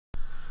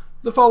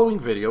The following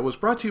video was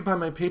brought to you by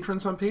my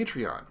patrons on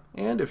Patreon,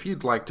 and if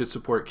you'd like to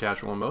support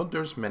Casual Mode,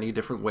 there's many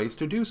different ways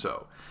to do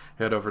so.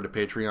 Head over to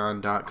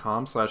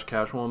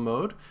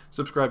patreon.com/casualmode,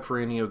 subscribe for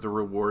any of the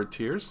reward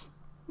tiers.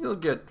 You'll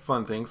get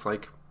fun things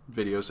like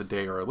videos a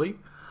day early,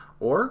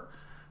 or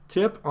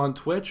tip on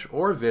Twitch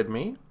or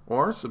VidMe,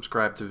 or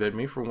subscribe to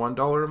VidMe for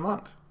 $1 a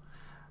month.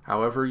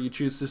 However you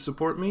choose to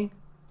support me,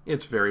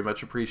 it's very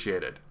much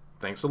appreciated.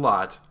 Thanks a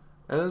lot,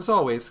 and as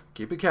always,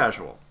 keep it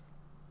casual.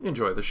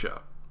 Enjoy the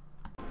show.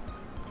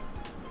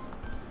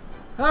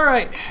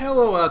 Alright,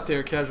 hello out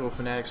there, Casual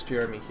Fanatics,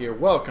 Jeremy here.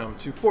 Welcome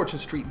to Fortune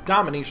Street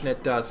Domination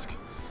at Dusk.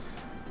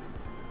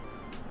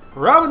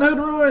 Robbin Hood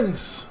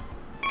Ruins!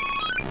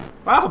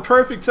 Wow,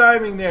 perfect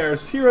timing there.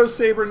 Hero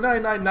Saber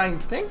 999,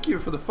 thank you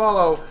for the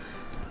follow.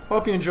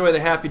 Hope you enjoy the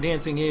happy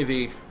dancing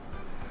Eevee.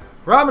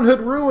 Robbin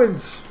Hood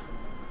Ruins!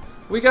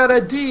 We got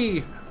a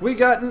D, we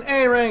got an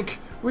A rank,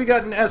 we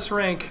got an S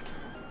rank.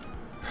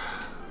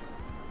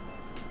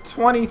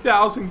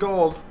 20,000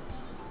 gold.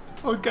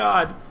 Oh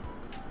god.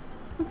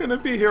 I'm gonna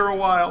be here a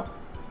while.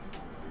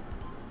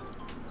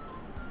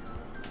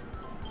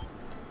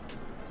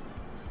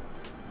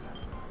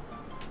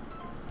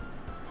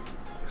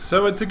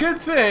 So it's a good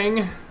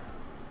thing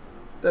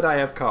that I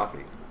have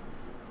coffee.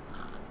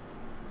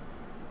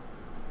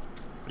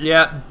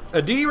 Yeah,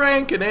 a D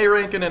rank, an A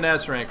rank, and an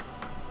S rank.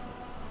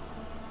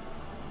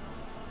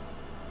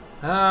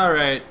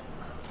 Alright.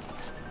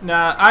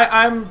 Nah,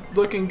 I'm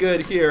looking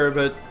good here,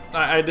 but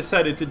I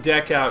decided to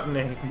deck out in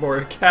a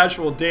more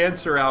casual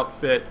dancer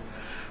outfit.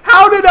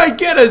 How did I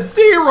get a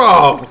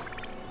 0?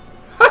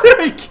 How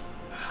did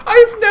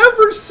I've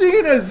never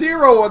seen a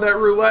 0 on that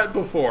roulette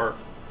before.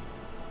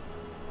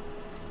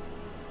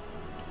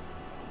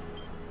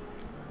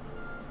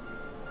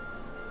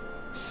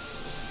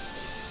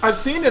 I've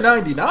seen a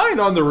 99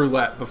 on the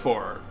roulette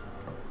before,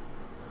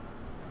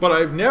 but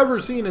I've never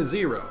seen a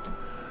 0.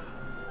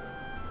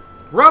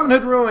 Robbin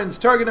Hood Ruins,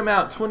 target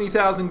amount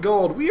 20,000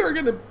 gold. We are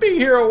going to be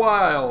here a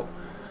while.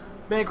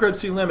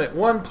 Bankruptcy limit,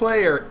 1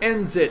 player,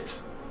 ends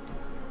it.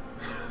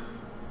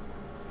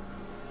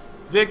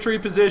 Victory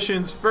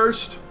positions,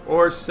 first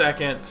or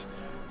second.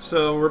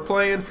 So we're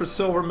playing for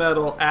silver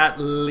medal at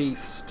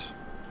least.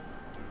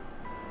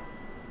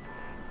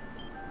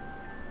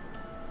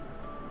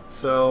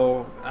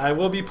 So I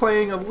will be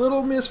playing a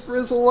little Miss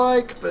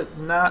Frizzle-like, but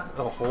not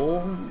a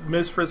whole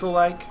Miss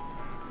Frizzle-like.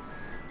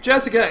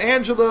 Jessica,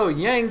 Angelo,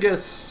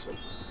 Yangus.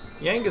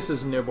 Yangus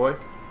is a new boy.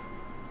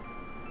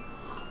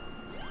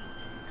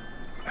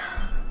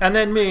 And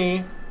then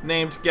me,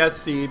 named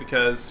Guest C,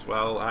 because,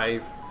 well,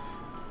 I've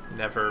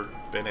never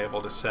been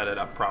able to set it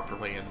up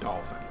properly in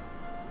Dolphin.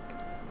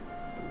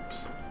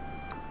 Oops.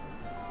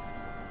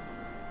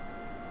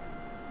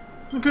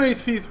 Great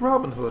thief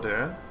Robin Hood,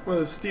 eh?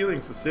 Well, if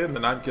stealing's a sin,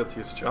 then I'm guilty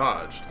as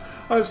charged.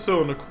 I've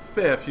stolen a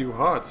fair few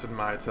hearts in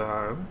my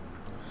time.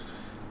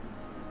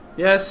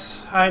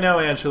 Yes, I know,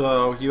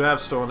 Angelo. You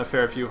have stolen a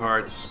fair few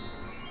hearts.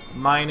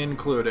 Mine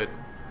included.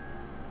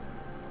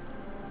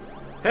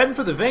 Heading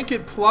for the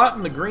vacant plot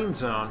in the green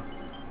zone.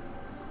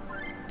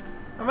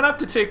 I'm going to have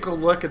to take a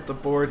look at the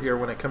board here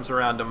when it comes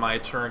around to my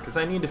turn, because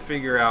I need to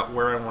figure out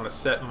where I want to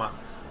set my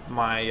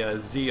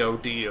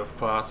ZOD if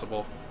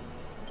possible.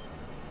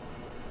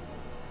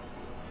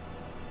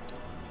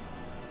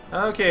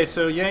 Okay,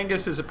 so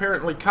Yangus is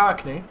apparently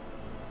Cockney.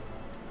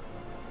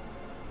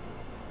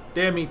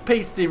 Damn me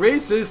pasty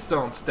racist,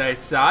 don't stay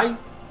shy.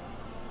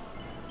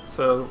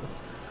 So,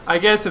 I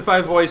guess if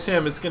I voice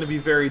him, it's going to be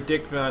very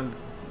Dick Van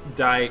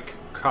Dyke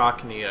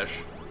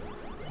Cockney-ish.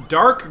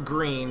 Dark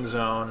green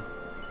zone.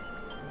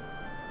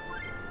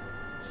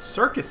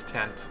 Circus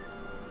tent.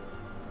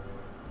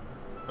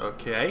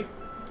 Okay.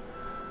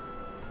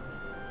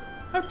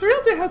 I'm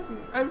thrilled to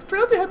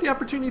have the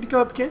opportunity to go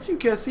up against you,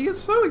 Cassie. It's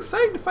so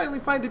exciting to finally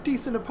find a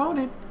decent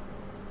opponent.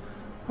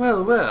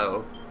 Well,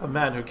 well, a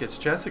man who gets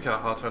Jessica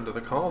hot under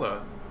the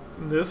collar.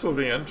 This will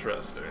be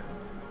interesting.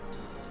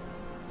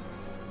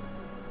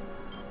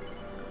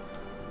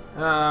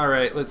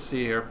 Alright, let's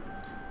see here.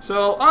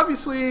 So,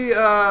 obviously,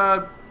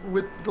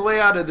 with the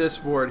layout of this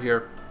board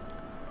here,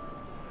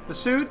 the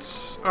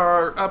suits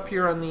are up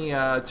here on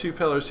the 2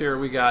 pillars here.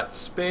 We got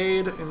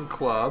spade and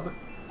club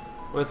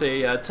with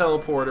a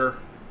teleporter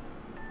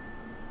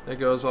that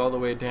goes all the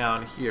way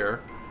down here.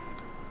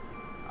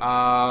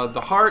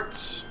 The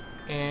heart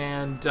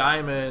and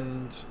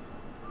diamond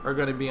are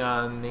going to be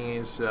on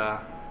these.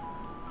 Where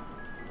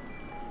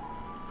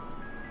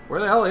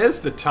the hell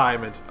is the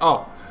diamond?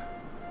 Oh,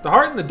 the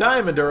heart and the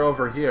diamond are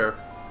over here.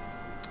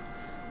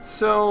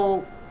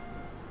 So,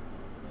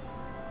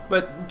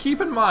 but keep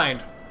in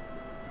mind,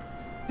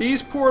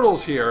 these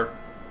portals here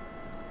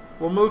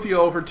will move you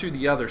over to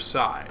the other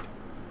side.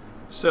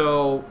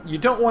 So you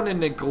don't want to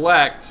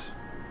neglect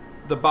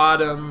the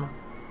bottom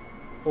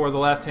or the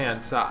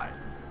left-hand side.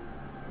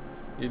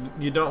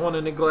 You don't want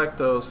to neglect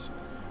those,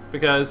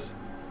 because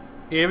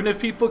even if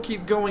people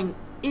keep going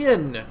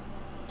in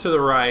to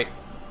the right,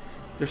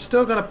 they're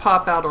still going to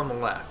pop out on the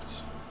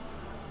left.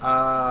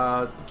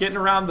 Getting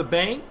around the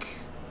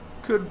bank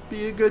could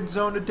be a good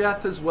zone of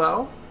death as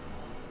well.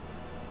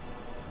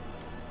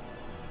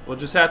 We'll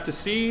just have to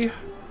see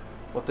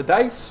what the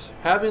dice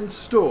have in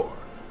store.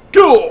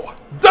 Go!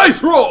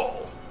 Dice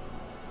roll!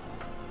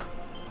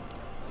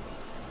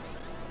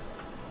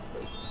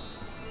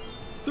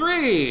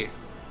 Three.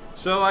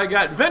 So I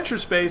got Venture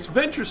Space,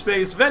 Venture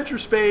Space, Venture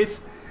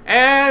Space,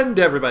 and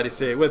everybody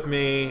say it with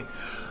me,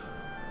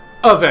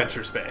 a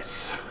Venture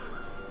Space.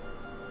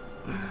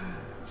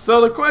 So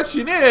the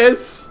question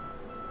is,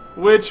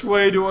 which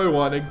way do I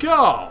want to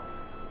go?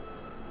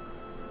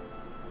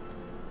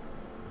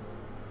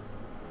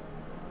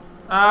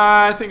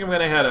 I think I'm going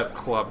to head up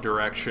club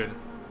direction.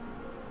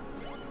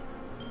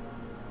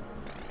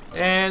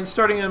 And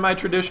starting in my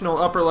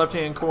traditional upper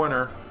left-hand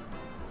corner.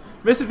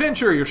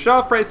 Misadventure, your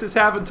shop prices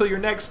have until your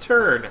next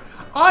turn.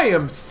 I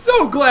am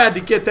so glad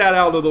to get that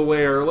out of the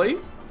way early.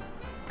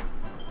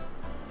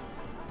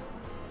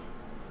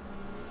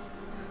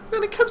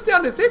 When it comes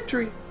down to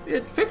victory,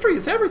 victory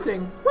is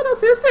everything. What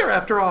else is there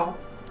after all?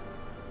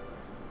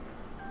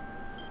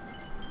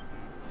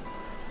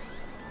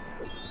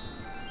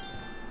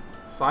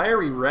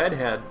 Fiery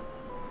redhead.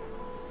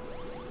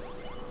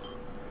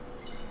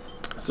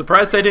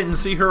 Surprised I didn't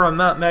see her on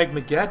Mount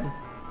Magmageddon.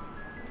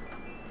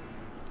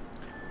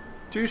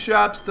 2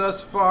 shops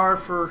thus far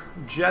for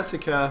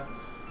Jessica.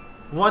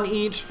 1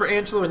 each for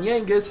Angelo and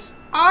Yangus.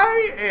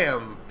 I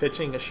am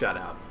pitching a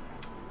shutout.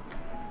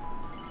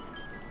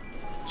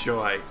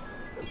 Joy.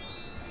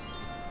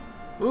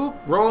 Oop,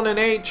 rolling an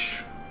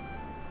H.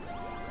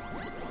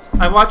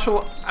 I've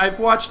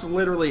watched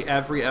literally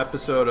every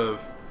episode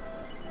of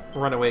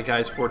Runaway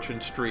Guy's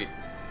Fortune Street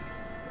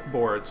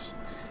boards.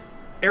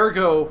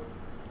 Ergo,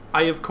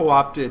 I have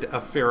co-opted a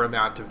fair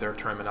amount of their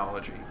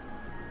terminology.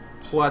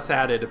 Plus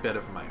added a bit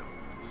of my own.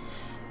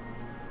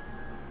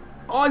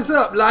 Eyes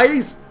up,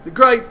 ladies! The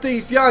great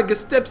thief Yangus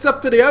steps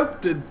up to the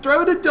oak to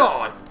throw the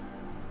die.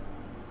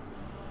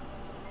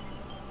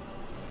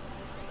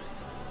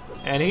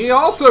 And he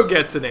also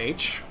gets an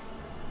H.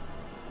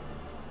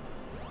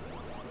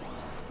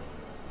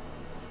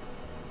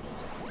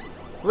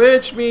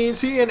 Which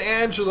means he and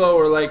Angelo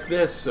are like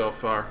this so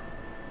far.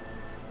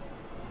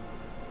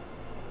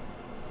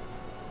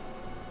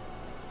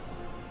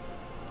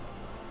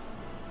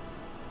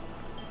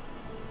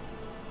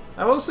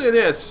 I will say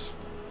this.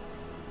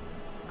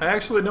 I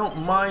actually don't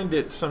mind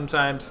it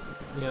sometimes,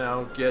 you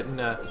know, getting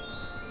a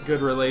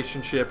good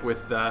relationship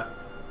with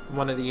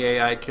one of the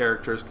AI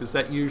characters, because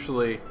that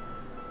usually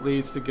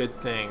leads to good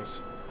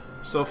things.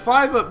 So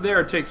 5 up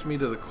there takes me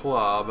to the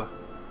club.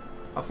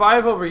 A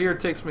 5 over here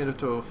takes me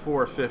to a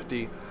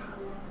 450.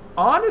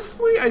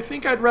 Honestly, I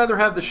think I'd rather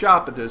have the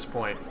shop at this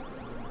point,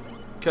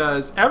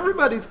 because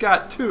everybody's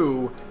got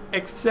 2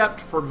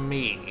 except for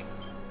me.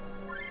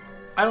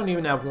 I don't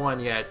even have 1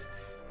 yet.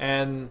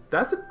 And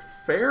that's a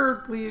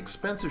fairly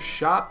expensive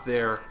shop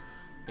there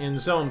in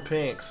Zone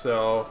Pink,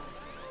 so...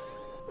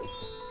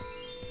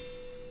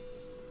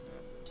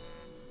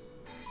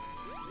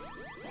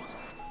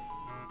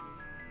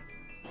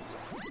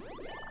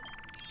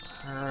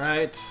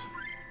 Alright.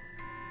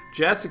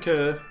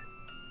 Jessica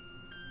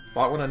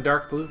bought one on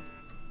dark blue.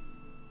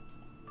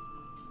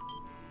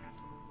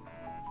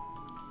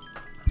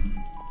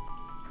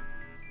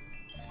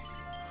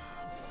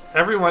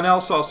 Everyone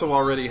else also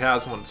already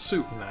has one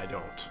suit, and I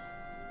don't.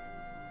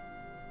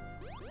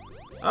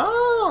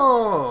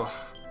 Oh!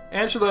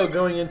 Angelo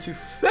going into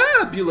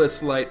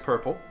fabulous light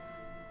purple.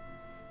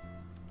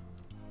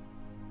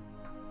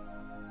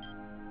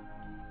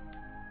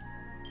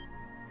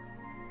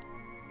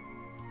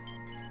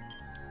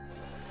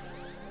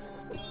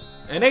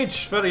 An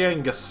H for the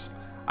Yangus.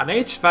 An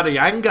H for the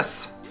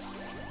Yangus.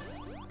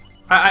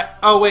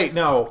 Oh wait,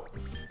 no.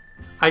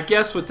 I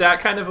guess with that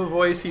kind of a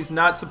voice, he's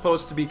not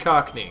supposed to be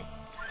Cockney.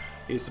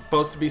 He's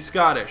supposed to be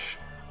Scottish.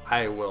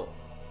 I will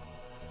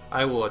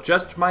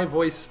adjust my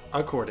voice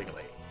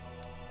accordingly.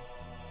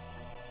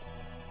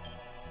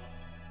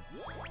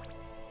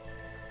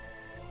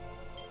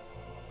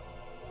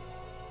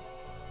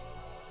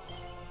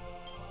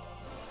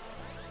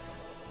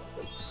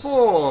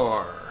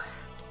 Four.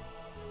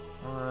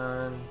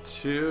 1,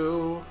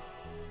 2.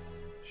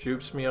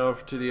 Shoops me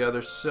over to the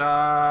other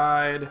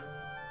side.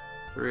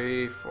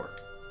 3, 4.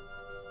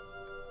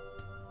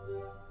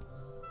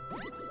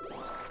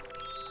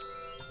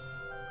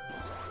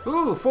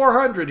 Ooh,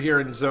 400 here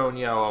in Zone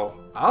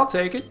Yellow. I'll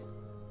take it.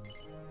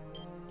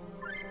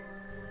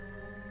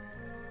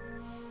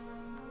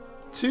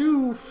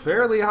 2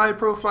 fairly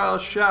high-profile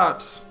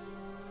shops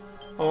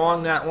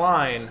along that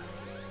line.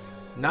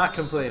 Not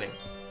complaining.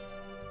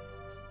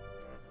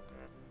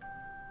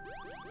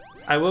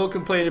 I will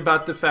complain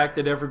about the fact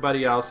that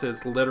everybody else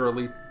has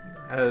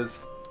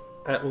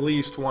at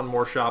least 1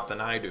 more shop than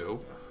I do.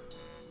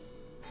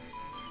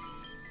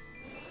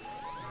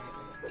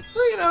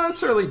 Well, you know,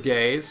 it's early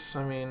days.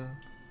 I mean,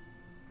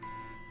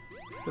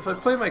 if I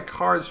play my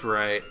cards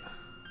right,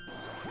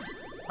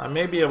 I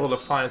may be able to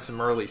find some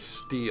early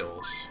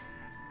steals.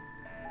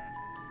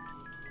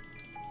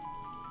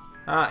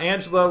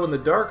 Angelo in the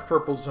dark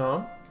purple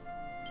zone.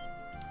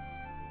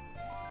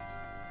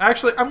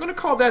 Actually, I'm going to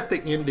call that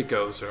the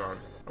Indigo Zone.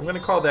 I'm going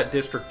to call that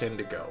District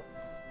Indigo.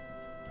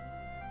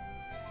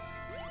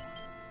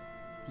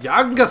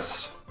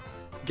 Yangus!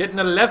 Getting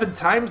 11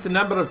 times the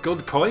number of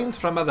gold coins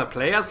from other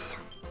players.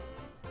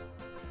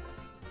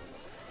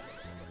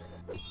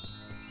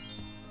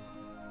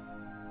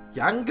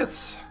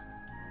 Yangus.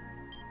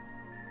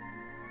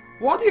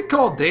 What do you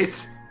call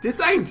this? This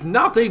ain't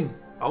nothing.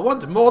 I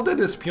want more than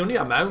this puny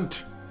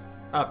amount.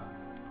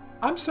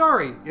 I'm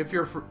sorry if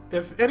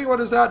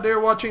anyone is out there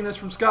watching this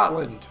from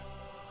Scotland.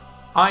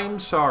 I'm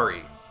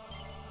sorry.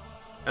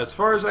 As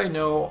far as I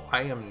know,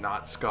 I am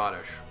not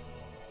Scottish.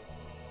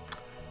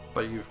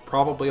 But you've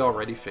probably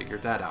already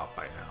figured that out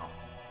by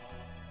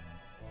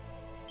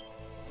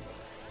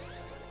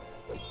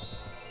now.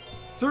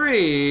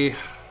 3.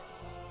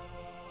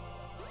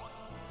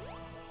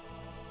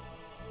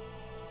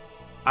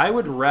 I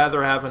would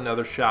rather have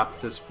another shop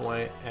at this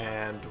point,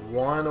 and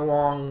one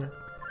along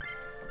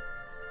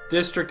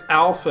District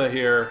Alpha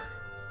here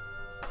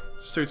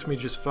suits me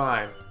just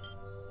fine.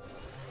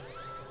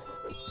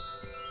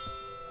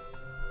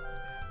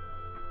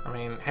 I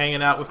mean,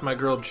 hanging out with my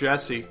girl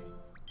Jessie,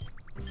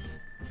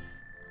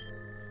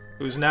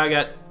 who's now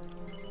got,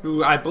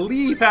 who I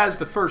believe has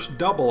the first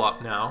double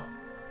up now.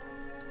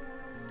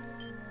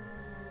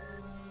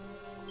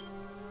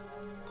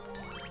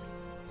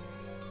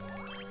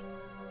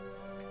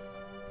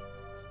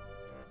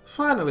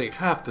 Finally,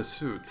 half the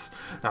suits.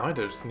 Now I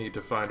just need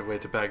to find a way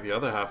to bag the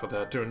other half of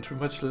that doing too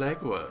much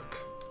legwork.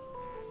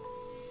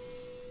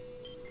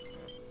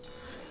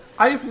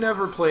 I've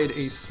never played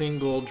a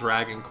single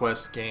Dragon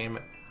Quest game.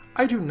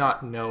 I do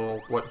not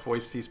know what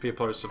voice these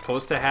people are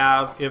supposed to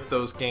have, if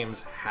those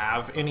games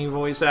have any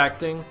voice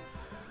acting.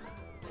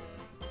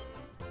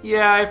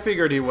 Yeah, I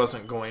figured he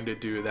wasn't going to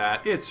do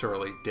that. It's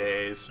early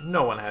days.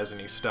 No one has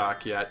any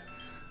stock yet.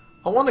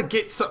 I want to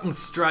get something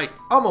straight.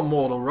 I'm a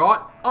mortal, right?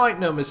 I ain't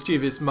no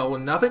mischievous mo or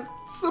nothing.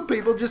 Some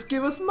people just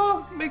give us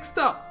mo mixed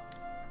up.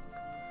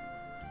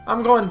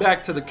 I'm going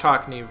back to the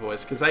Cockney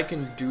voice, because I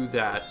can do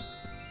that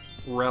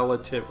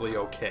relatively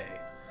okay.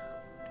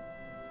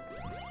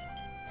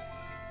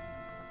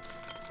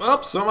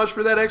 Well, so much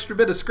for that extra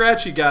bit of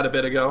scratch you got a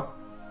bit ago.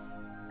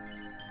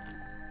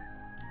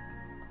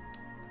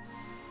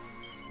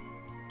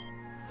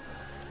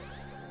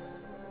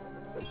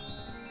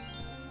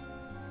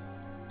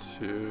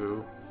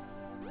 Two.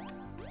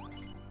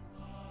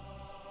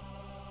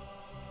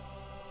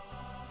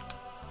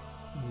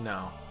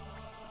 No.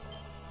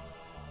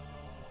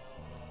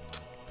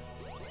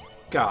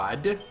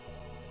 God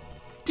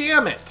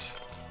damn it.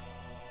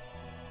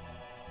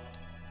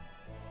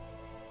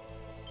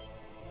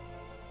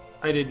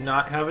 I did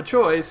not have a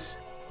choice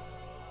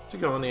to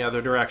go in the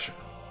other direction.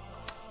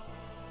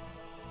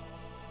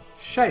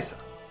 Scheiße.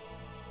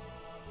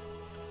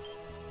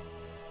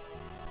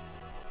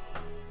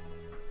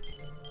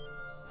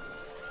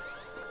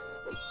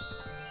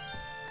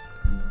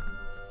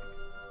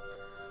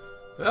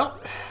 Well,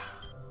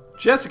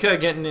 Jessica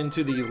getting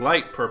into the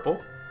light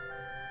purple.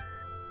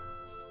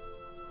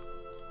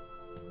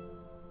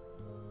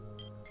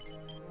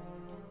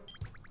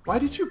 Why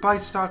did you buy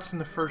stocks in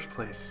the first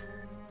place?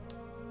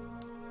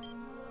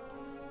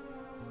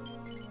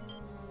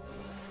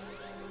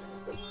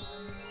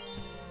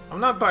 I'm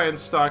not buying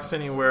stocks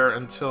anywhere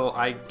until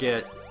I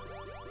get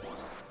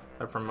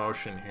a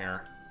promotion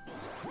here.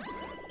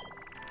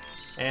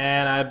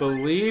 And I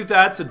believe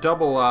that's a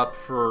double up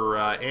for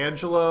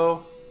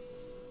Angelo.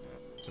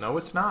 No,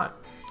 it's not.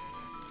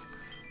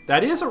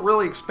 That is a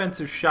really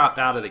expensive shop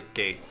out of the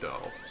gate,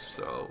 though.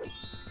 So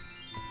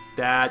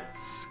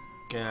that's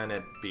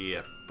gonna be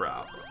a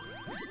problem.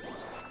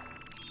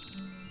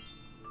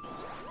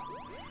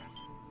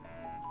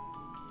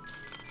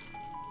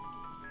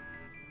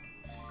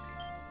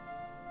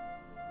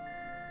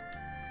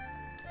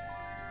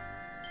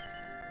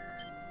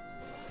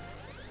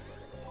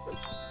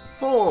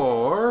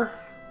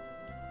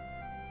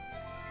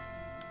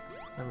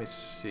 Let me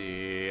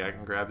see, I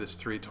can grab this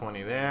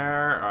 320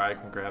 there, or I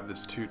can grab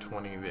this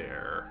 220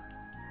 there.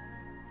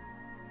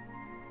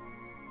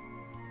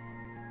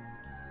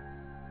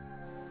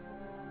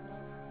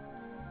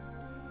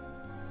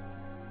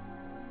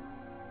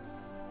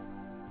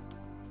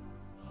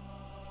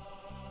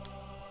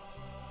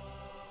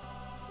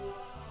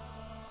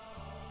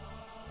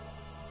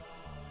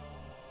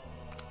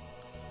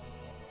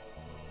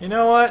 You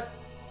know what?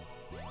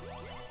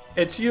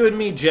 It's you and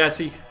me,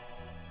 Jesse.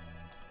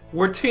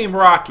 We're Team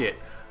Rocket.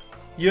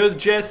 You're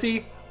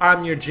Jesse,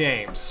 I'm your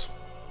James.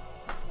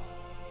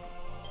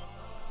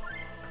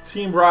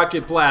 Team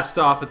Rocket blast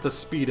off at the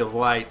speed of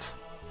light.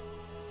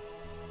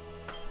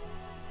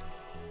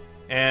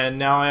 And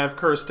now I have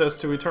cursed us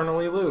to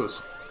eternally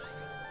lose.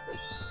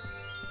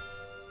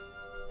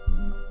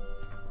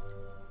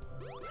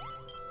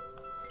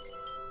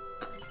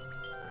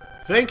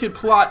 Vacant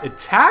plot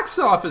attacks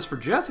office for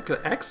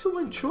Jessica.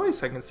 Excellent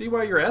choice. I can see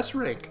why you're S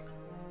rank.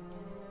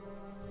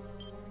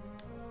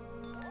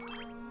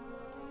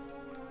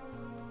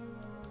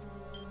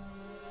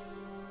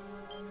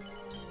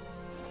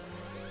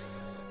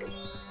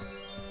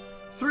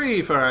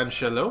 Three for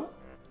Angelo.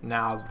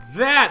 Now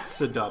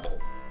that's a double.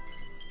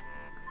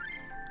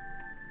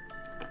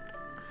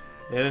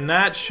 And in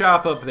that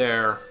shop up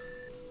there,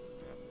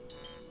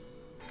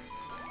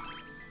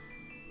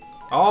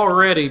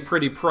 already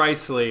pretty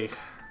pricey.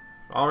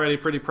 Already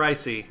pretty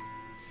pricey.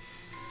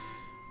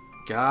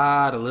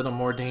 Got a little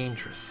more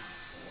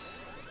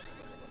dangerous.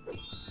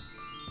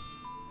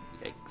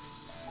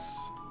 Yikes.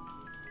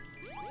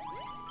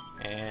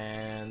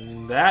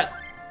 And that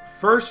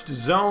first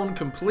zone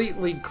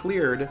completely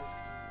cleared.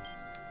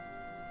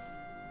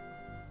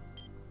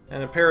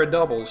 And a pair of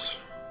doubles.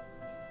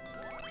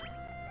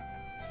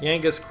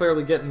 Yangus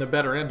clearly getting the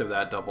better end of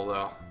that double,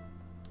 though.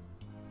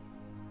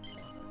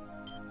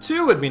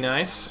 2 would be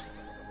nice.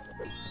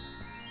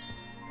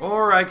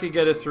 Or I could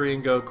get a 3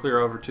 and go clear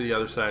over to the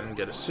other side and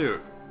get a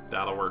suit.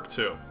 That'll work,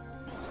 too.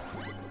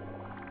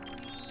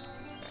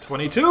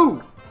 22!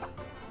 You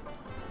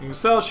can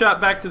sell a shot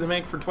back to the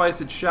bank for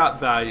twice its shot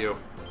value.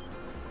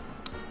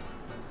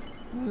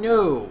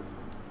 No.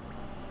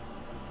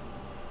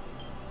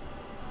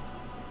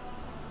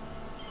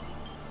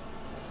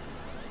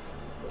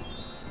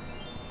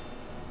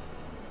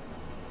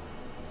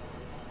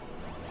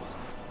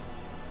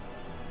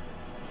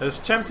 As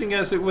tempting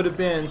as it would have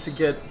been to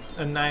get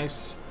a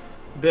nice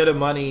bit of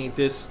money,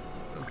 this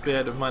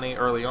bit of money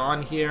early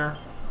on here,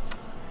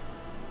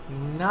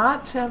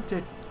 not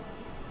tempted.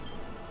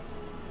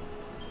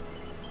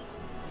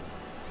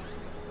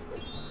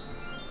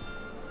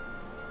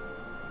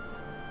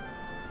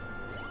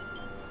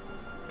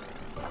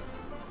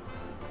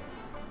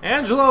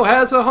 Angelo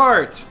has a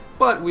heart,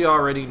 but we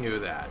already knew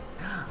that.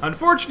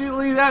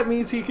 Unfortunately, that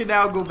means he can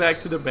now go back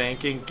to the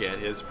bank and get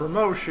his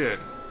promotion.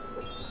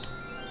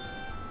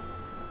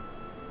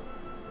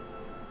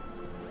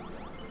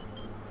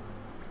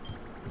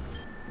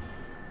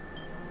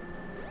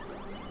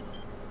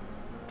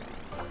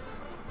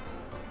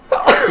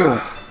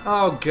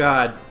 Oh,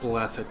 God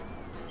bless it.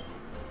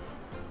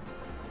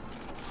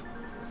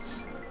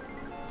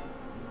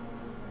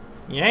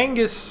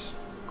 Yangus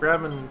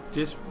grabbing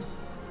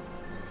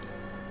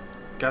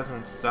got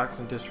some stocks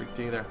in District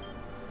D there.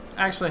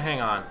 Actually,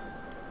 hang on.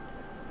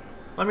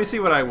 Let me see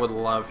what I would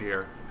love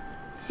here.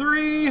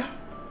 3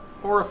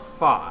 or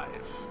 5.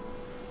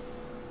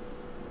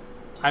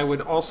 I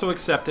would also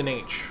accept an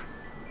H.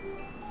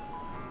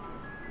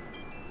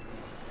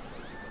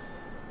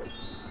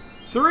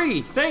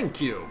 3,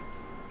 thank you.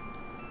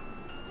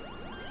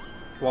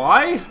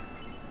 Why?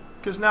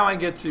 Because now I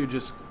get to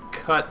just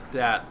cut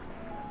that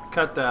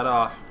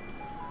off.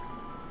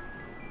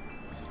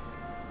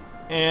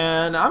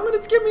 And I'm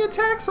going to give me a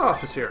tax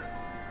office here.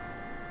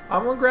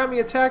 I'm going to grab me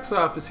a tax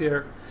office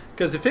here.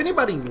 Because if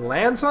anybody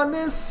lands on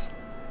this,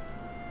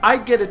 I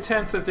get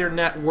 1/10 of their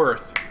net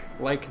worth.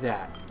 Like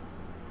that.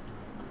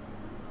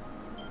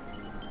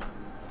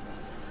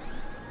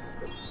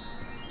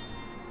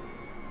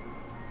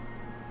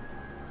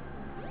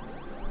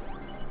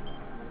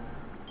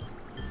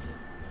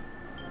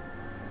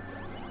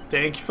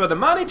 Thank you for the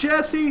money,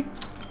 Jesse.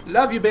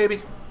 Love you,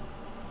 baby.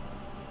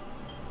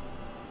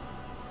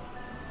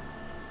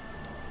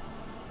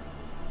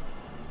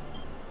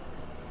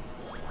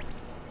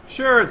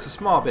 Sure, it's a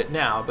small bit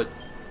now, but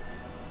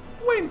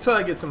wait until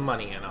I get some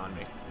money in on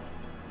me.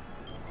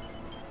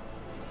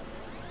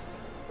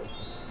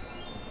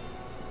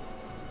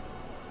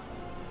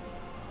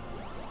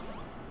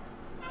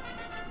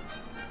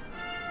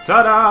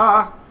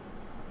 Ta-da!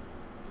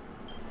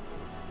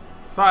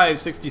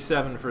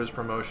 567 for his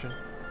promotion.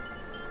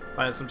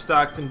 Buying some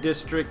stocks in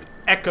District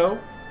Echo.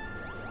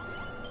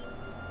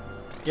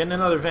 Getting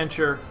another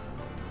venture.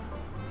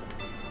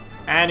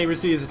 And he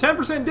receives a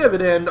 10%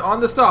 dividend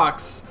on the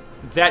stocks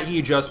that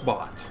he just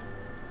bought.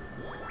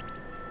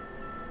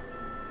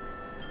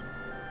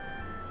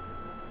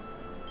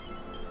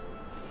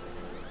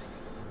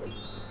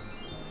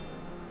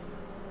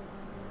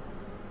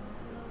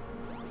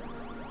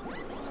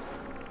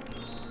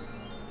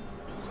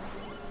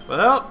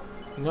 Well,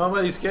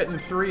 nobody's getting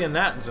 3 in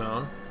that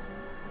zone.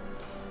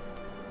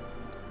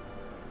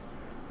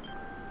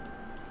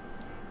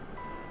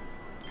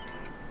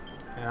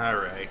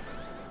 Alright.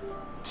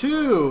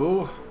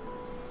 2,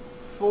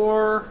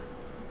 4,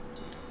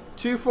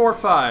 2, 4,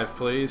 5,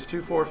 please.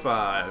 2, 4,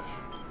 5.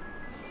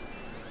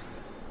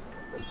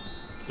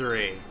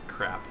 3.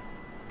 Crap.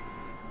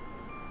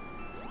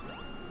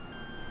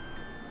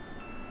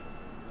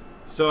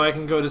 So I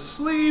can go to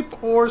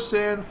sleep or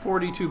send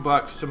 42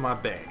 bucks to my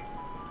bay.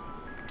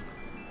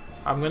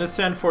 I'm going to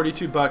send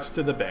 42 bucks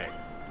to the bay.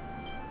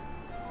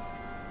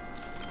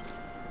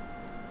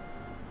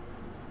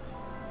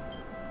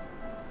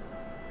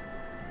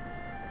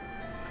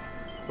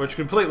 Which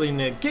completely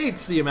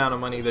negates the amount of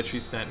money that she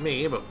sent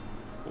me,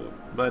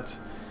 but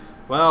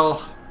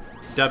well,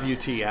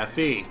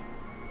 WTFE.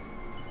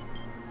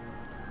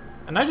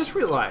 And I just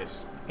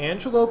realized,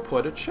 Angelo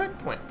put a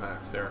checkpoint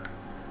back there.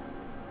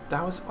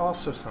 That was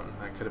also something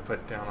I could have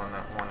put down on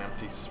that one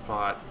empty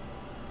spot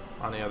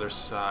on the other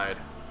side.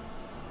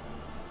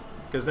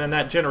 Because then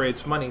that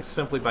generates money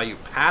simply by you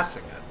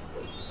passing it.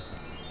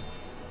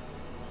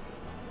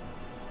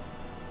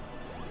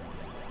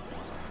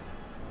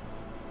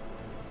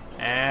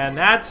 And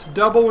that's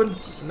double in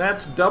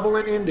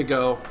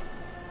indigo.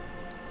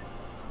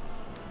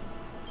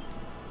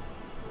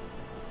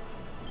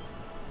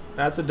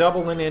 That's a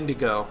double in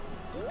indigo.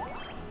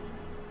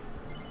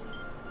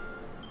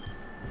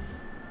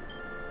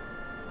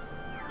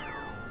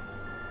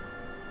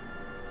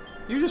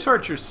 You just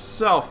hurt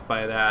yourself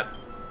by that.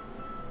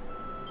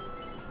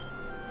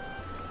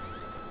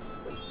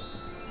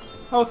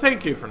 Oh,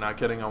 thank you for not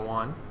getting a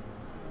 1.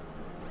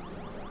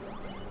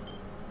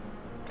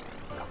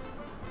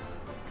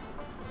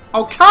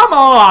 Oh, come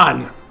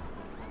on!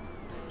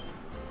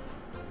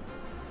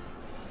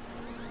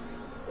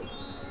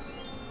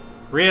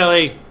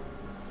 Really?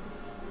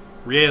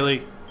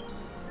 Really?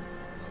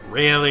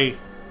 Really?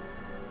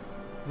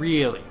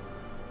 Really?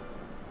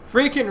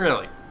 Freaking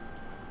really?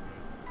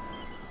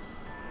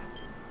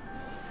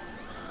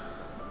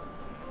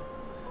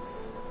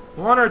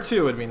 One or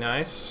two would be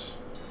nice.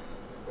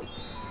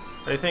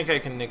 I think I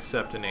can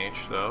accept an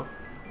H, though.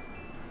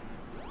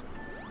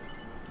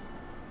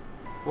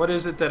 What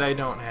is it that I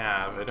don't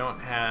have? I don't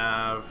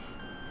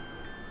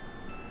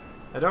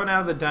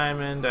have the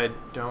diamond. I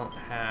don't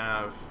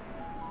have...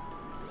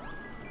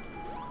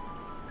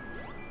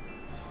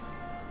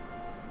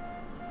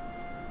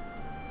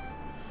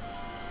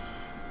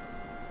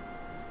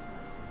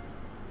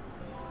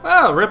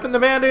 Well, ripping the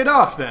Band-Aid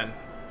off, then.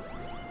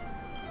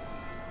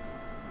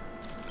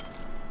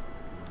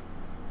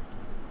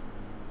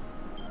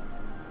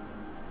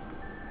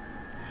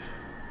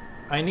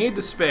 I need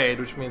the spade,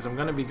 which means I'm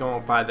going to be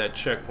going by that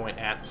checkpoint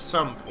at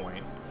some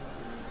point.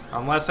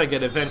 Unless I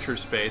get adventure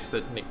space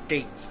that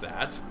negates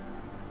that.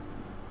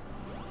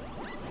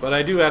 But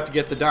I do have to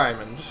get the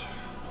diamond.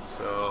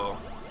 So...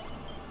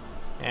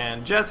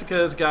 And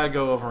Jessica's got to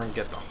go over and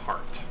get the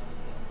heart.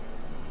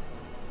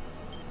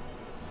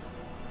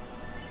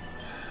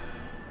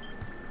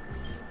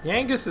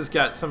 Yangus has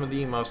got some of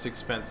the most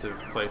expensive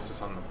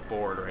places on the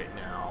board right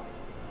now.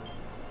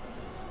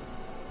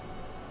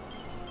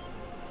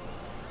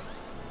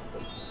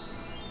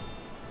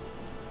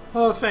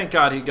 Oh, thank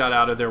God he got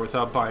out of there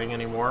without buying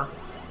any more.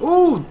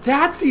 Ooh,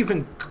 that's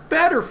even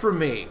better for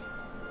me.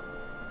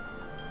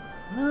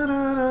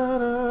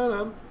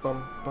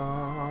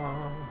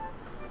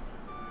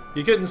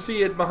 You couldn't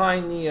see it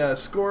behind the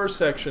score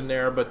section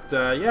there, but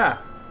yeah.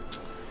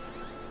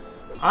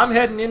 I'm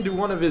heading into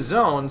one of his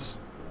zones,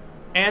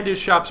 and his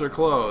shops are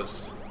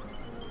closed.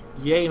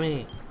 Yay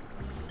me.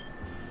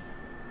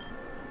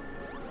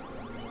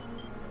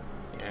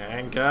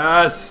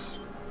 Yangus.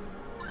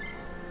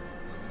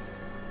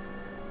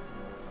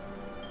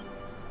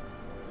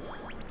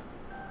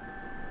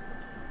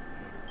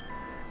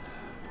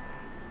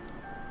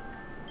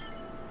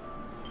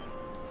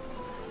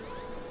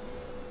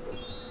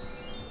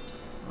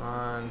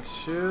 One,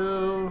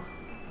 2,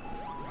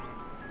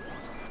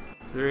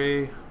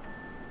 3.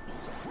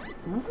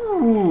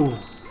 Ooh.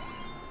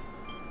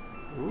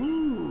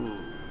 Ooh.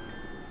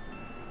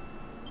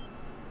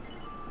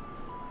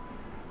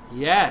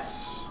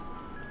 Yes.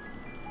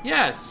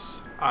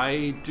 Yes.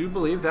 I do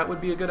believe that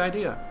would be a good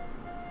idea.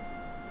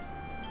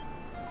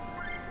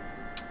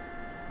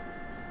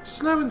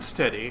 Slow and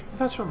steady.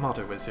 That's your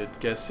motto, wizard.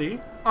 Guess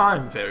see?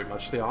 I'm very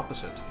much the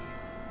opposite.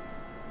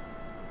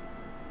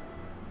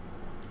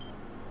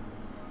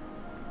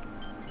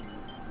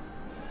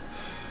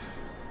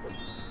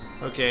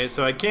 Okay,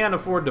 so I can't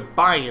afford to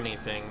buy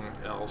anything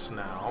else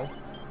now.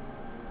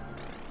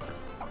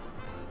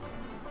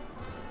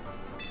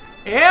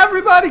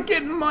 Everybody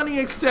getting money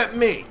except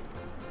me.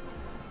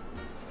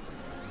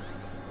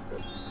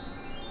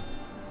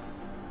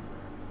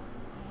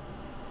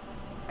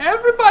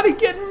 Everybody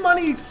getting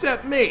money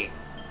except me.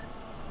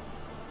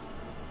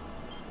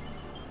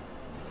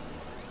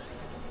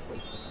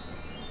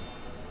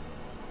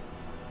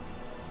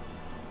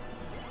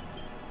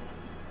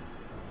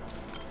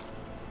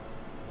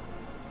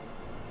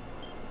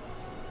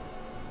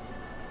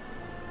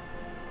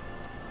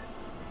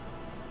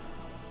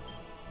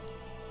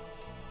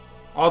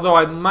 Although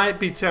I might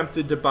be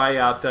tempted to buy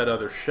out that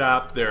other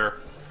shop there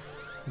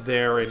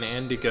in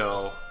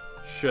Indigo,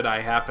 should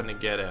I happen to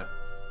get it.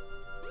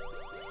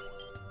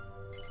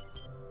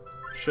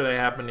 Should I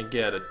happen to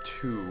get a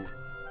 2.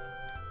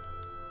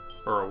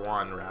 Or a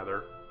 1,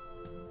 rather.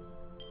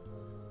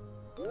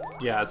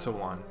 Yeah, it's a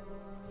 1.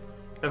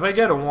 If I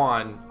get a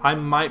 1, I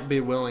might be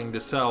willing to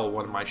sell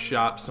one of my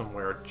shops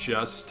somewhere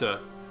just to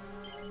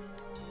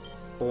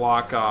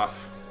block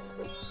off.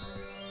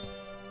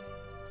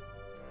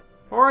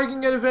 Or I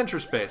can get adventure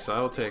space.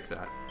 I'll take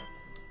that.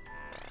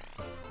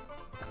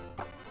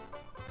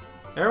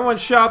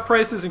 Everyone's shop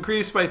prices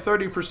increased by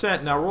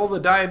 30%. Now roll the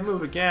die and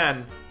move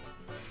again.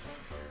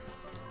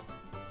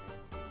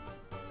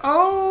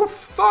 Oh,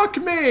 fuck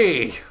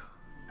me!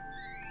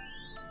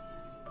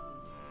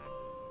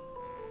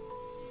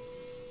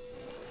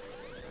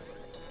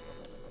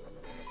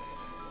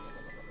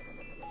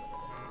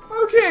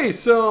 Okay,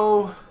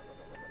 so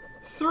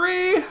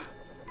 3,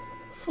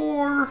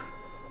 4,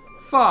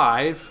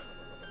 5,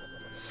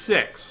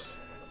 6.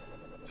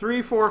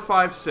 3, 4,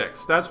 5,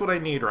 6. That's what I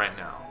need right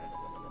now.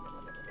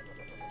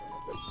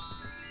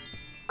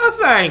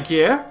 Thank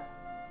you.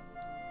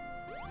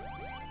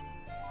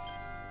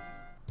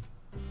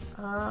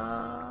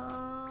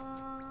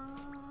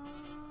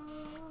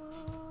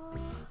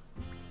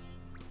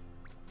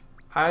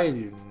 I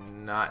do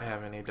not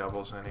have any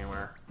doubles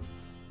anywhere.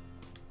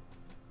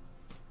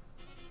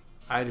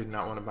 I do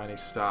not want to buy any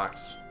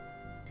stocks.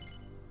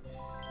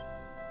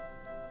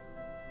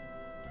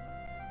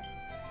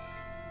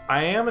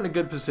 I am in a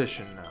good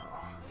position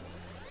now.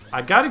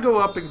 I gotta go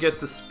up and get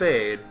the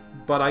spade,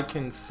 but I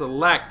can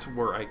select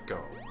where I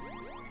go.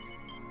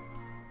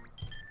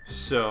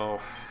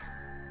 So...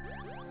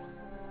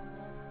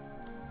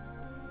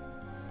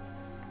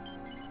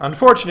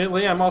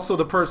 unfortunately, I'm also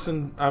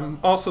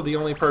the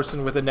only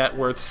person with a net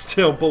worth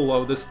still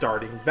below the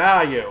starting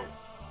value.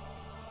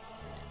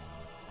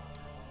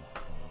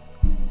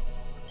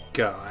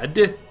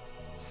 God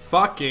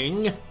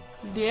fucking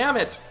damn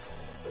it.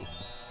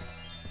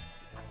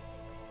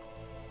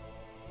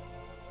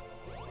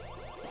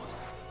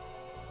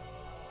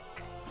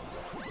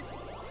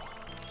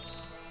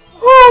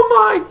 Oh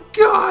my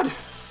God.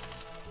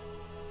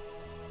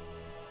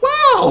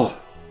 Well,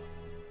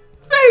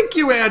 thank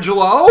you,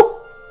 Angelo.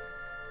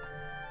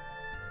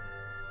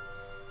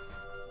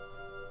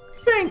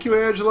 Thank you,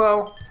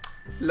 Angelo.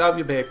 Love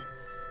you, babe.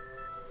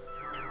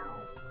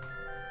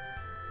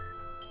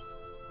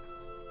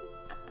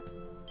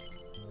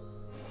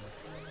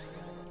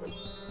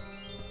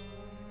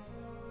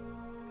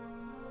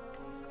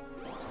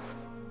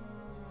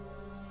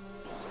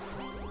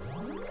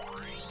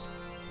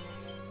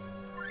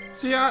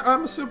 See,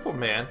 I'm a simple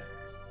man.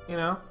 You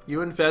know,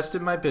 you invest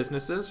in my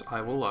businesses,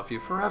 I will love you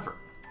forever.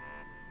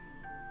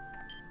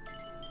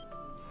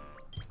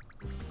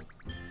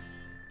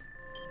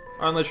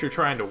 Unless you're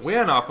trying to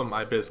win off of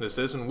my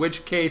businesses, in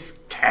which case,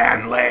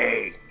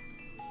 Canley!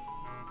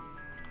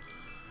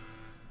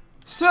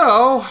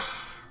 So,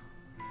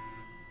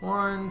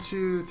 1,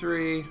 2,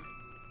 3,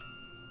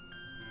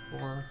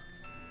 4.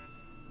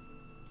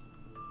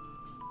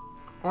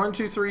 1,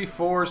 2, 3,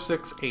 4,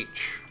 6,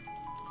 H.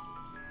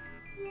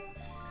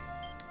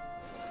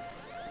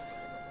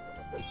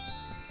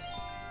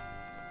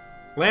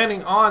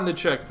 Landing on the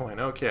checkpoint,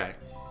 okay.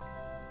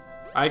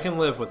 I can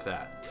live with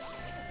that.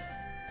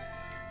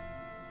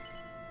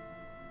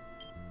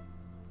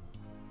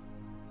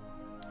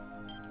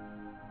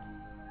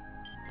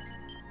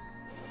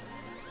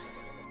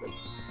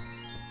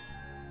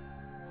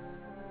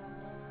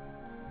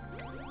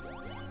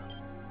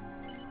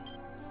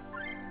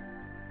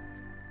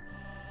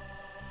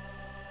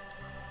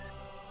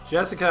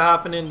 Jessica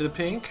hopping into the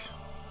pink.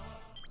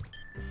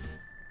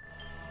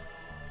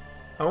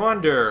 I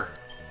wonder,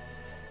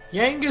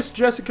 Yangus,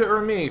 Jessica,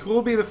 or me, who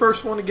will be the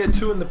first one to get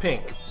 2 in the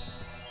pink?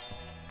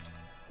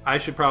 I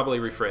should probably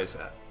rephrase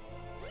that.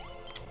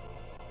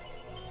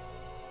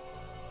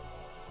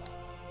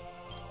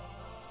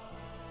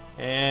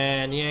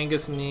 And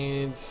Yangus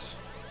needs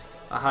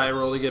a high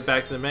roll to get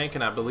back to the bank,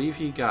 and I believe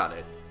he got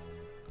it.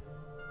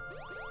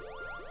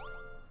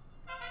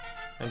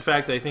 In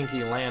fact, I think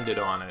he landed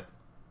on it.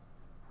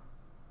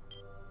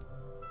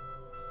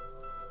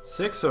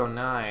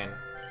 609.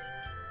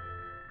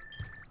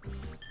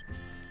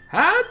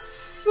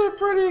 That's a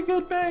pretty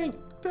good bank.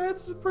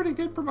 That's a pretty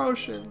good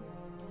promotion.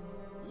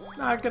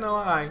 Not gonna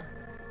lie.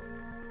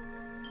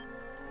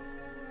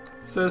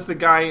 Says the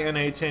guy in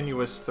a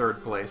tenuous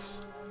 3rd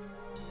place.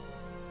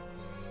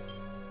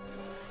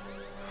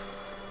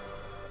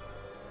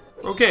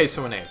 Okay,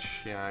 so an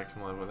H. Yeah, I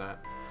can live with that.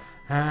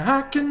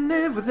 I can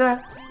live with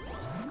that.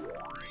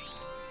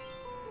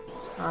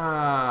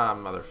 Ah,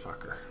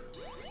 motherfucker.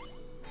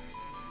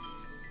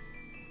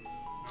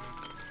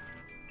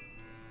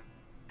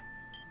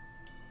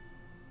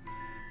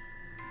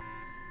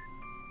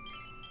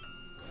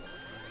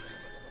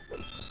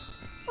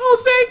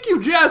 Oh, thank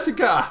you,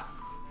 Jessica!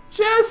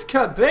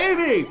 Jessica,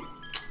 baby!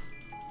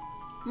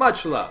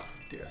 Much love,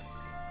 dear.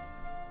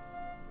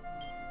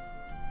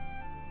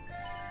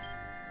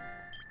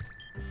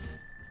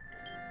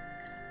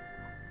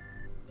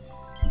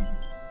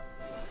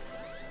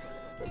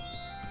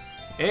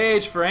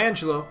 H for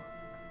Angelo.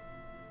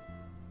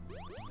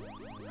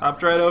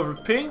 Hopped right over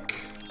pink.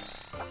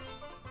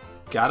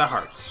 Got a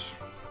heart.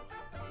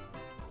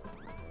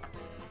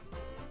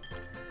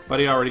 But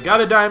he already got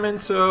a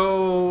diamond,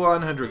 so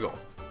 100 gold.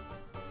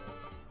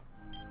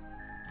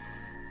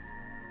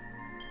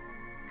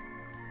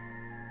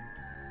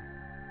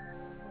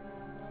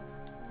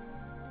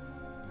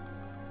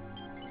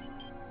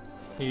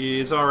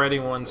 He's already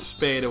 1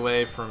 spade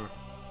away from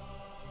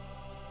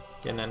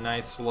getting a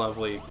nice,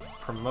 lovely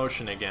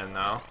promotion again,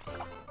 though.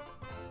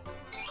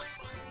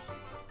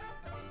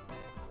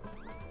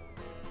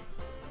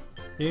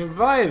 You can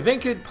buy a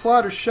vacant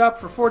plot or shop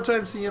for 4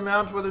 times the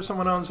amount, whether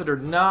someone owns it or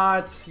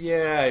not.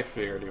 Yeah, I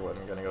figured he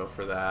wasn't going to go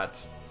for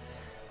that.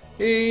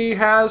 He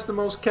has the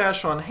most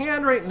cash on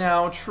hand right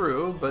now,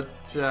 true, but,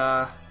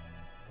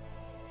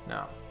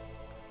 no.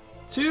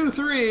 2,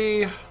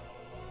 3,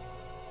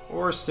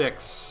 or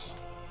 6.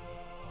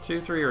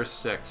 2, 3, or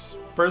 6.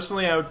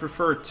 Personally, I would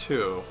prefer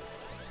 2.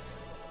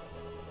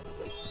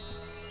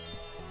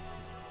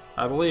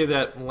 I believe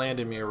that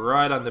landed me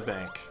right on the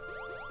bank.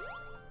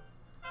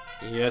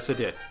 Yes, it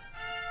did.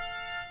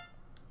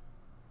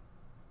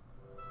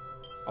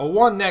 A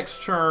 1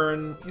 next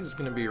turn is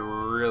going to be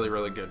really,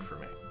 really good for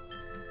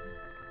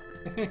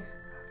me.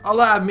 I'll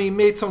have me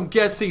mate some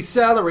guessy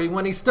salary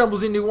when he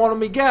stumbles into one of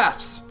me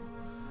gaffs.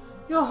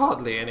 You're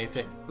hardly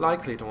anything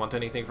likely to want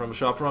anything from a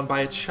shop run by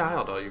a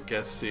child, are you,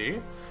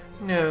 guessy?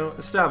 No,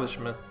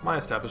 my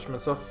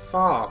establishments are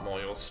far more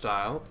your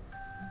style.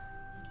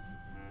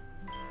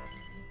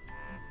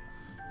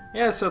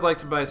 Yes, I'd like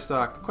to buy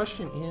stock. The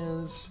question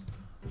is,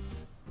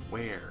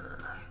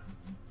 where?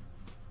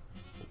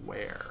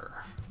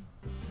 Where?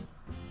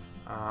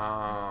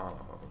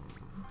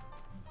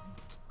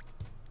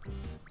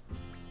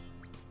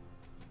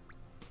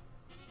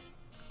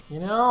 You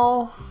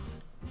know,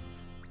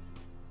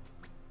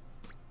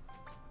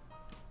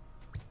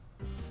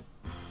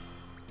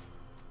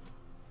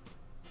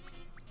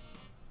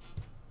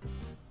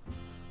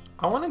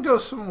 I want to go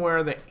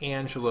somewhere that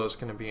Angelo's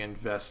going to be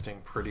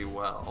investing pretty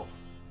well.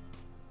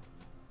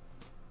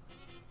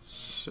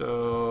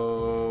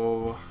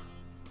 So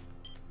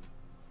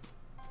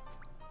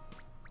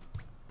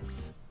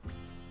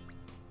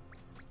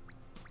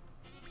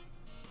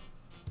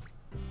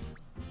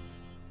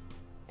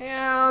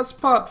yeah, let's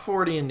pop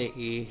 40 into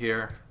E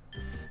here.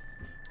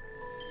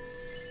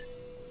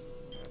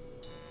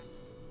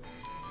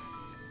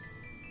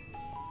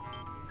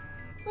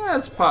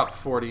 Let's pop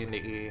 40 into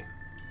E.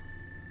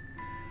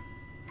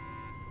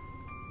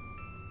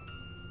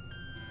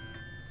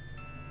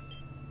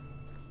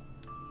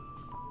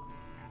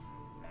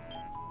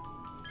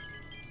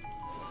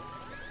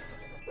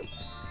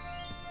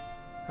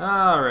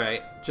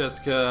 Alright,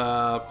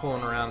 Jessica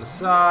pulling around the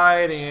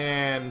side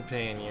and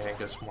paying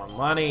Yangus more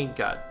money.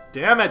 God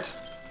damn it!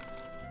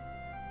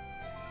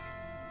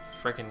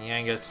 Frickin'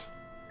 Yangus.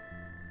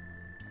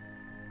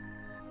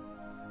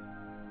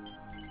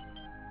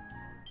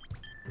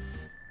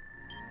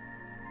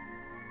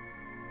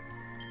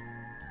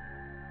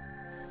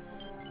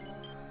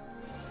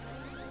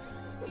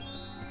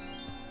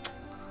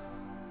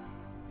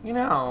 You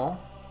know...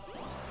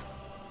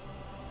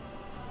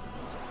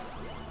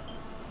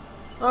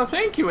 Oh,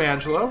 thank you,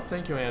 Angelo.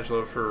 Thank you,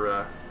 Angelo,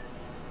 for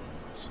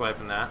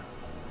swiping that.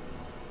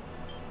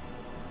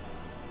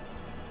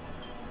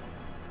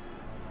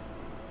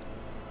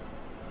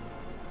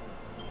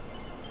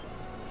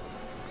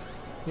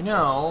 You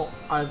know,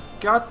 I've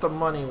got the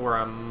money where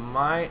I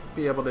might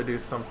be able to do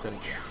something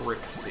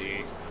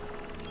tricksy.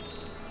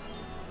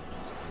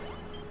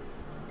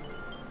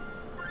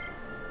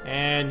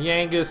 And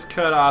Yangus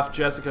cut off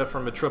Jessica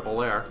from a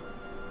triple air.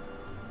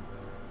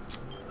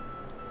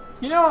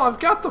 You know, I've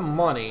got the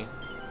money.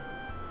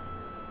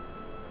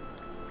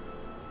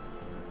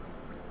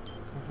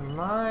 I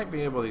might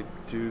be able to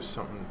do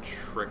something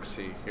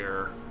tricksy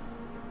here.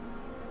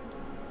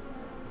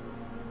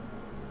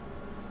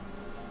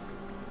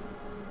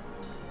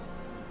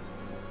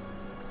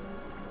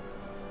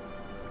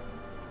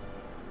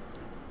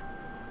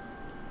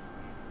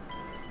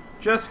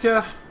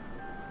 Jessica.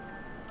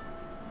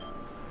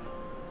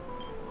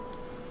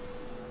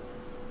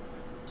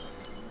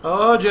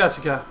 Oh,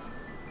 Jessica.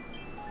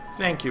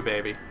 Thank you,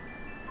 baby.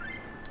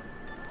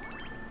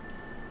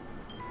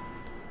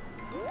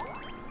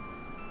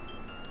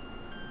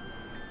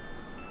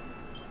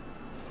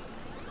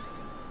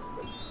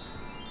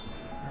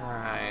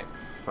 Alright,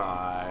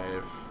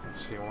 5.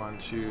 Let's see, 1,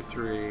 2,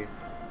 3,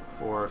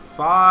 4,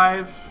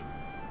 5.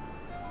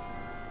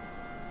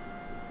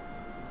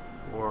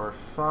 4,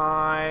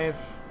 5.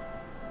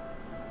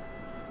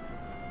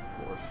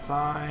 4,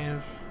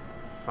 5.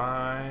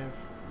 5.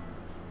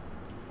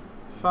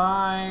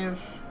 5.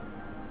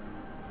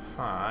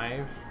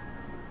 5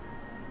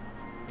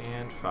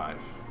 and 5.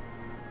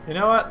 You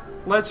know what?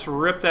 Let's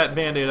rip that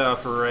band-aid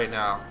off for right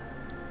now.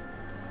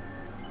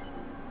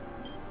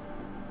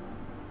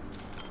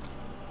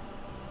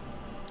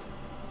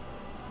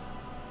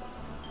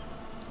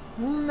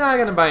 Not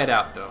gonna buy it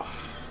out though.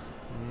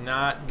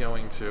 Not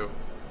going to.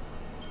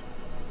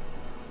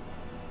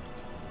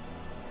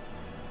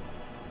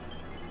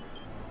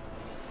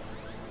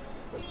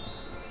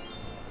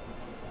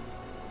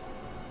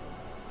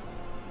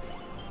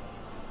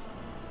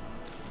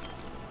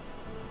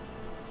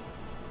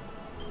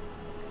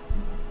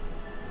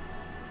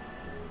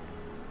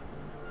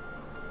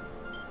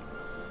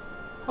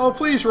 Oh,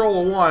 please roll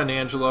a 1,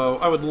 Angelo.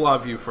 I would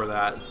love you for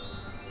that.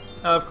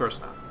 Of course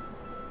not.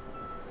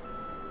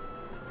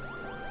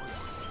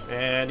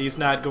 And he's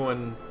not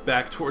going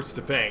back towards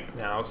the bank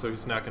now, so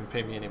he's not going to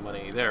pay me any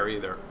money there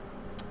either.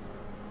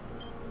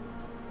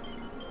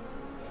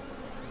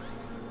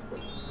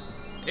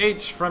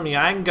 H from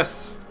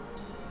Yangus.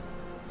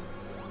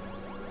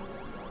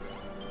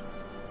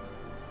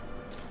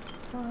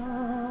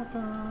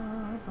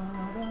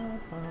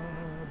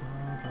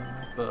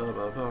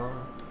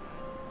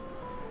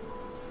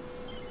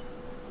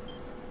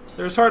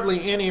 There's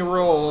hardly any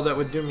roll that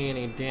would do me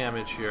any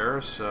damage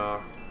here,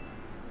 so...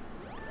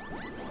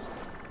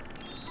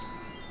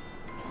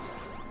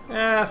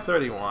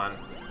 31.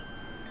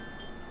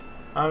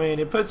 I mean,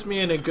 it puts me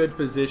in a good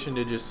position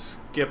to just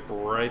skip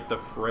right the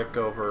frick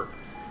over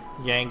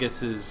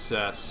Yangus's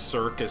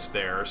circus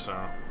there,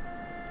 so...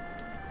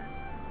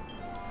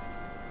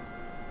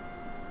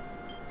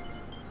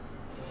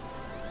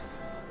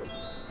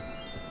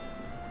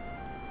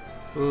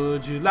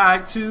 Would you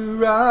like to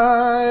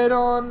ride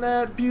on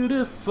that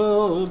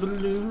beautiful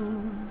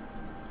balloon?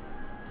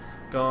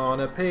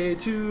 Gonna pay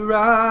to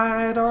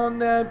ride on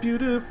that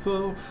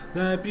beautiful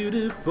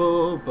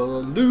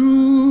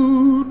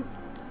balloon.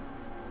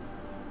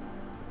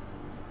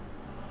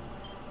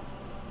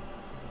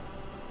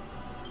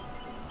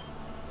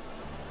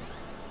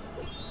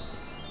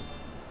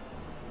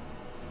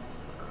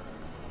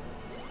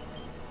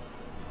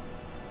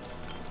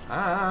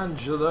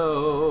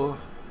 Angelo.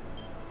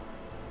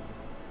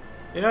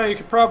 You know, you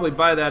could probably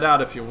buy that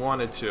out if you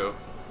wanted to.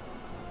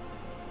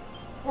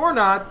 Or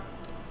not.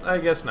 I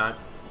guess not.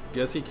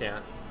 Guess he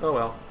can't. Oh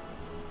well.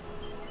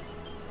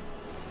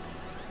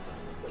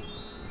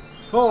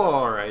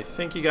 4. I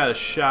think you got a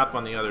shop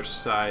on the other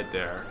side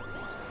there.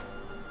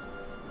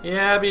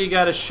 Yeah, but you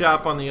got a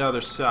shop on the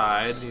other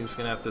side. He's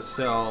gonna have to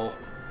sell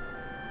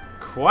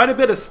quite a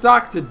bit of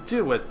stock to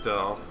do it,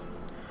 though.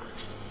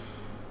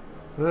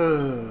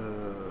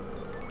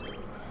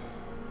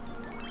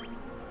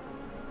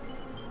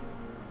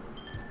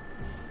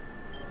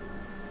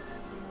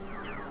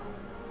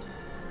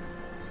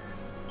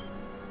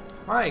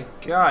 My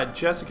God,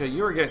 Jessica,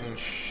 you were getting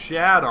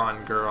shat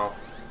on, girl.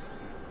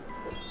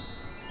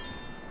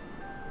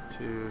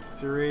 2,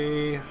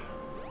 3.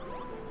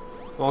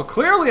 Well,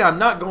 clearly I'm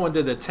not going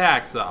to the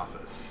tax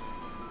office.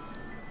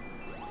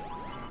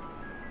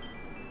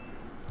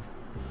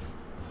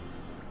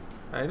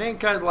 I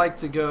think I'd like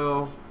to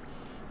go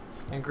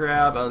and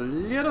grab a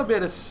little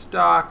bit of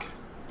stock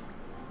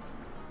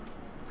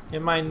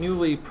in my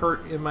newly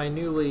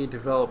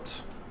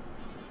developed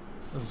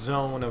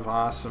zone of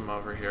awesome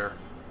over here.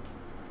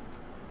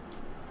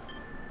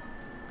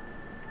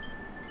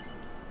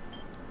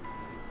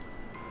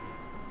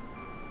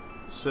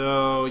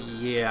 So,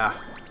 yeah.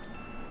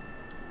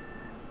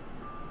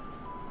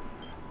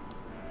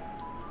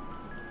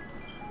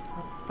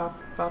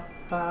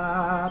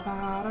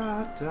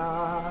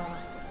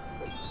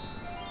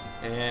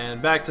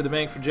 And back to the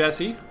bank for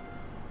Jesse.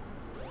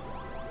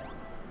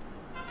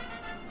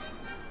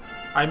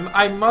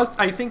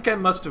 I think I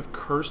must have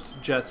cursed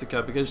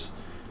Jessica because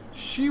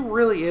she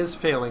really is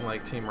failing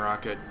like Team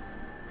Rocket.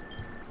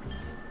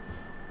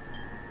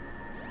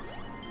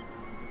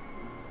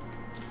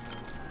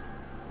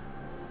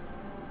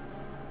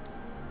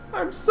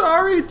 I'm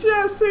sorry,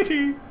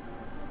 Jesse.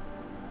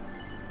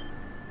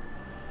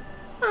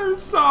 I'm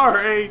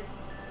sorry.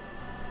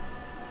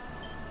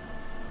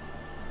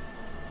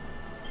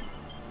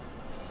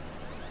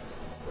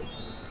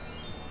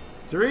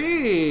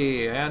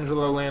 Three.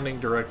 Angelo landing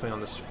directly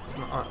on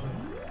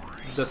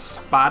the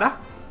Spada.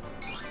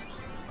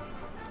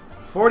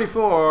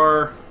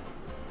 44.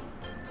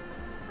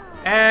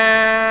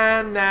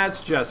 And that's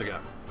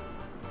Jessica.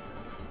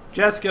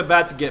 Jessica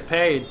about to get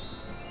paid.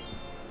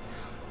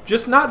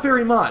 Just not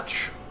very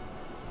much.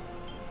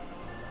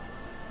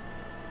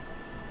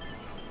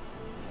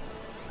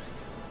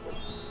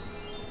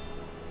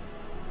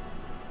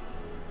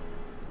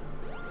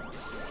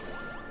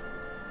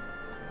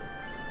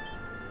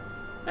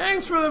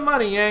 Thanks for the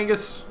money,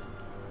 Yangus.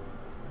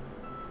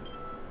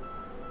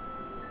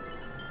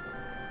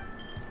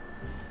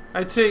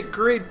 I take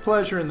great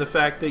pleasure in the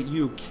fact that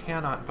you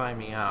cannot buy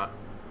me out.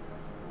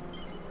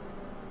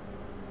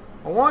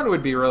 A 1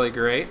 would be really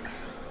great.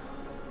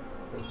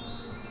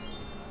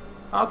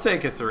 I'll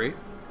take a 3.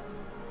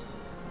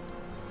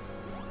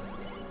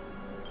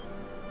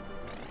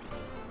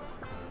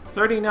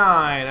 $39.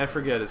 I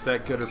forget, is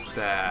that good or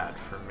bad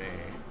for me?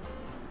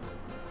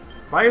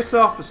 Buy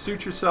yourself a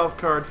Suit Yourself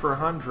card for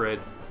 100.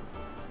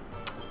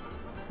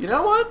 You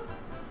know what?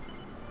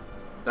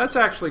 That's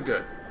actually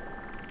good.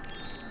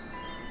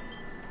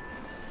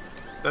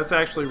 That's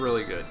actually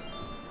really good.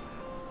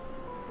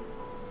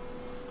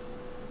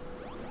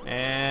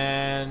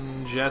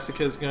 And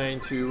Jessica's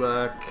going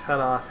to cut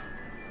off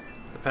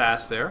the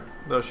pass there,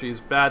 though she's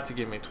bad to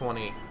give me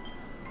 20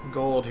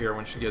 gold here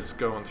when she gets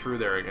going through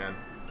there again.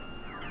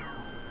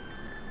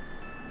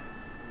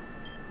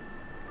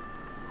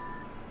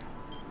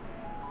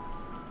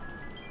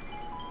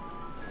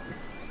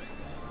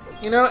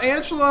 You know,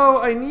 Angelo,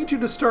 I need you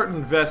to start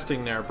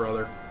investing there,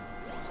 brother.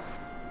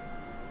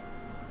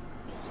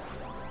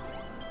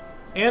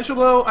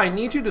 Angelo, I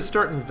need you to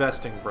start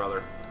investing,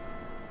 brother.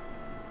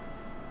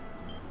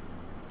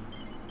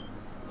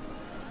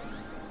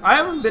 I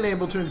haven't been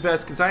able to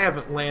invest because I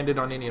haven't landed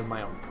on any of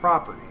my own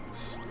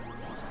properties.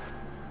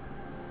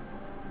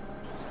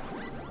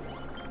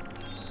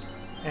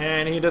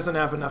 And he doesn't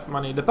have enough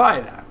money to buy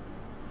that.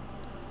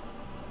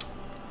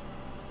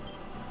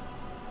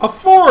 A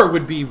 4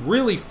 would be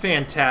really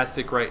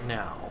fantastic right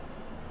now.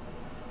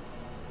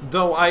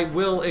 Though I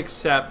will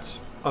accept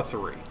a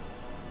 3.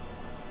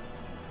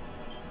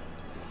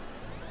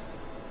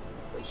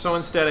 So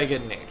instead I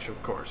get an H,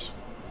 of course.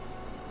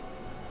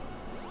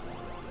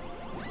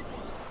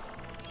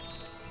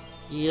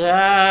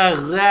 Yeah,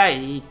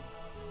 right.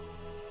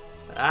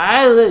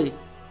 I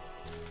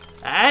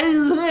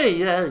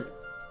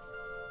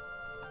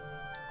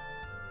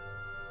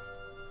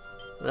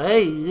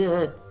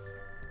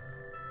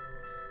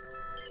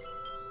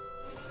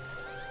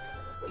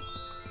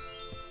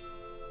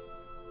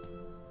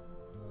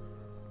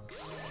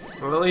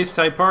Well, at least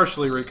I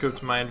partially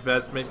recouped my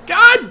investment.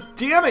 God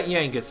damn it,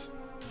 Yangus!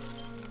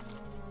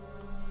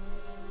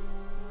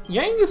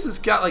 Yangus has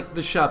got, like,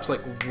 the shops, like,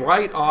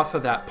 right off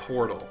of that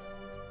portal.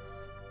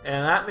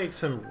 And that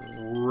makes him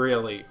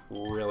really,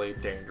 really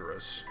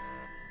dangerous.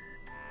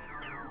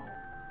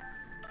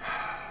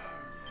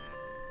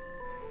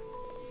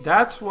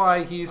 That's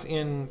why he's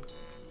in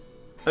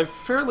a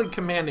fairly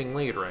commanding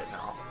lead right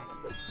now.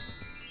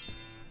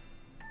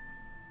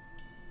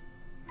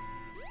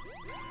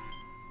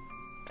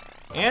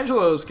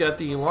 Angelo's got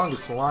the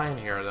longest line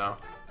here, though.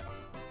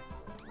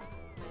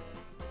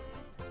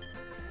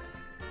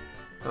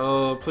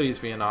 Oh, please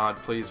be an odd,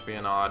 please be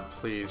an odd,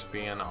 please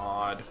be an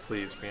odd,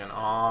 please be an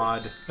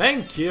odd.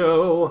 Thank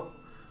you!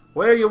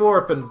 Where are you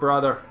warping,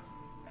 brother?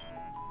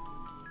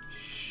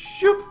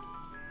 Shoop!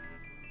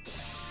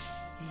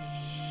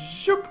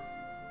 Shoop!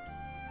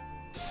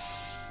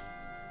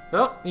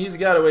 Well, he's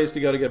got a ways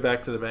to go to get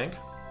back to the bank.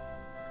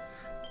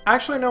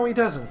 Actually, no, he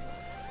doesn't.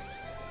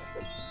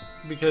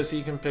 Because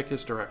he can pick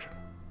his direction.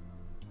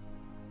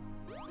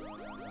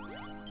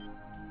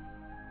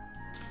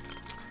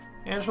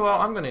 Angelo,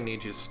 I'm going to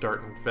need you to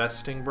start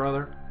investing,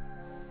 brother.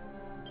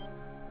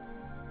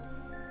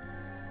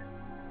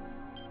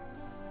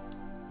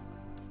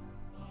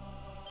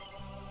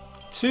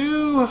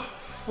 Two,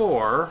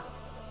 4,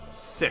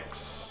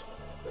 6.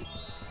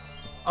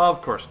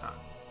 Of course not.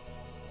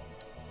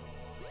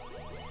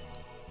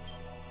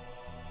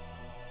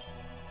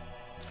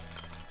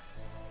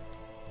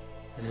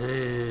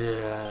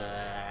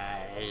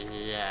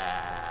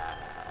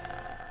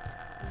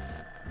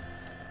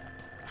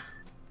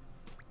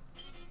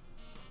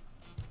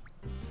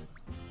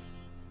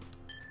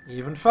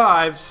 Even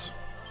 5s.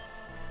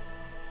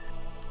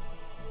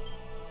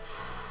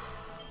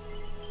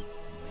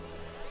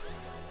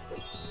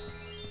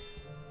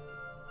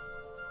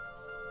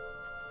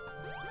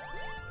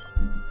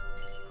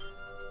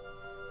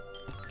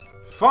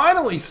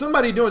 Finally,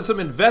 somebody doing some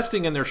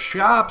investing in their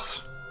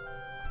shops.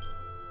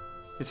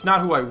 It's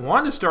not who I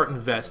want to start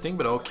investing,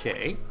 but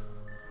okay.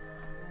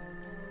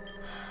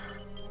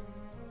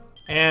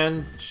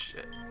 And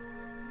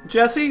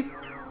Jesse,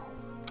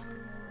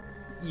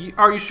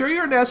 are you sure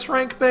you're an S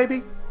rank,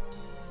 baby?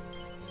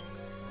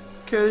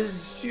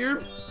 Because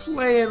you're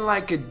playing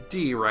like a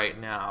D right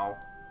now.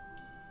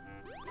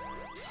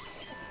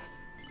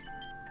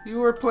 You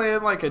were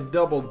playing like a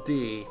double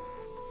D.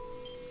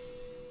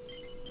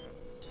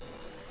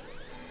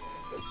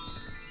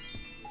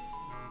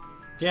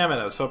 Damn it,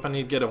 I was hoping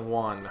he'd get a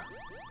 1.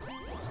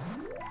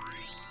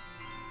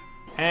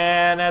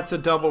 And that's a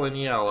double in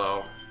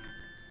yellow.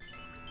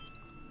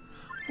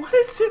 What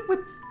is it with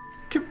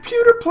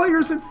computer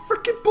players and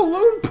frickin'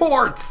 balloon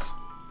ports?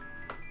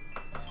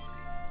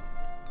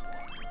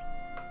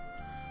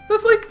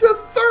 That's like the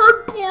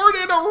 3rd board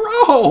in a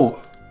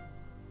row!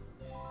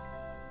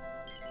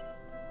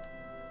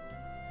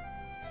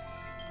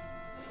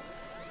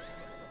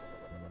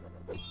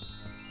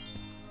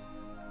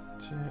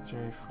 Two, 3,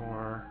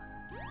 4...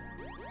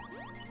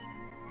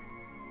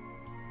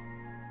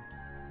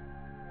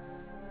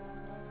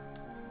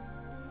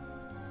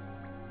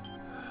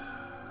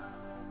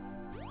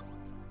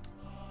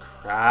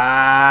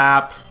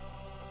 Crap.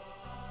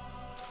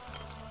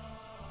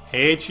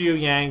 Hate you,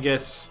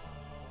 Yangus.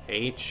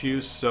 Hate you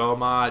so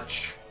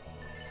much.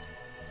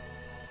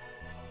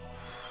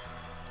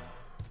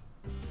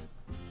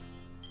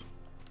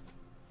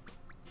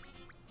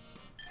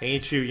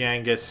 Hate you,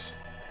 Yangus.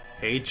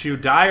 Hate you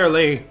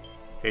direly.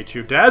 Hate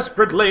you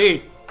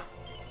desperately.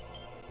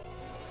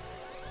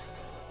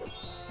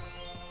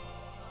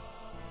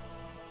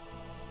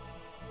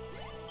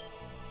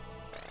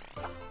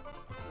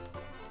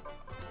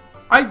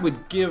 I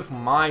would give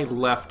my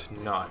left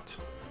nut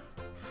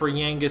for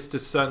Yangus to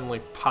suddenly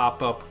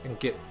pop up and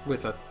get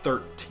with a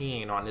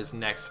 13 on his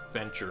next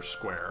venture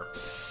square.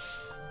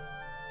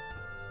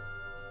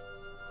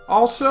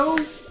 Also,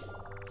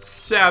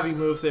 savvy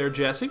move there,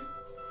 Jesse.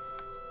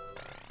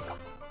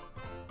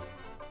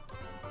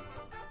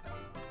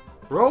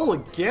 Roll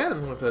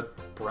again with a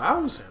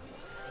browsing.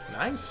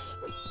 Nice.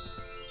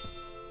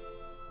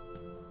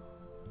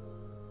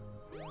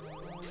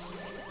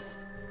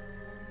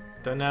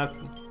 Doesn't have...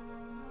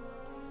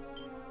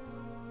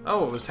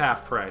 Oh, it was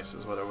half price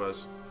is what it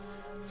was.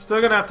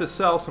 Still gonna have to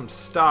sell some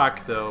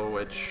stock though,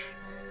 which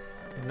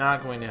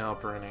not going to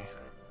help her any.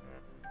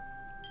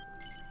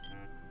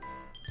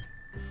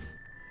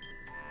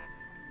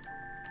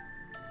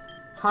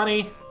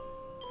 Honey,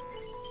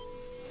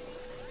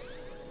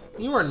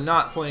 you are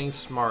not playing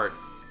smart.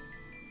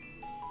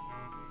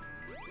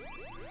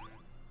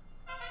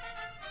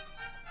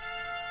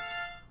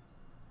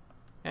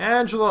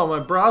 Angelo, my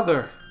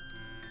brother.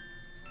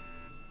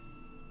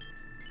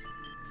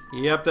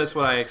 Yep, that's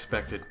what I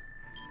expected.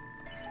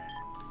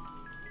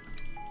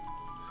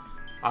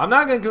 I'm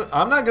not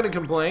gonna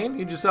complain.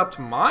 You just upped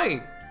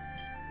my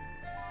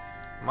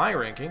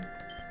ranking.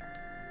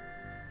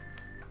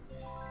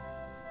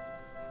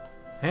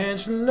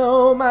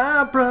 Angelo,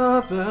 my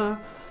brother,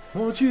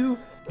 won't you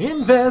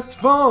invest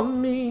for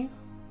me?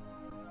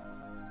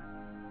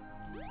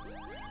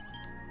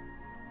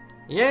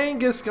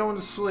 Yangus going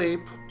to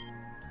sleep.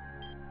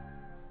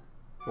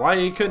 Why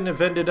he couldn't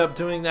have ended up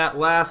doing that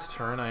last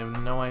turn, I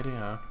have no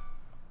idea.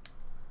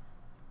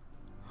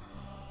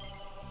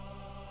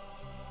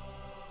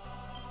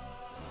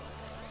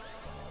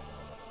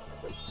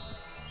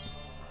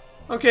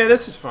 Okay,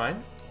 this is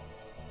fine.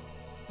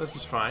 This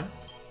is fine.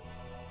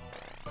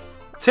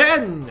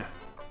 10!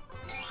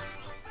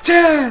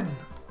 10!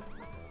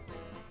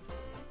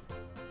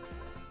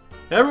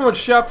 Everyone's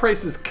shop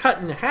price is cut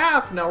in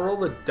half. Now roll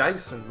the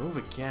dice and move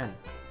again.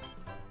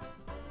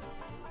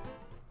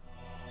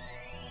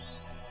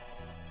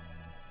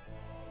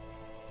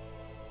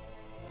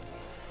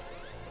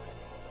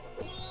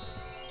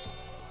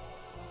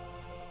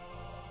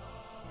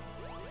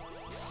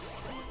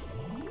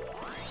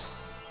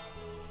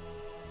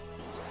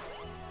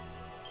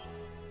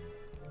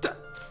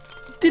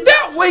 Did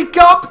that wake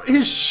up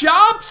his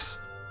shops?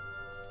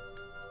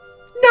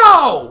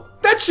 No!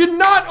 That should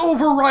not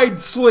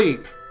override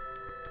sleep.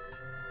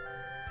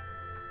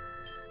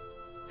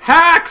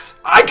 Hacks!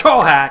 I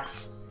call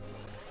hacks!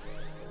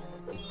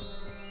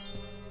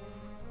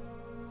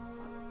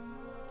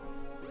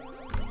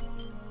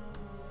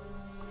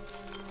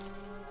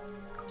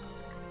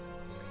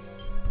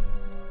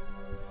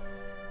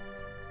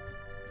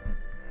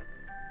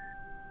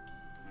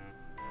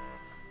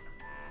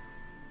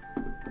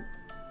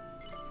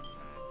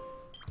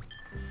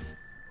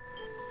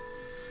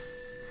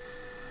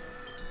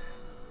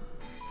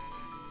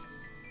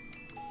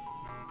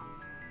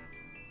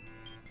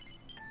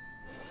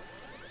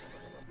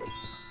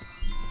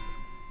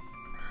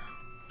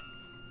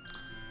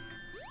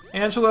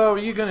 Angelo, are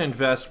you gonna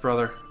invest,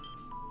 brother?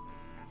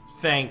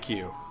 Thank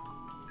you.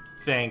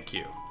 Thank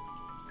you.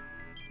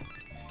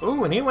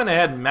 Ooh, and he went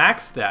ahead and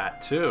maxed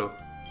that, too.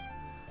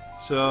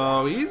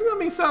 So, he's gonna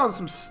be selling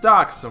some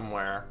stock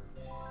somewhere.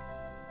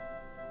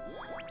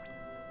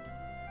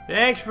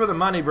 Thank you for the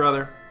money,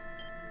 brother.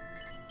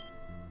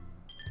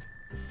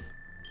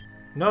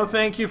 No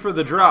thank you for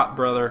the drop,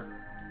 brother.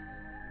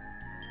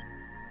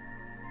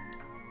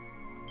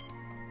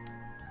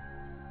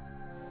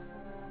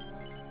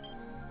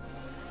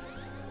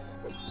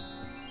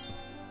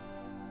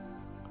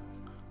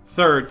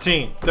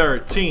 Thirteen.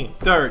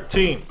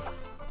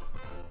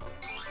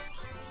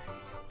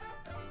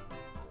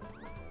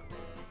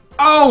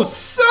 Oh,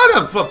 son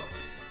of a...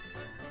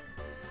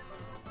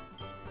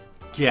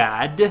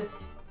 God.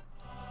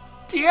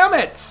 Damn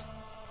it!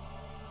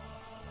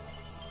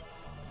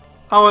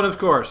 Oh, and of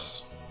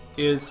course,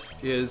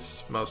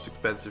 his most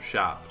expensive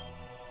shop.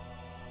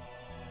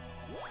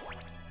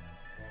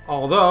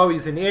 Although,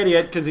 he's an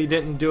idiot because he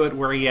didn't do it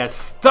where he has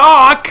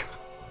stock!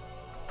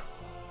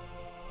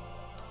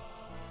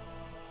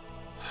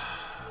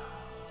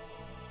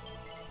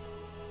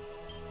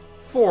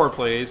 Four,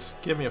 please.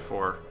 Give me a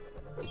 4.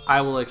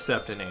 I will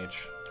accept an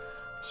H.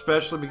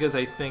 Especially because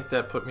I think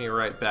that put me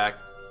right back.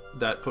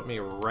 That put me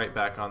right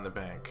back on the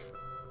bank.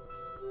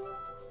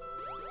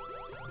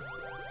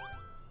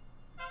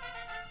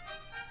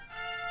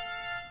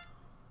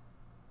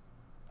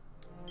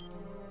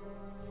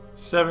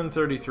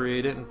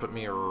 $7.33 didn't put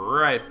me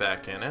right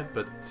back in it,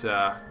 but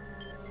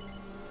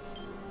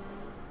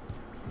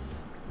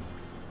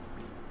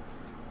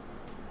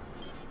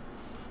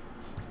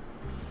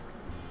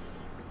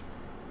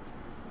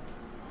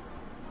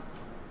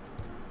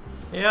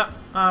yep,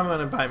 I'm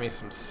gonna buy me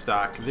some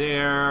stock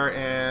there,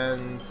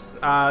 and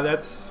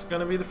that's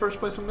gonna be the first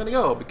place I'm gonna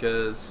go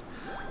because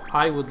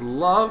I would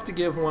love to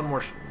give one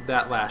more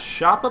that last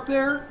shop up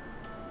there,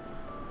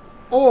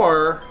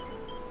 or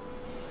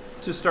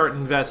to start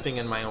investing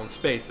in my own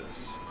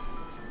spaces.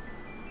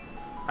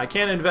 I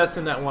can't invest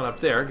in that one up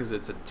there because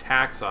it's a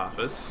tax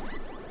office.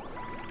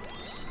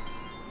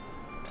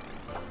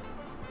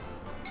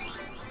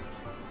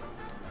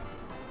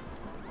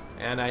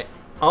 And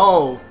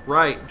oh,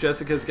 right,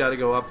 Jessica's got to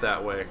go up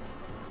that way.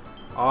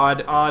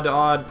 Odd, odd,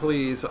 odd,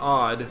 please,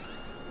 odd.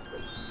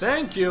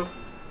 Thank you.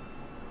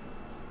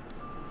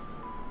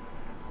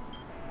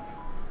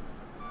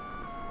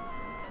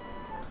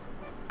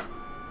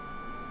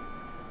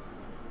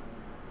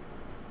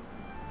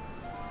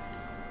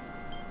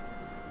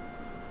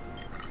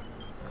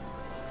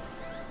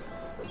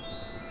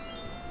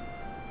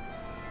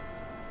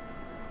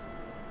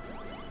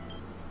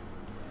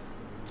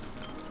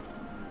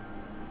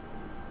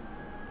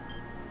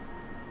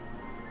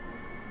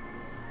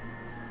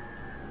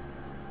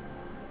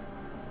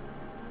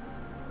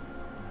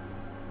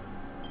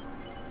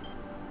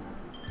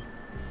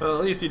 Well,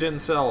 at least he didn't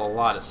sell a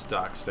lot of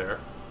stocks there.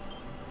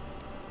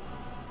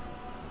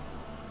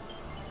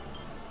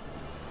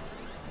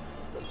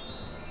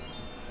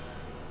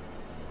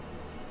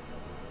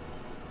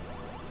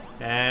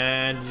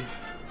 And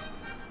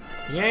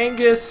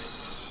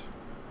Yangus,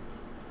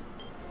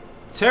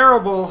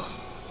 terrible,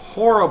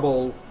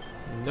 horrible,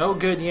 no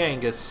good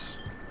Yangus,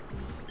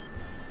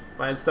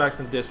 buying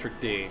stocks in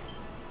District D.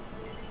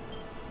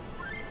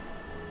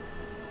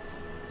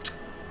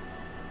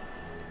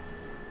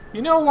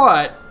 You know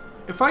what?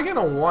 If I get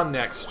a 1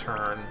 next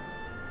turn,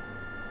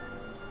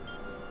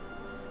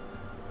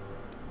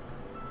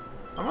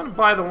 I'm gonna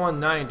buy the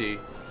 190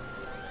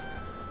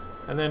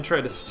 and then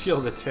try to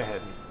steal the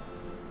 10.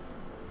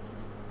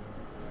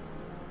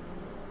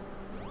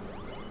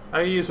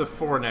 I use a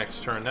 4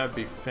 next turn. That'd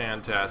be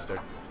fantastic.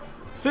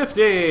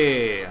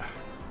 50!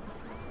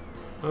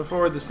 Move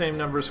forward the same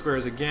number of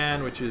squares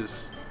again, which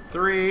is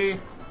 3.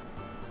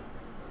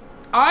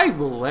 I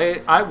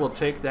will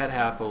take that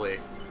happily.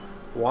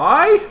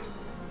 Why?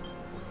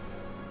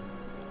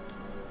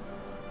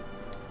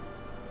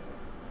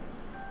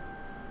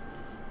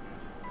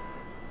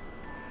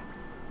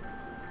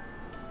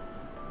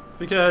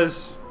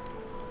 Because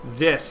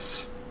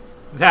this.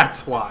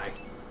 That's why.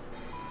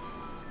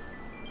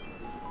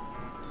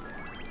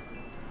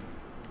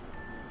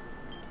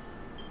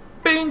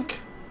 Bink!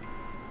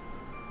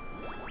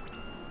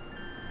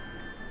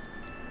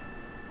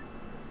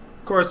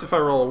 Of course, if I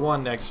roll a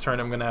 1 next turn,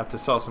 I'm going to have to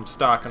sell some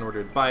stock in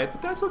order to buy it,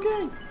 but that's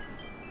okay.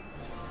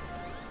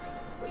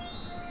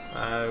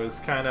 I was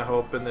kind of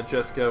hoping that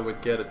Jessica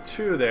would get a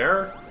 2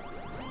 there.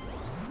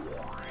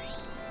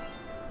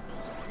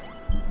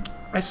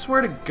 I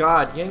swear to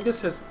God,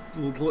 Yangus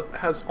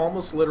has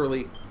almost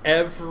literally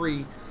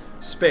every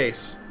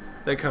space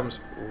that comes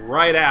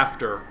right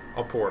after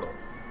a portal.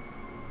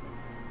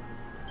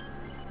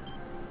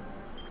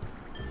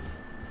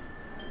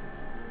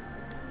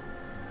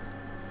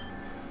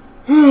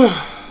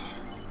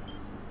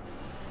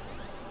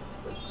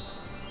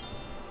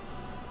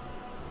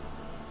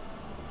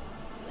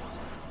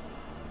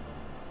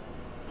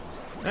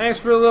 Thanks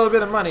for a little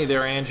bit of money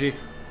there, Angie.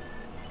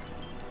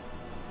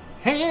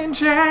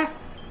 Angie!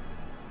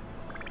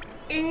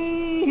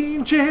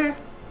 Angie!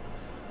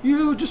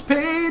 You just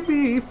paid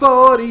me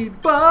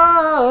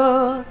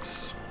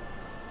 $40.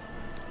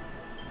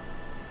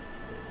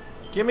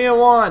 Give me a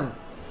 1.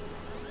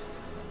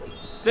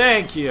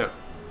 Thank you.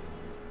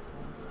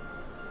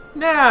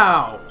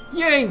 Now,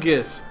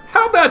 Yangus,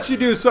 how about you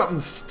do something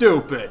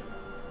stupid?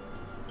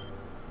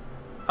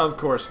 Of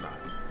course not.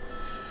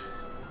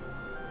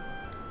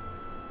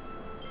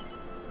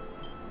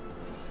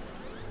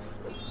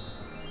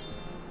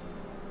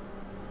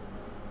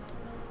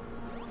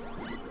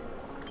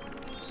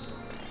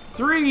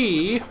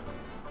 Three.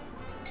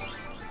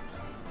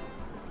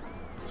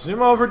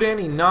 Zoom over to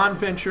any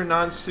non-venture,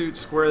 non-suit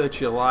square that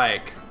you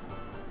like.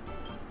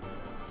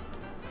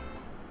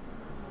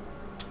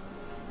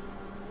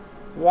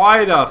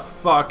 Why the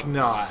fuck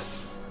not?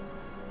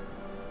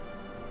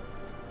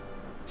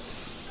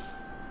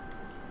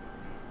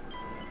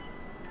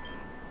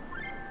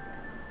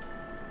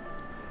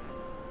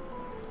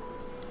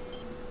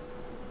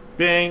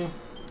 Bing.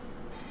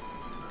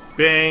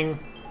 Bing.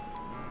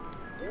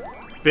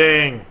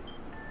 Bing.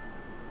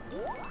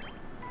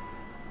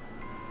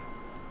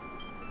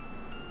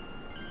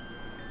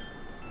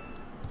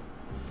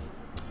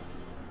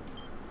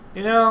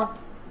 You know,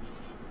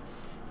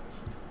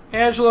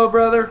 Angelo,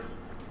 brother.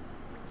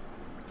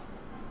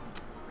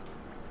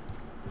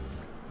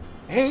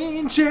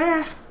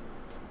 Angel,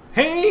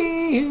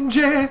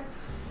 Angel,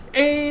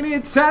 ain't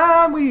it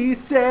time we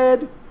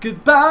said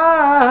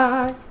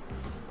goodbye?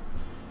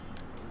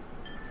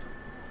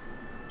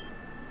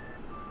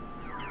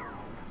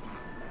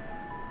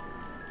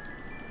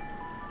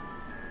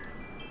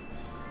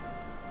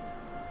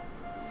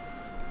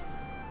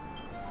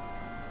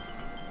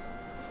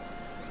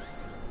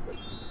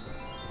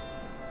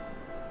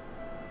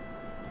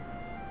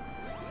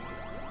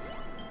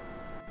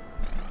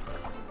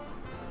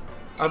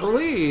 I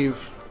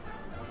believe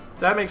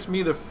that makes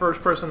me the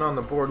first person on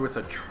the board with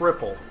a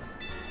triple.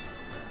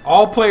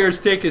 All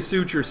players take a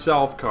Suit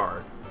Yourself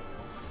card.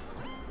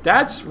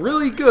 That's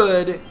really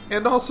good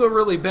and also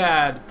really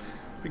bad,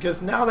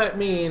 because now that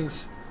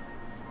means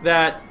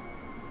that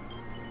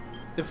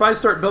if I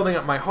start building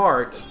up my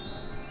heart,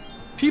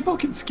 people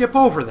can skip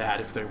over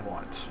that if they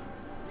want.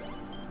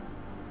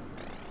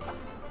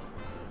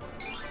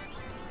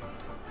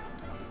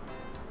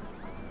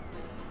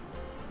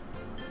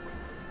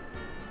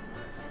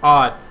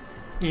 Odd.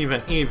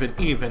 Even,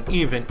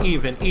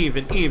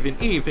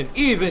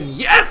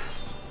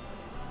 yes!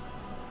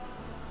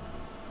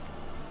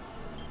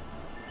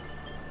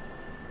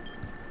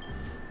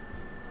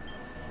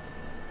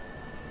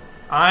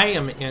 I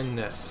am in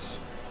this.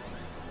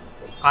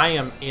 I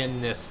am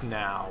in this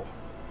now.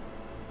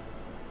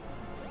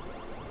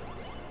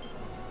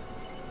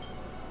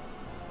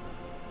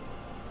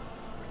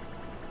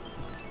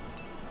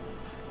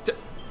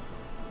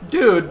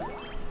 Dude,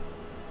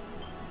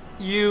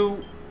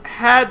 you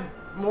had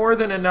more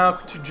than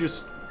enough to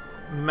just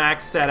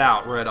max that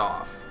out right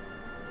off.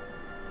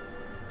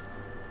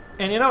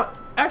 And you know,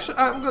 actually,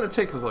 I'm going to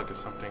take a look at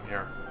something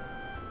here.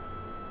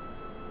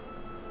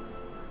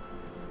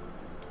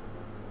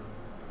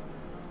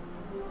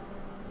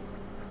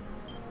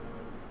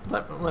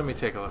 Let me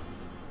take a look.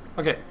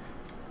 Okay.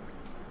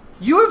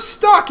 You have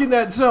stock in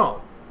that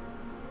zone.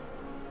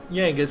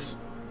 Yangus.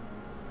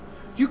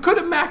 You could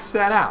have maxed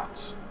that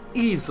out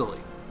easily.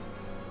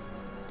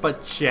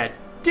 But you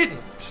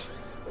didn't.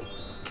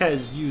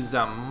 'Cause you's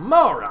a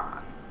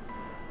moron.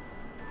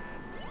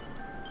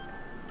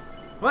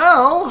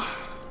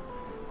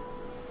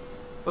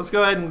 Let's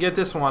go ahead and get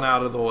this one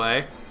out of the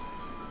way.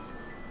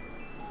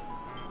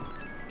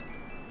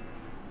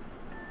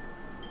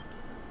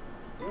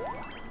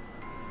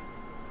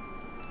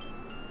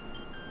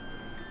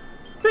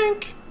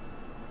 Bink!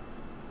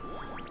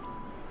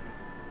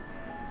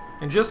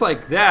 And just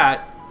like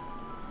that,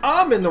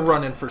 I'm in the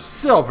running for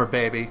silver,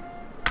 baby.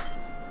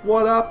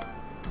 What up?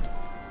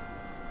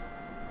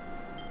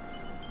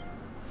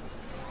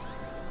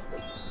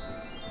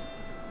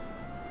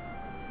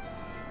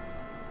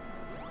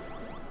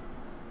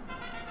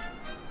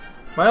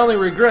 My only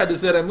regret is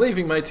that I'm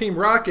leaving my Team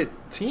Rocket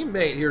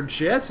teammate here,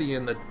 Jessie,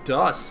 in the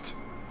dust.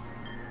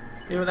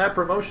 Even that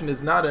promotion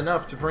is not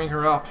enough to bring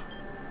her up.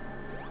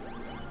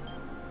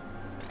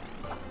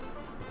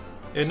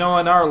 And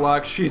knowing our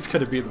luck, she's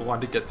going to be the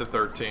one to get to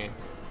 13.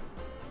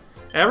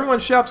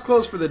 Everyone's shop's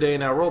closed for the day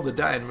now. Roll the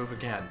die and move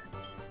again.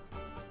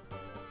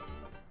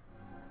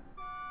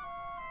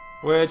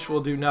 Which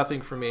will do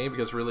nothing for me,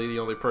 because really the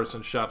only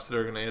person's shops that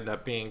are going to end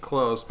up being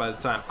closed by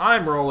the time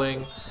I'm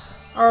rolling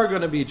are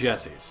going to be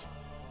Jessie's.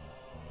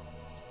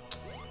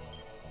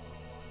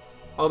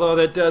 Although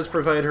that does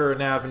provide her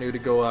an avenue to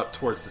go up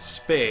towards the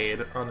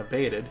spade,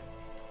 unabated.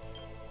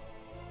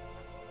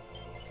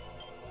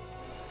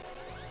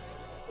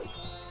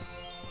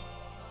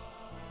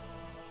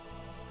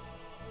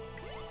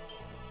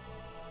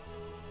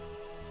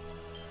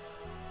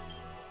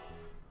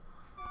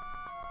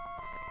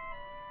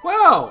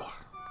 Well!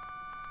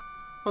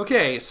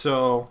 Okay,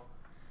 so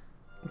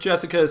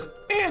Jessica's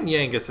and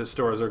Yangus'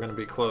 stores are going to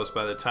be closed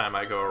by the time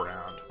I go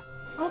around.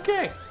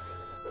 Okay.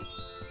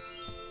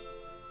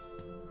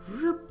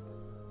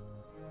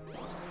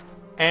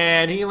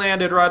 And he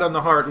landed right on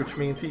the heart, which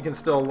means he can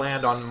still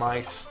land on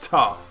my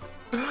stuff.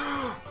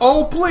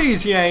 Oh,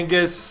 please,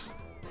 Yangus!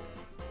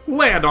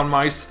 Land on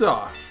my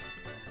stuff.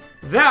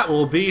 That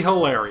will be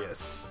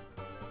hilarious.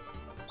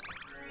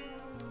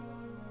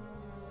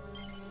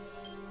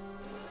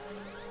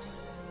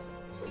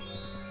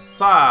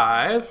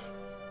 Five.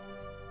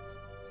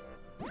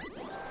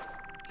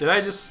 Did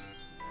I just...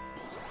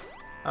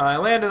 I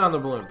landed on the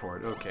balloon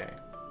port. Okay.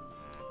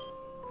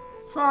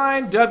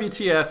 Fine.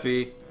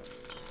 WTFE.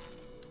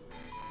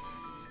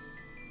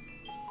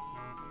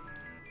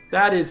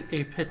 That is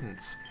a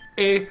pittance.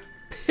 A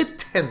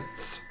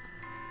pittance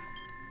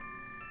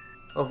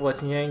of what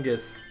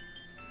Yangus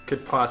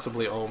could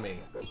possibly owe me.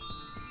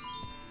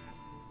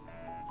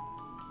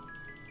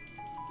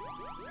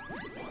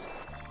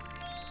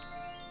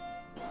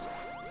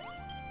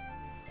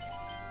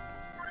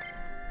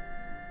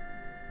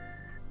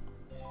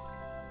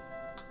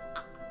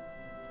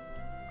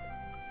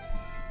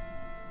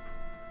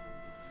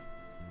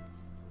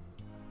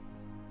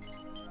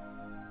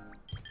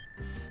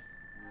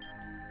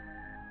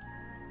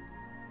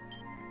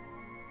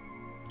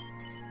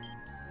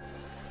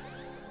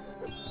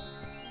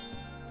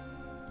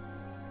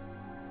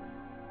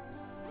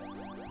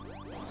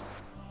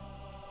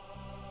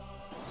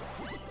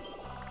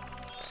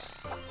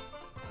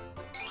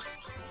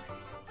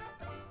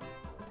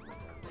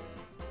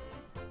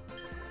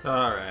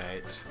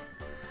 Alright.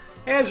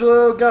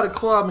 Angelo got a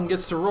club and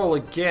gets to roll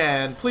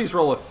again. Please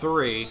roll a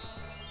 3.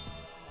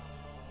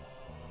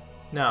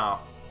 No.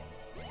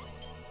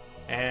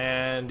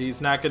 And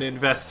he's not going to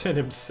invest in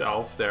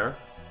himself there.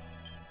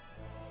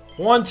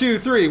 1, 2,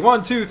 3.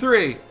 1, 2,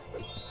 3.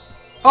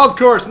 Of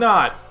course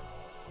not.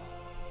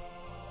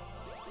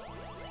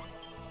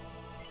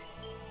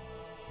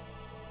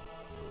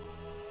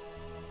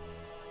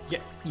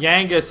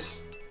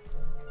 Yangus.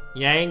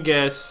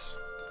 Yangus.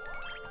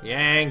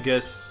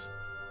 Yangus.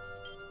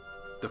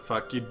 The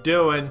fuck you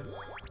doing?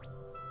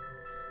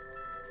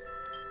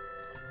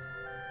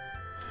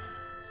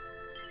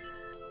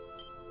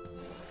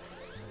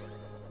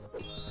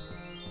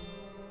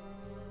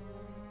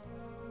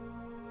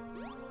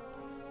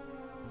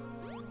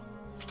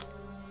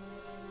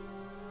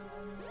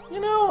 You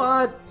know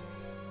what?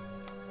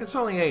 It's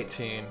only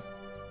 18.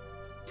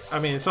 I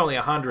mean, it's only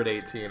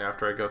 118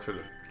 after I go through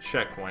the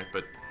checkpoint,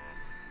 but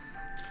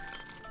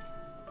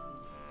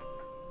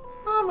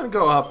I'm gonna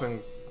go up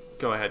and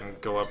go ahead and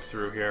go up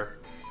through here.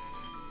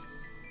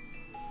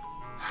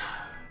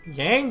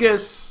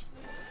 Yangus!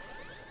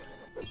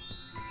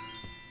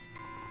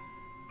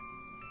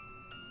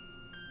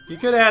 You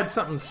could have had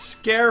something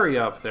scary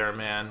up there,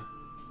 man.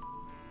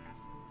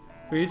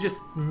 Or you're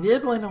just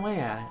nibbling away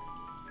at it.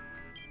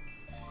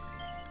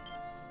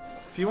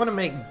 If you want to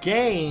make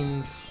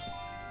gains...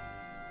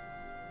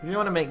 If you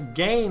want to make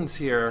gains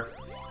here,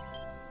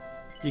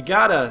 you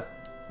gotta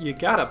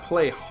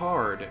play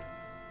hard.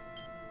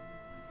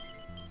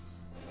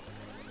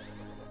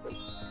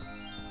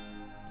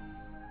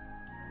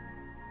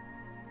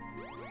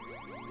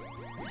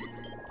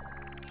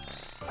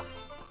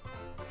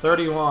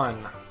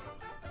 $31.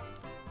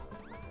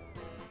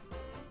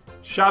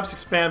 Shops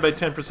expand by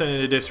 10%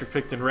 in a district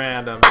picked in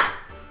random.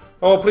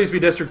 Oh, please be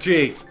District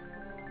G.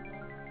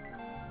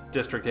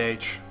 District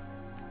H.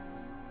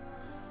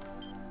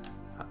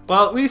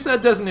 Well, at least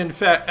that doesn't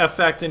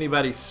affect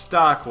anybody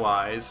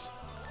stock-wise.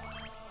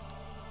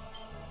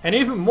 And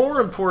even more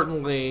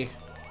importantly,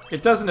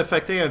 it doesn't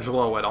affect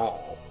Angelo at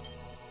all.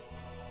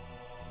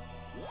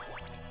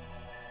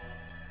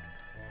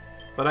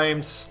 But I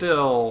am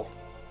still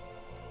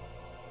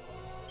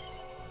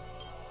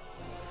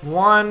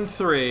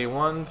 1-3,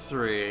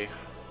 1-3.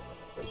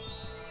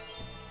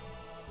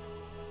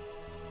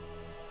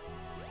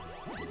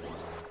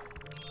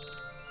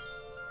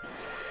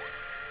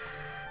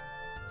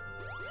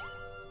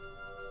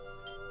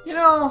 You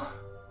know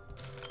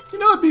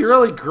it'd be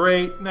really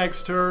great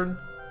next turn?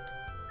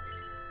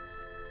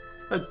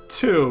 A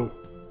 2.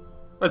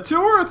 A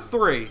 2 or a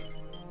 3?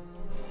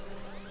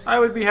 I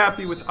would be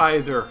happy with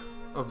either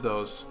of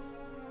those.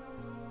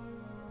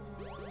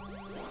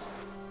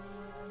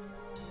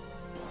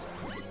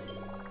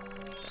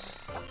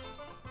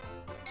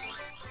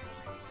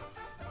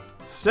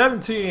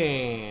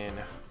 $17.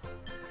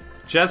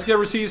 Jessica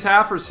receives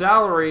half her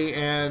salary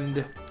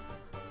and...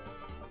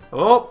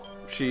 Oh,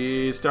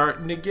 she's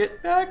starting to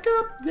get back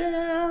up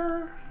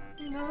there.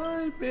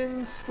 I've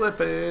been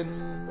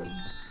slipping.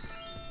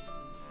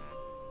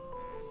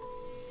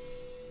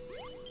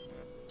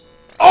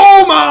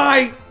 Oh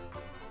my!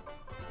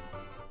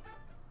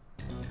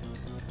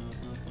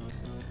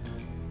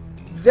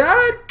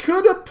 That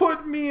could have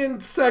put me in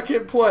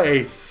second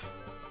place.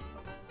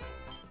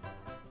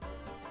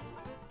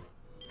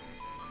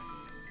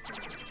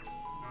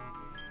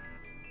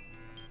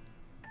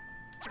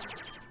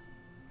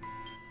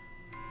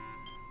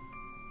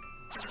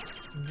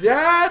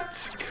 That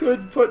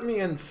could put me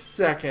in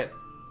second.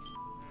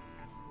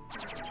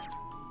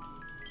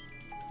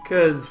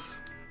 Because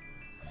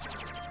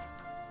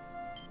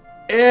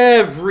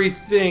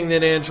everything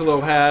that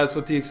Angelo has,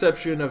 with the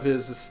exception of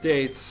his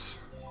estates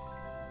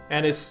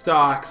and his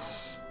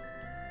stocks.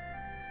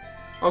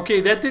 Okay,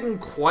 that didn't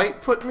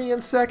quite put me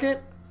in second.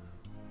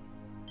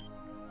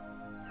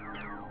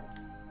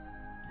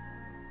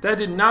 That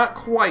did not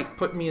quite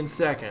put me in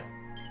second.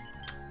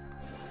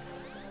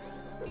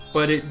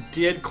 But it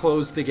did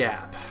close the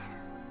gap.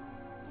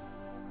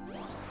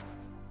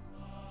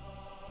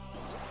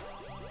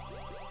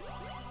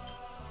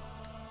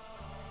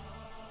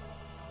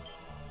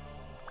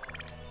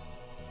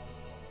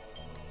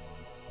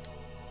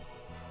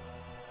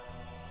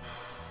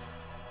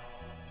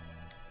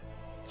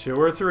 Two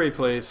or three,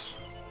 please.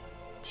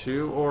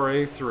 2 or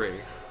a 3.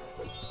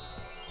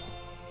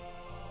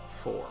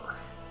 4.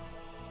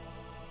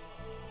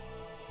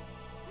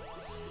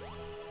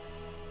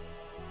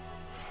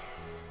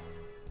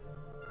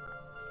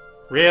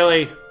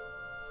 Really?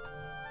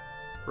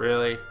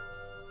 Really?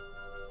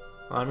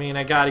 I mean,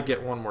 I gotta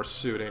get one more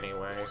suit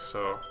anyway,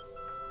 so...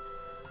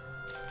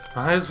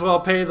 might as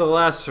well pay the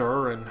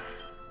lesser and...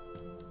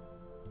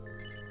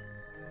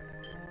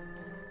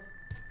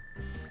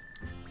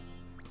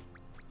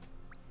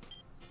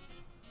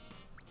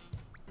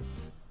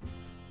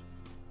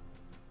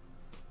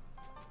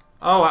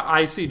 Oh,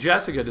 I see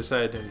Jessica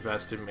decided to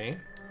invest in me.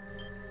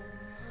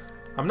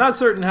 I'm not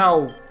certain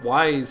how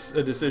wise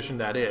a decision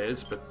that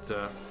is, but...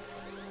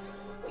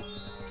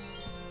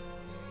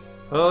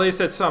 well, at least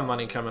that's some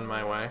money coming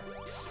my way.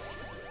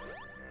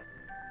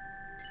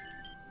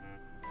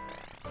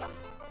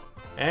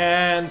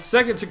 And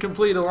second to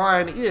complete a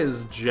line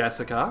is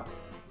Jessica.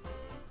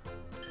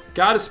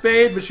 Got a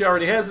spade, but she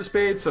already has a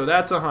spade, so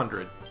that's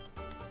 100.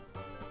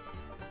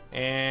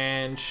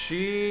 And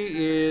she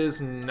is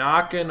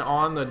knocking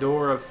on the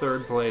door of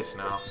third place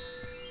now.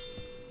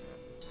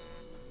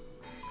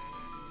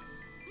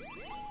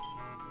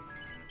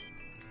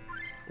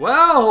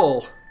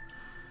 Well,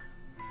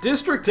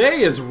 District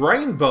A is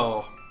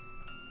rainbow.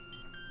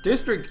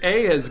 District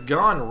A has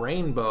gone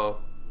rainbow.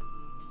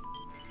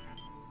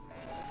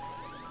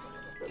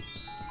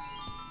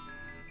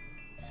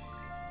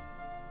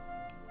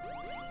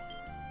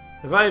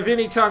 If I have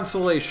any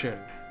consolation,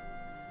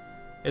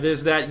 it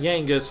is that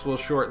Yangus will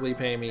shortly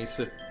pay me.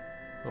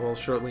 Will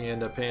shortly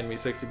end up paying me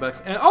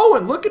 $60. And oh,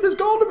 and look at his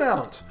gold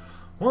amount.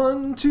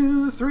 1,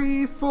 2,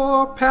 3,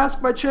 4.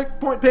 Pass my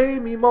checkpoint, pay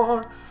me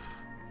more.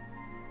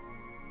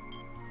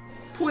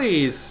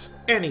 Please,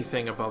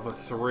 anything above a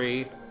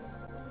 3.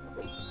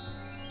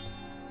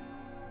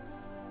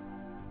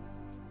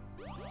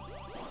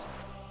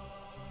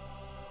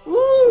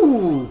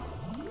 Ooh!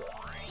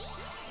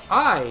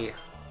 I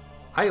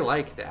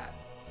like that.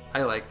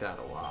 I like that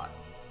a lot.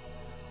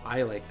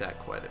 I like that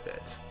quite a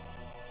bit.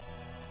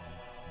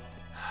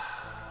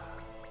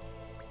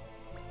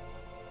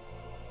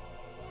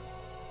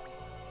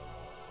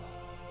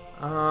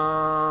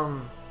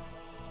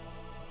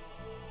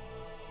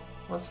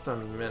 What's the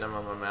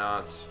minimum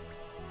amount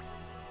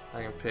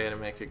I can pay to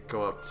make it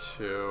go up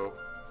to?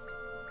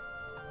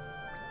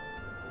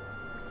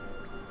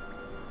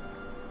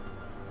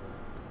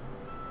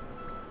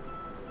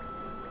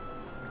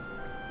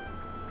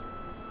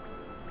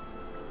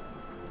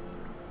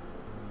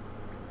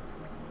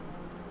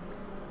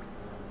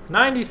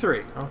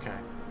 $93. Okay.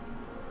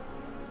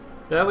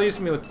 That leaves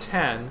me with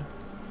 10.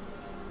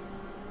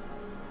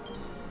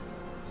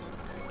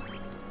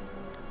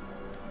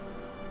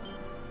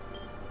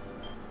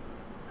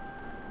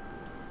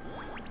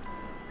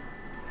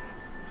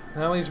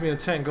 That leaves me with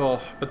 10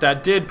 gold. But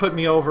that did put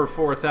me over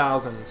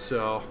 4,000,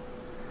 so...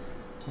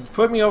 It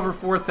put me over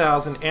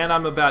 4,000, and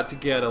I'm about to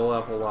get a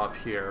level up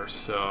here,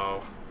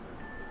 so...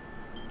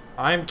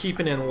 I'm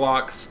keeping in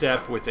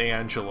lockstep with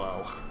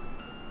Angelo.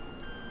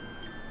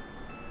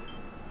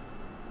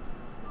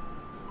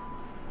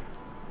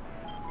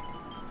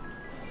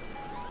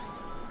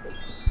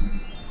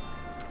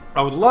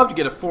 I would love to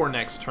get a 4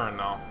 next turn,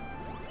 though.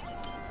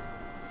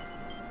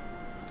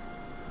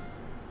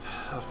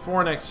 A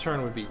 4 next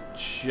turn would be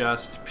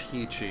just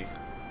peachy.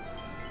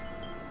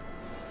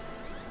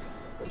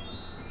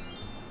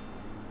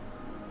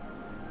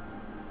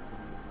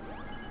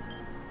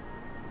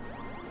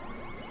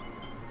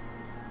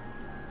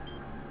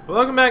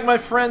 Welcome back, my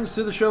friends,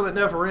 to the show that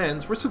never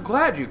ends. We're so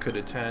glad you could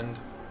attend.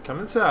 Come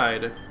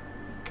inside.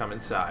 Come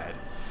inside.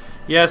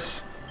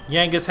 Yes,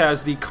 Yangus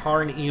has the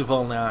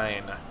Carnival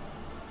 9.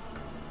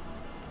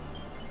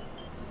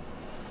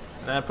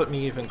 And that put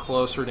me even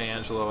closer to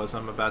Angelo as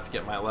I'm about to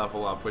get my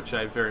level up, which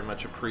I very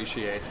much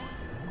appreciate.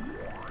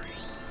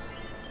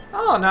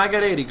 Oh, now I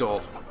got 80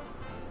 gold.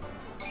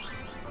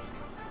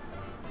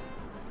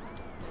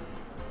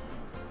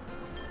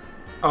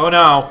 Oh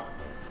no.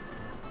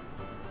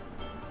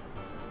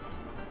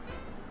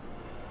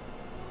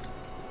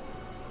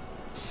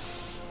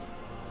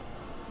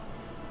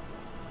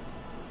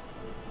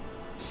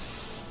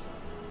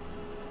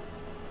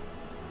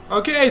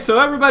 Okay, so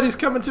everybody's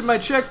coming to my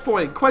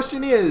checkpoint.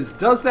 Question is,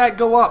 does that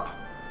go up?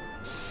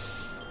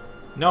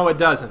 No, it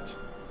doesn't.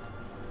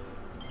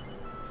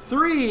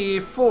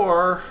 3,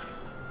 4.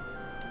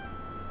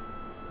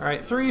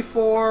 Alright, 3,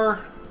 4,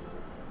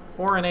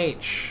 or an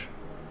H.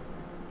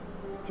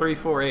 3,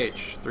 4,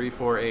 H. 3,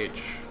 4,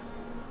 H.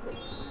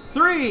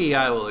 3!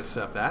 I will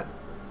accept that.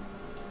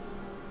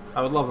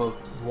 I would love a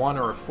 1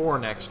 or a 4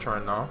 next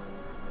turn, though.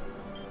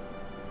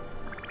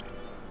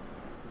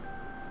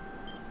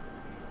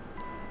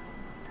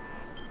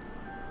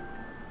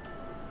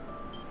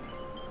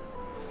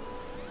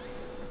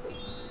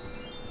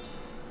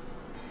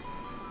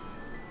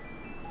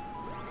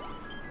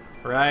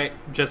 Right,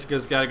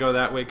 Jessica's got to go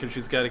that way because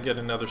she's got to get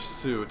another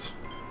suit.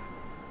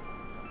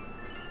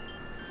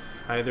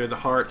 Either the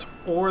heart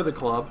or the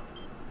club.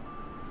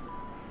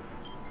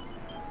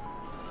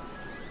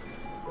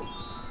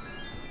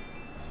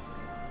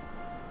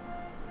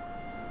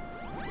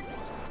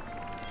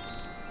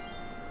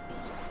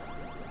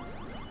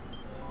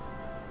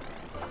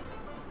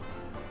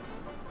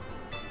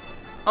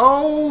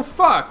 Oh,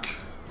 fuck!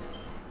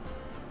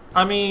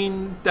 I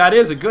mean, that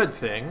is a good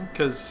thing,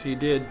 because he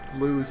did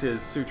lose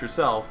his suture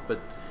self, but...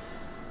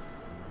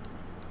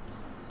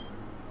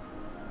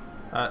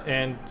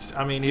 and,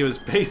 I mean, he was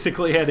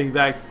basically heading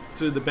back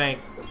to the bank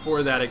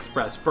for that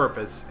express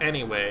purpose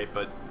anyway,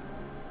 but...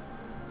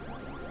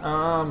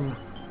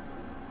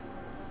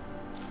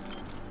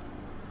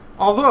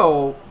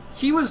 although,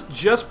 he was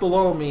just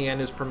below me and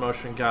his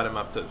promotion got him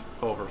up to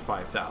over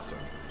 5,000.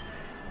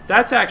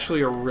 That's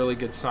actually a really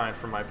good sign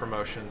for my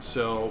promotion.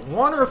 So,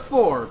 1 or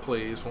 4,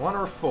 please. 1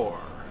 or 4.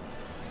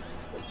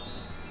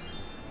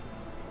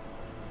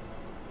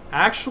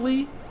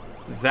 Actually,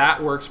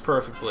 that works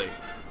perfectly.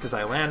 Because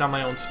I land on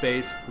my own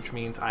space, which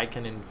means I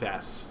can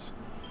invest.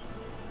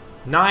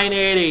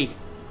 980!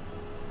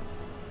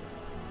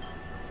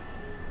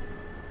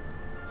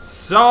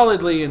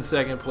 Solidly in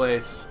second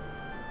place.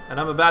 And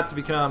I'm about to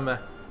become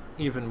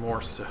even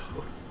more so.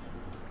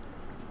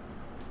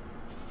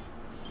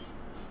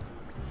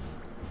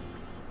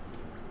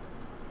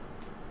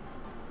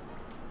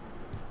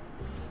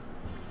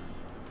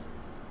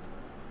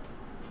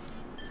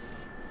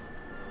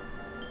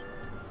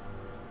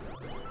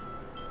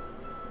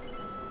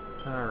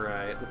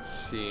 Alright, let's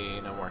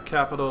see. No more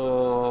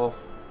capital.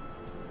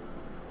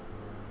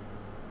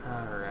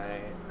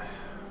 Alright.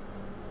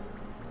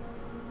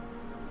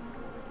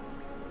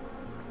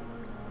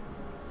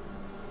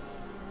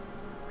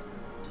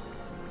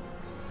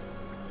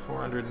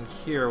 $400 in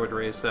here would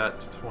raise that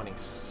to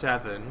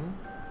 27.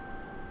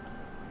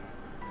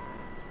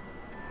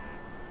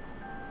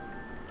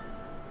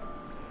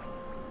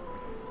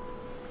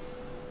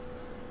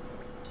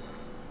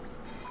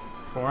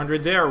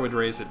 $400 there would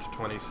raise it to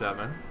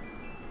 27.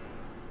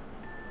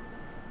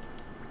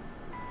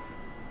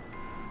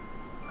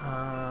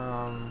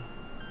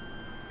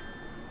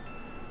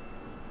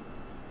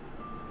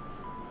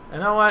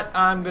 You know what?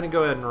 I'm gonna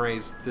go ahead and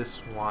raise this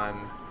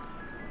one.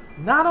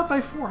 Not up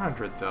by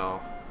 400 though.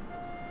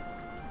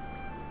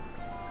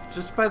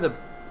 Just by the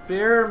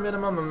bare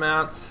minimum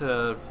amount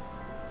to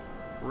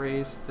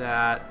raise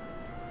that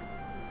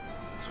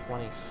to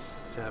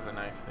 27,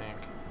 I think.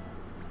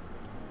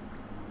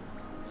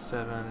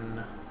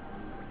 7.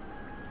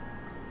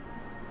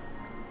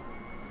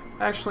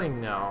 Actually,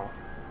 no.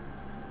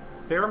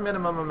 Bare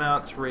minimum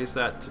amount to raise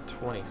that to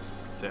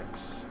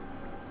 26.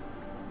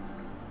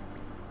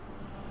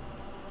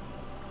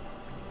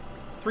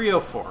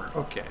 304.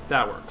 Okay,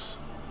 that works.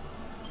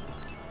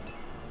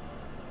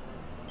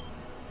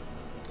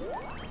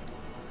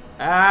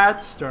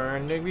 That's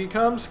starting to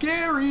become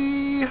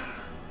scary.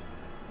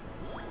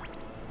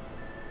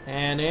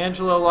 And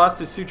Angelo lost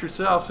his suture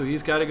self, so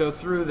he's got to go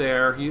through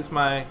there. He's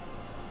the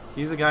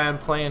guy I'm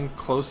playing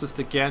closest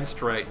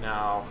against right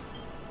now.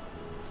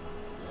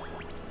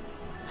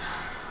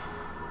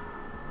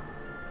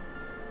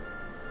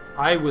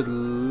 I would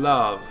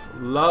love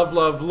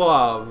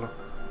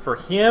for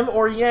him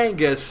or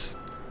Yangus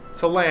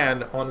to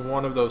land on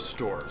one of those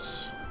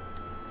stores.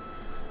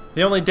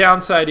 The only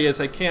downside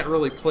is I can't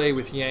really play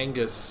with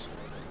Yangus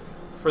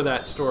for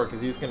that store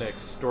because he's going to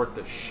extort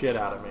the shit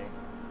out of me.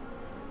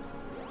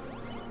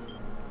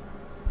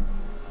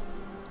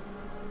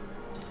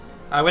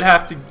 I would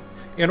have to,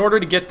 in order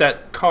to get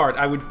that card,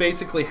 I would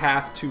basically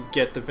have to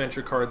get the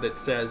venture card that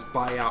says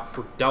buy out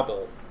for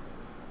double.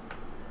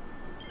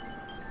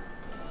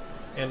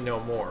 And no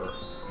more.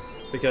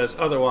 Because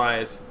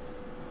otherwise,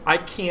 I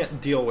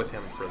can't deal with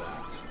him for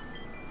that.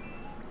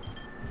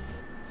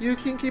 You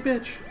kinky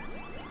bitch.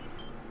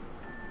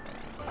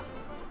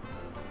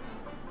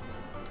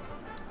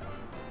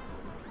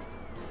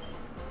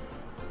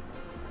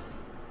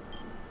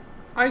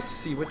 I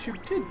see what you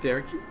did there,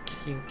 you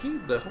kinky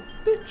little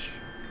bitch.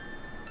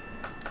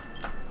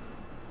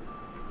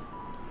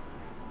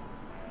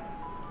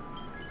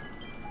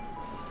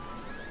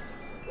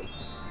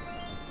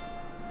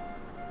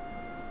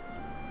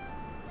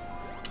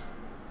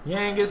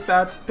 Yangus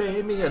about to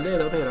pay me a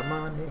little bit of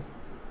money.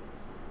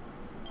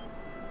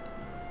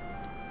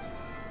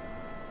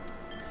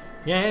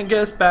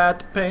 Yangus about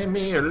to pay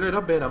me a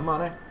little bit of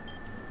money.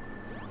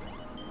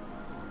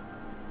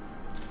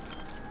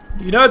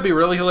 You know it'd be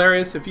really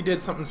hilarious if you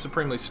did something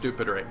supremely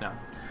stupid right now.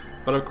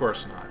 But of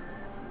course not.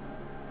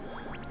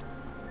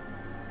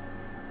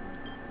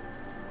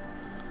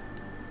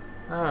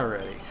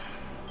 Alrighty.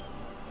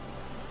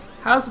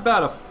 How's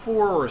about a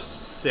 4 or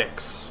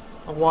 6?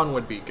 A 1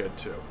 would be good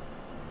too.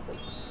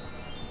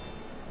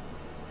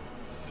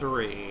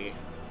 3.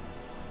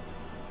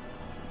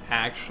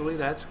 Actually,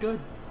 that's good.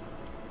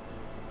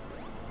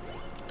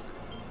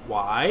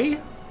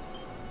 Why?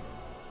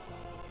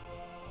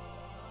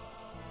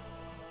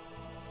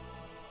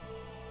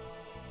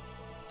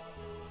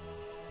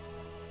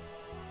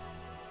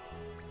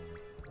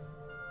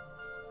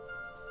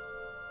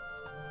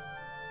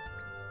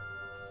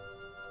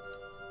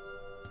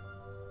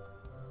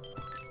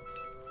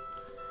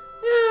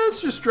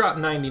 Let's just drop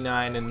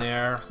 99 in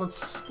there.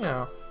 Let's, you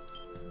know,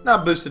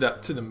 not boost it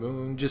up to the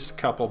moon, just a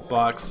couple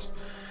bucks.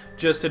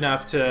 Just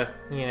enough to,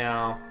 you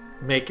know,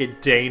 make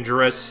it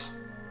dangerous.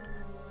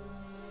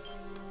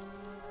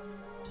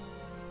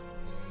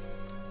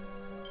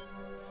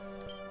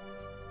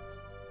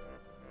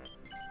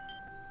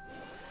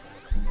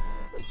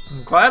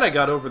 I'm glad I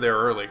got over there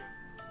early.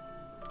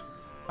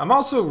 I'm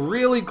also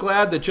really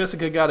glad that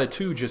Jessica got a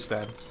 2 just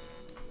then.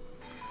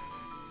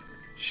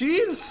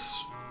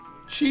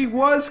 She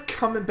was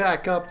coming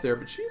back up there,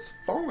 but she's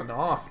fallen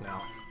off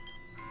now.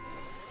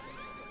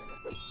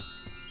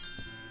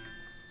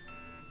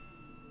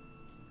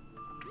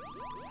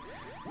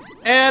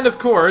 And of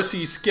course,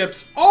 he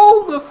skips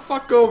all the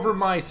fuck over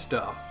my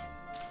stuff.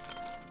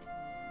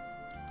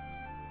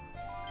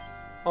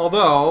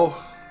 Although,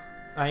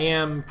 I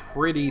am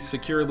pretty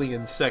securely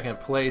in 2nd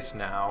place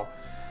now.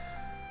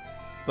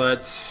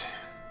 But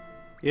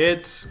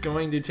it's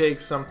going to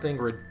take something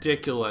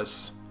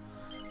ridiculous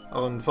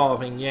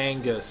involving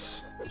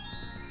Yangus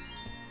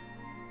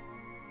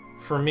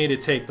for me to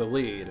take the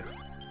lead.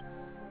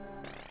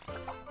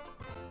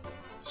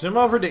 Zoom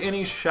over to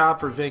any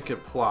shop or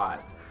vacant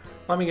plot.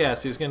 Let me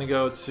guess, he's going to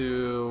go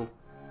to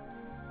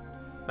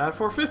that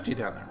 450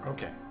 down there.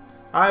 Okay.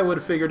 I would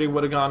have figured he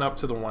would have gone up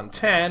to the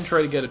 110,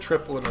 try to get a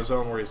triple in the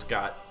zone where he's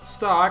got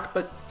stock,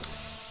 but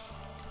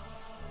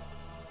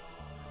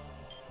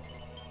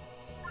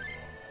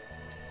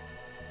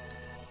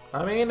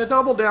I mean, a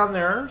double down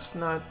there is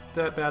not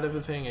that bad of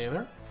a thing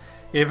either.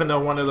 Even though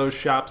one of those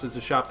shops is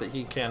a shop that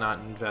he cannot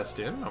invest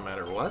in, no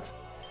matter what.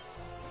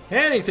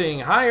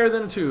 Anything higher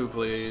than 2,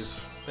 please.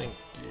 Thank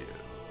you.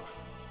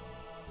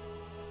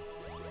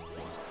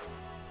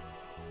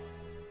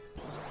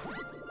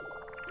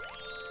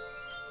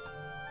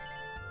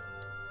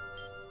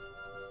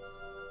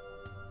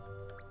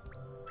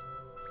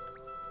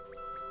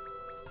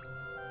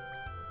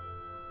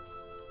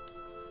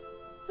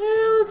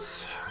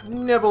 Let's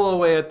nibble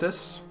away at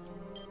this.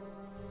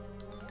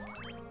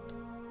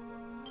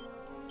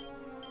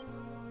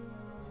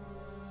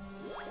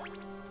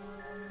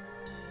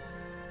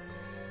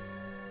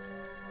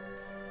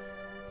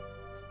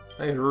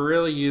 I could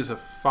really use a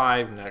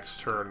 5 next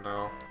turn,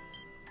 though.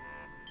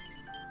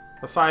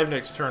 A 5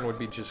 next turn would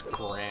be just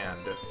grand.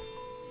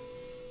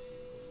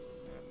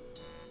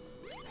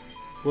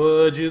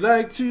 Would you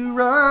like to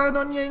ride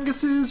on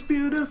Yangus's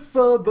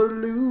beautiful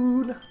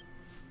balloon?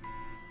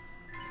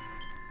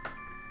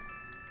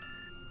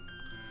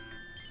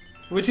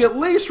 Would you at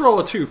least roll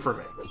a 2 for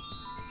me?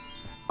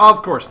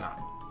 Of course not.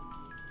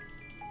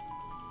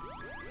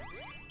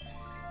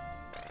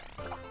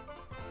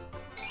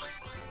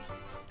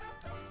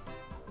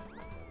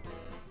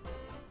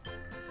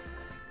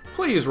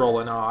 Please roll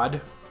an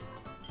odd.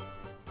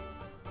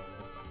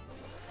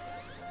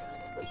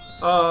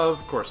 Of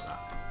course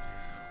not.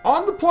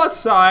 On the plus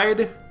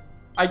side,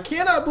 I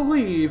cannot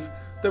believe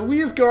that we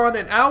have gone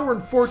an hour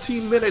and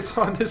 14 minutes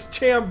on this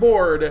damn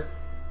board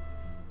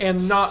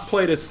and not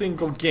played a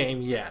single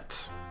game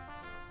yet.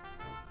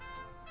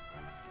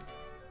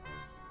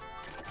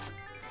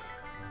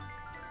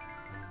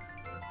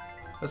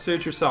 A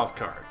suit yourself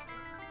card.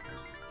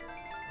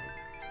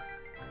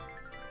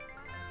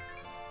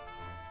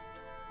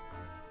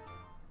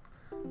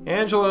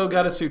 Angelo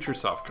got a suit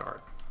yourself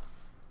card.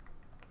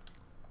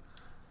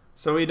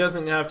 So he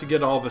doesn't have to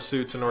get all the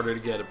suits in order to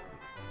get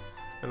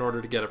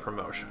a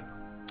promotion.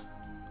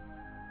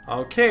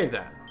 Okay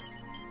then.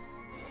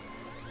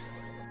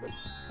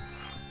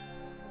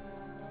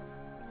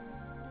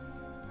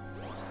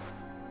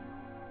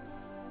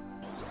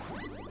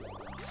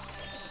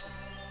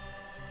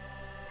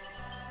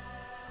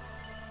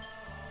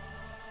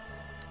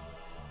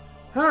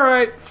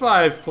 Alright,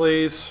 5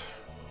 please.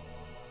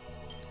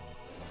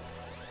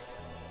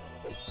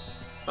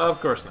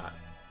 Of course not.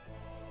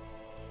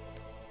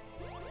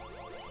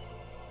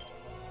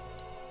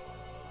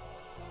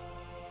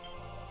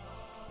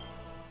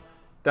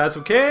 That's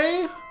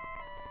okay.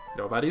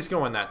 Nobody's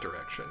going that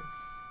direction.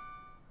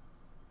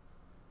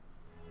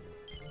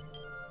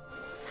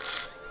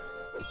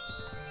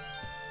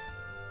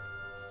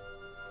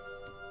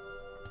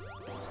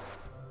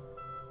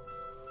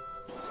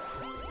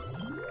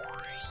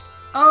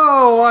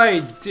 Oh, I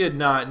did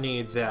not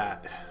need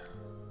that.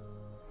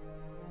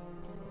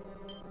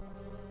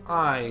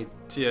 I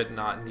did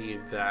not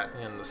need that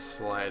in the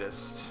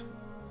slightest.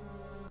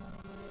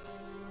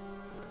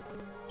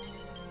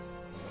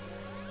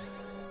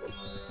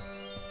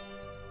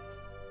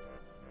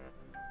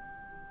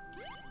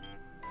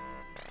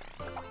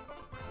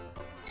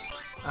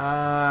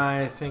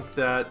 I think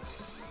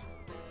that's...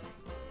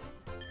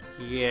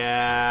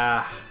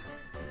 yeah.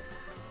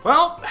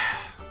 Well,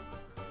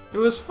 it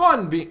was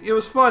fun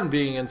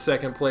being in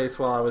second place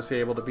while I was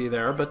able to be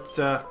there, but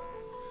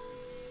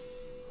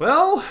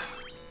well,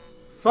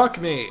 fuck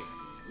me.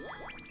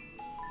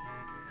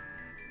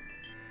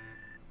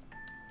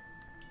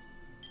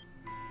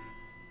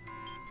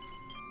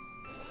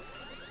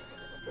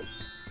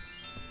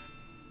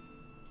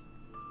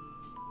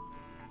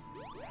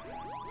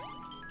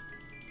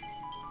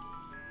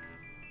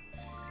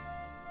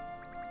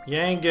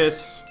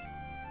 Yangus.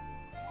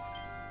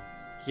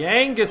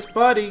 Yangus,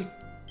 buddy.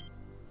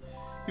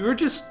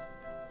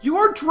 You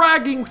are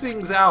dragging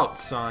things out,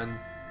 son.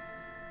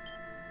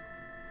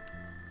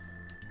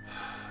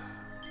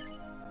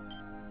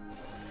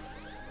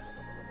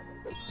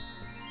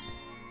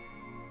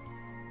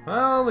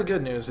 Well, the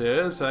good news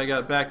is I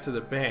got back to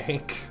the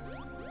bank.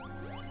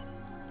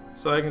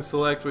 So I can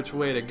select which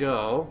way to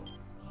go.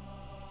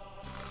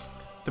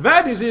 The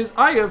bad news is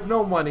I have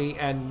no money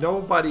and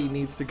nobody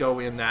needs to go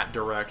in that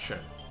direction.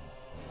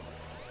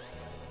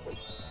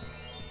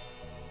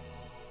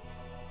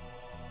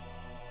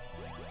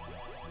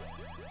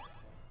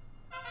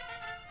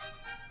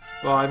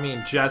 Well, I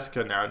mean,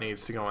 Jessica now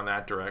needs to go in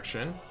that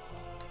direction.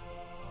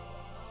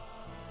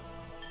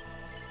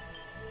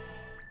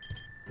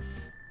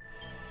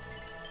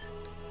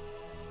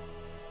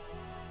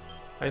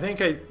 I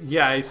think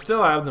I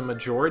still have the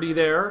majority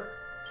there.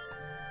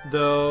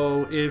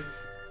 Though, if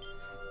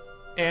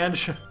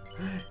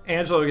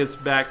Angelo gets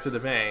back to the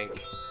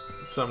bank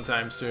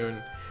sometime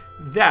soon,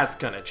 that's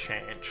gonna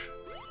change.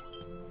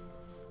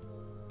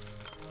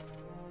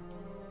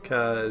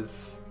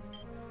 'Cause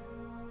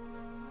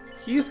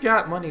he's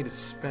got money to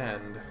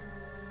spend.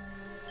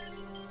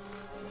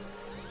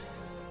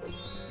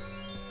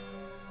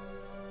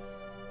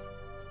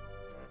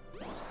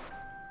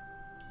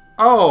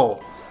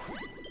 Oh!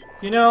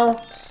 You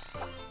know...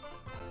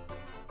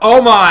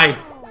 oh my!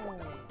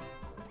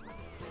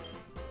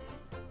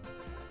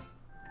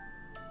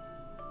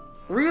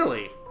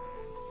 Really?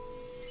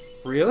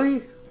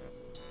 Really?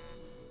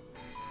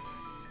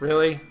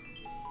 Really?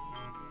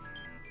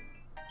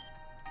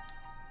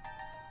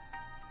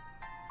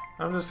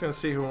 I'm just gonna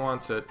see who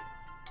wants it.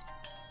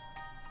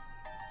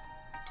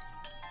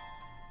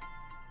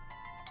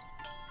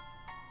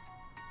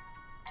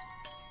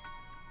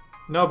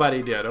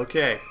 Nobody did,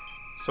 okay.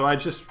 So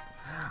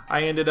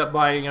I ended up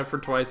buying it for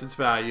twice its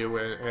value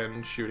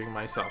and shooting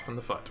myself in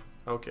the foot.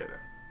 Okay then.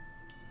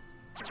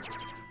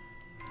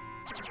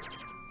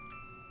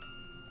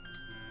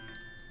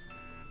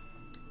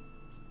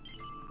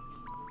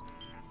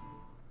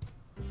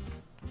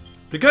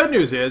 The good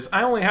news is,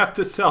 I only have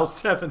to sell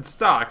 7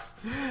 stocks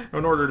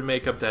in order to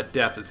make up that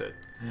deficit.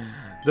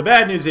 The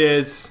bad news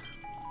is,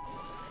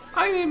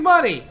 I need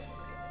money!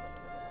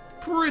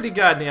 Pretty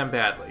goddamn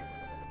badly.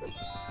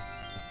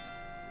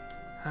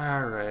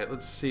 Alright,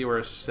 let's see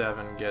where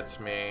 7 gets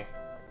me.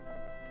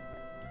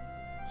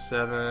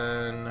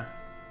 7...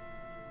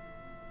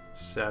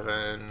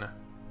 7...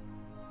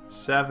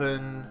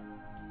 7...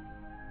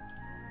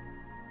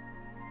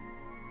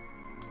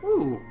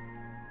 Ooh!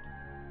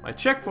 My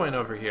checkpoint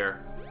over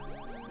here.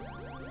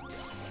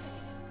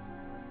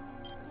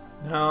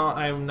 No,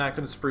 I'm not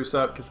going to spruce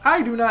up because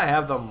I do not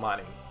have the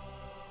money.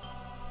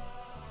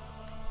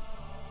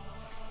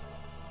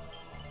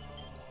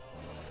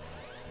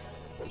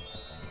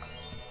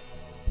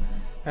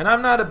 And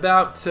I'm not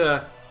about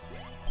to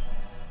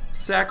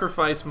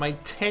sacrifice my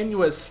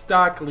tenuous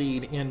stock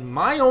lead in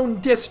my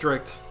own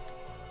district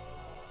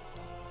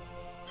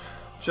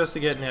just to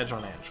get an edge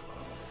on Angelo.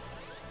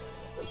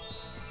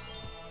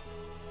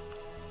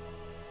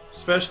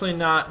 Especially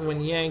not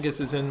when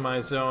Yangus is in my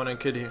zone and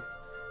could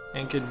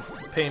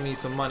pay me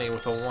some money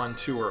with a 1,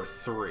 2, or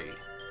 3.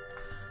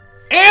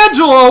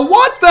 Angelo,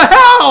 what the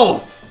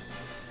hell?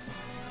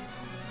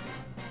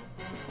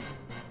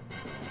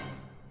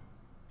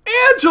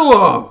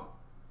 Angelo!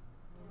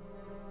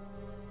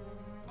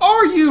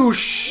 Are you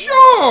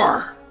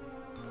sure?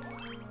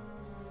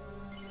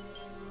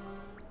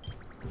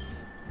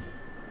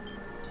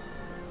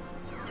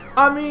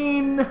 I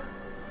mean,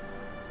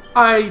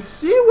 I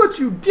see what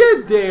you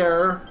did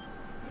there.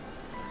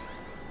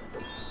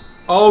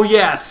 Oh,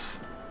 yes.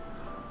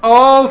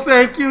 Oh,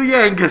 thank you,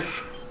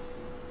 Yangus.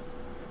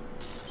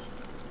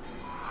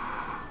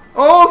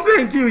 Oh,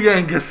 thank you,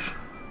 Yangus.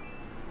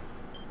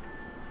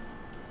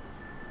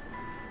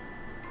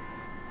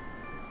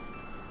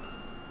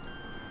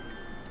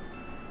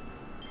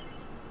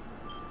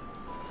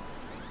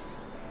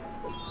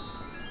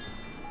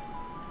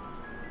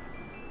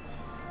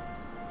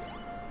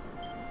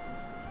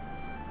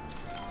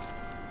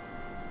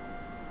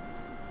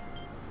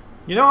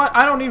 You know what?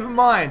 I don't even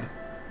mind.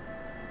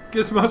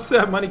 Because most of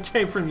that money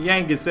came from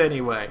Yangus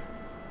anyway.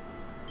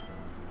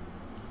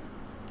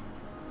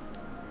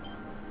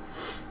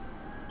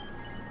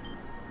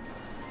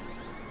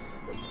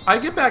 I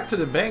get back to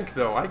the bank,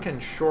 though. I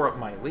can shore up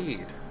my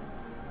lead.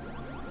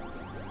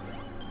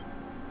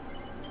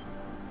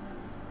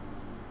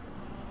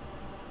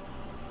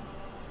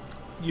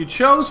 You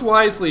chose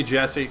wisely,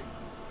 Jesse.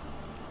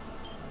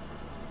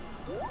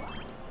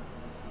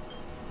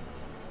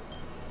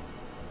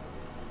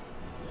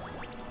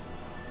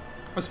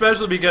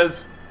 Especially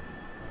because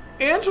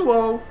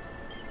Angelo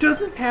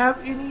doesn't have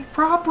any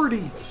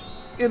properties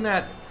in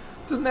that.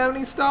 Doesn't have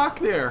any stock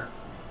there.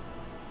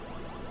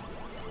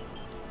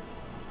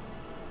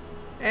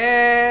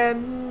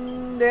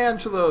 And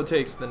Angelo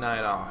takes the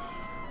night off.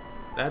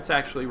 That's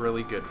actually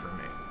really good for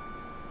me.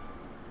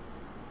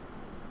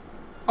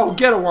 Oh,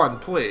 get a 1,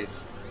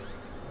 please.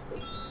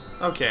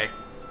 Okay.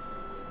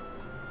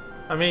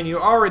 I mean, you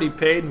already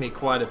paid me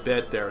quite a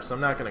bit there, so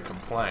I'm not going to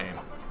complain.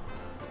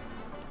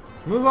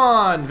 Move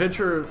on,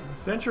 venture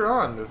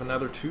on, move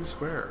another 2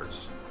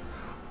 squares.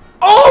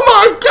 Oh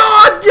my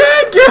God,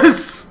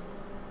 Yangus!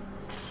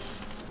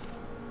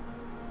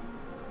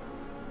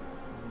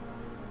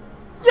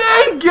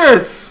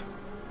 Yangus!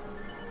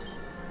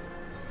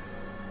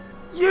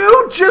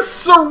 You just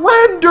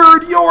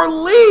surrendered your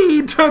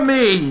lead to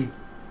me!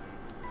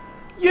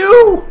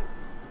 You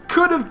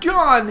could have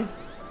gone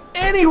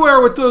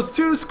anywhere with those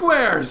 2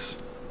 squares,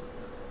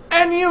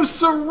 and you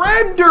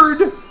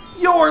surrendered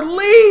your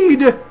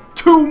lead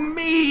to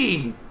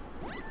me!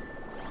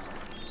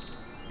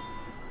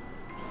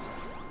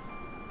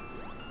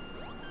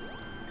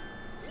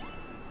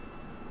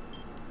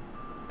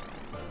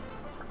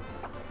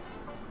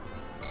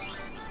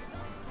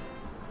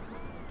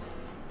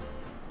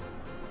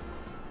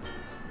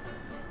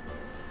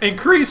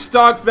 Increase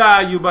stock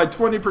value by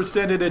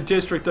 20% in a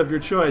district of your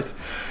choice.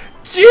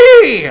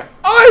 Gee!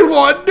 I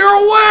wonder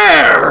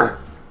where!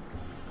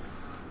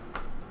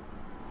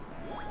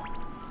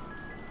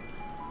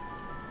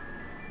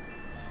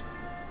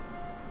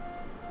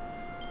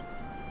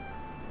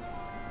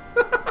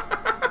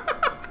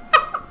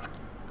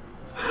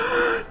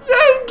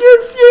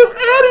 Yangus, you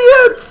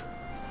idiot!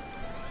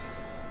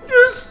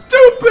 You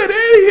stupid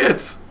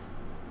idiot!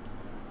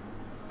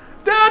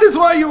 That is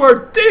why you are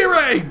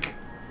D-rank!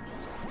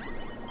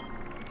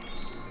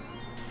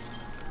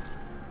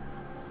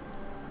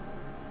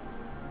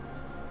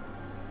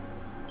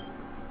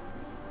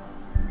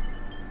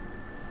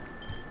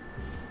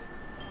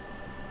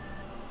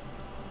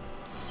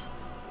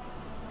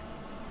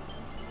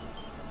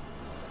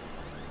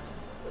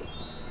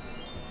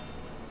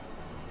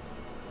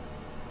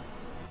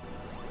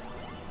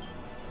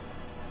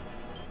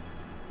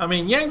 I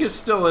mean, Yangus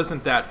still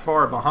isn't that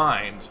far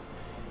behind.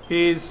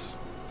 He's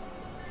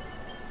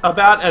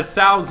about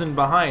 1,000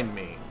 behind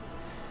me.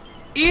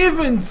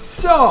 Even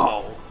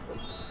so,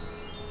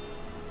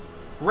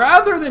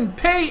 rather than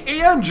pay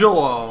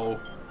Angelo,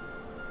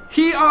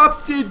 he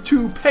opted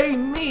to pay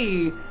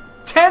me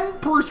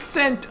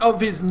 10%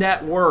 of his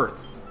net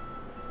worth.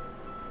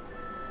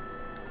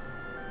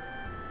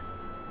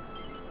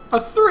 A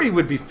 3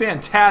 would be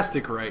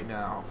fantastic right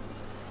now.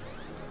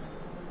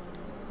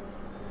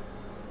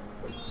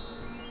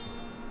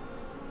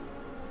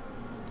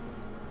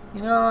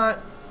 You know what?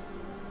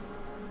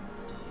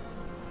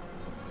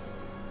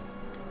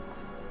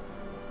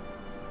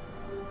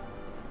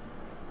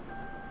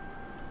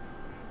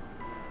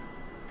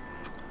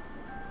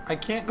 I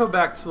can't go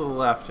back to the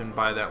left and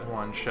buy that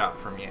 1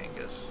 shot from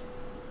Yangus.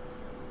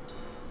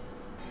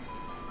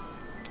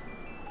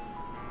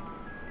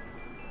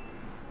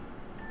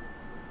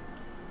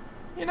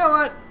 You know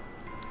what?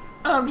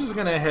 I'm just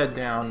gonna head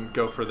down,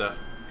 go for the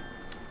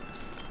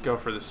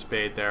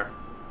spade there.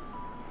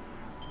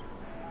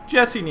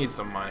 Jessie needs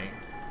some money.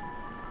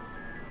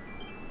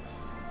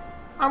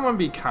 I'm gonna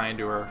be kind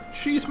to her.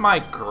 She's my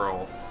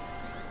girl.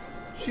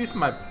 She's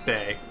my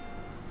bae.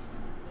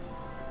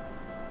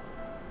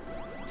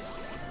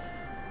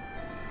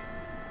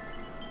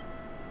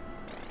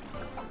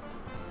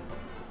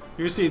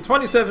 You see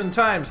 27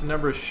 times the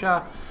number of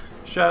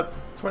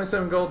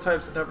 27 gold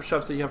times the number of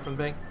shops that you have from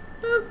the bank.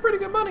 Pretty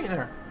good money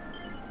there.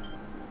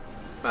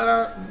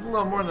 About a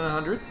little more than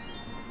 100.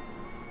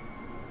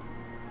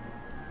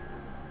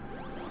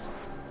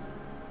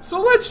 So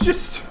let's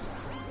just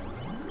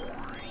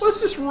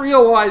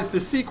realize the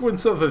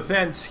sequence of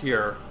events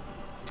here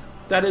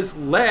that has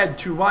led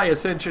to my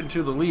ascension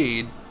to the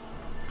lead.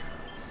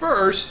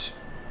 First,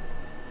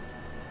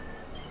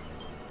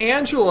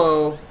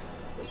 Angelo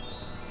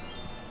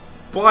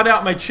bought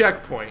out my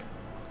checkpoint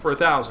for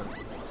 1,000,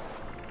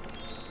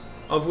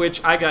 of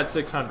which I got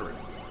 600.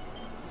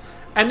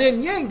 And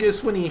then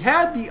Yangus, when he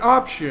had the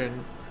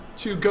option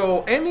to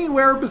go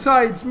anywhere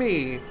besides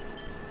me,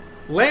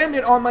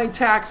 landed on my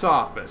tax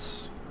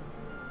office.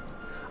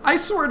 I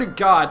swear to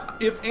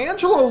God, if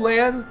Angelo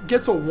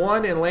gets a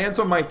 1 and lands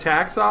on my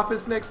tax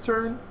office next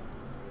turn,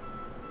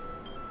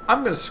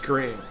 I'm gonna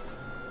scream.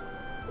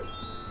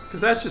 Because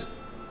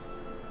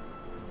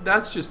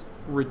that's just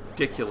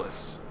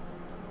ridiculous.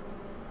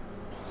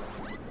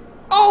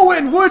 Oh,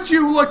 and would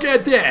you look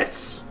at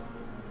this?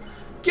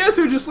 Guess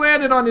who just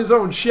landed on his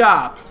own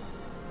shop?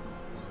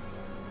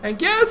 And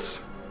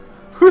guess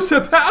who's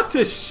about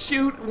to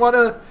shoot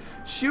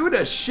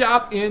a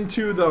shop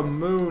into the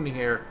moon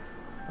here?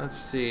 Let's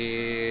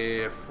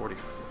see,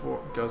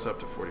 44 goes up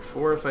to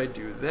 44 if I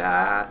do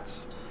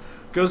that.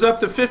 Goes up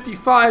to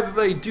 55 if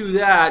I do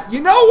that.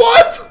 You know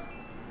what?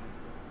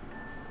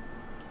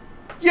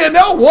 You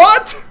know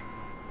what?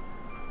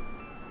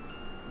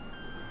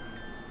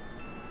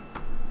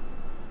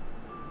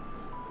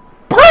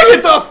 Bring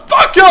it the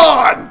fuck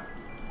on!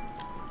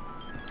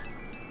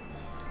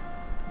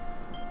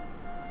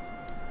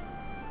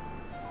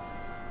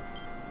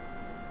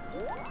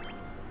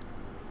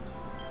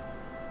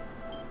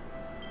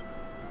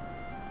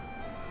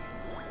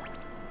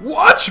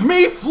 Watch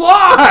me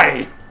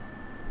fly!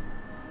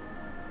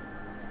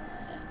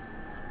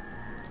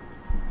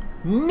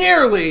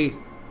 Nearly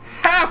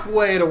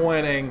halfway to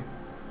winning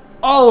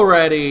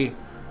already.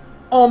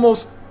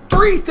 Almost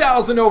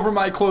 3,000 over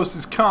my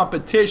closest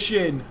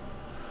competition.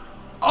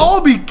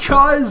 All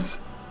because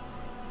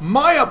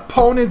my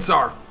opponents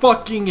are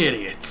fucking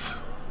idiots.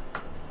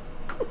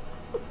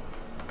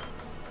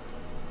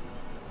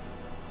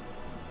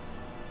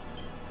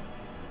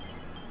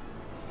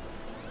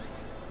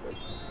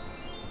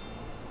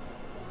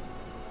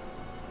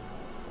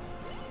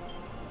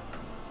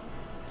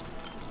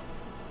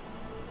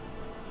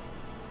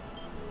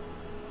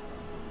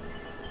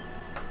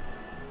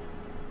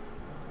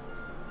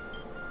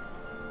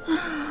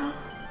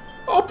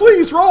 Oh,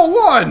 please, roll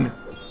 1!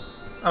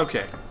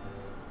 Okay.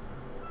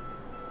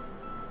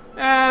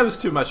 It was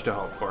too much to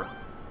hope for.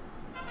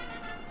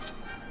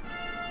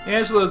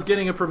 Angelo's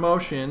getting a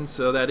promotion,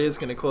 so that is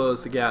going to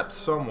close the gap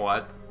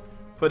somewhat.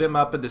 Put him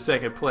up into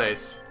 2nd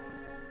place.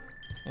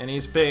 And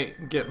he's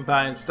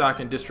buying stock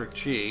in District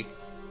G.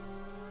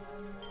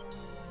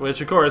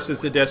 Which, of course, is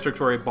the district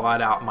where he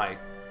bought out my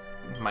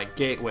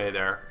gateway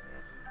there.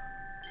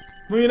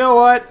 Well, you know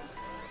what?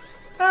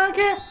 I don't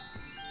care.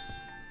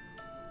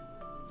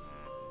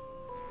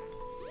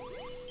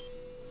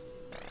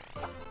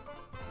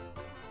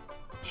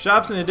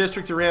 Shops in a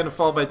district around to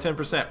fall by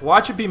 10%.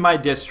 Watch it be my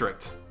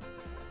district.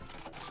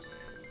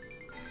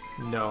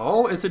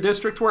 No, it's a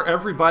district where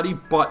everybody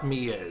but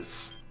me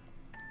is.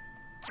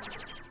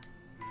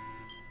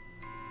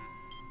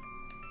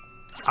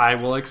 I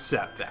will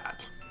accept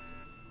that.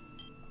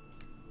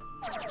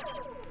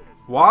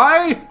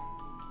 Why?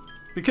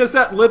 Because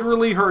that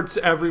literally hurts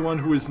everyone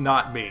who is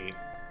not me.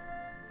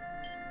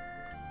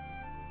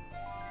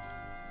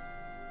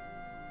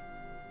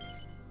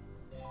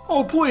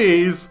 Oh,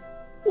 please.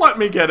 Let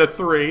me get a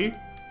 3.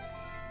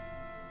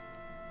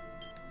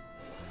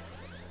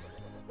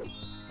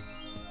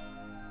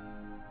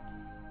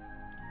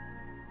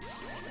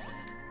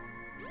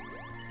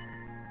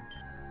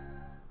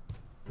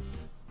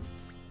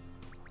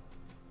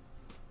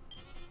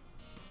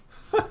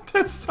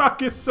 That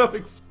stock is so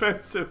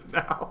expensive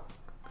now.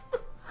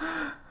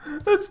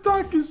 That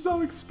stock is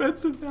so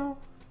expensive now.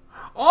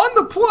 On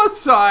the plus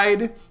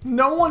side,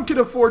 no one can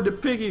afford to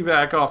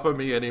piggyback off of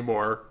me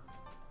anymore.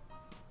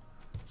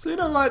 So you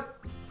know what?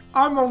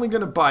 I'm only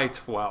gonna buy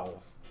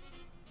 12.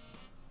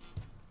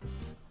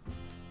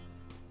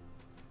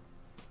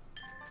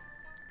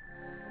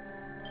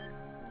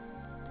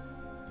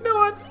 You know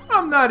what?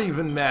 I'm not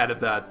even mad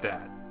about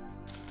that.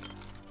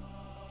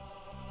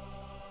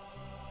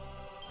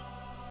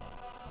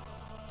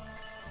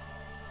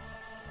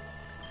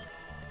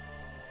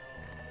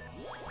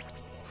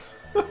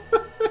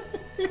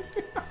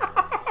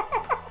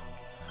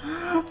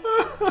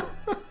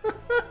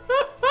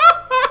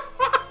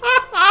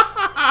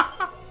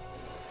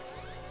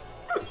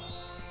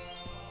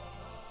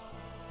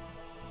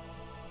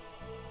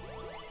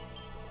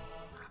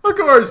 Of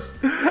course,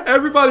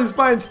 everybody's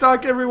buying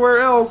stock everywhere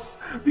else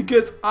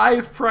because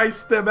I've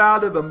priced them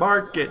out of the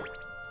market.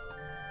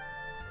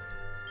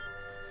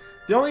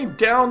 The only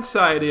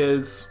downside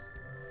is,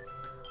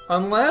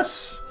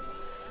 unless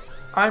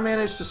I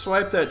manage to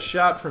swipe that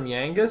shot from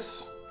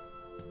Yangus,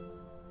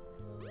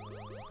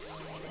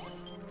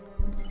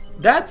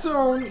 that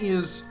zone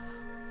is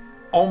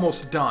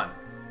almost done.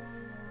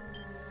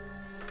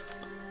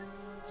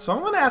 So I'm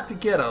going to have to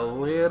get a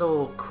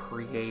little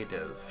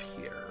creative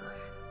here.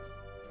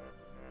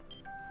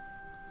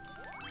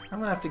 I'm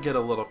going to have to get a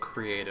little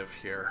creative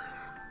here.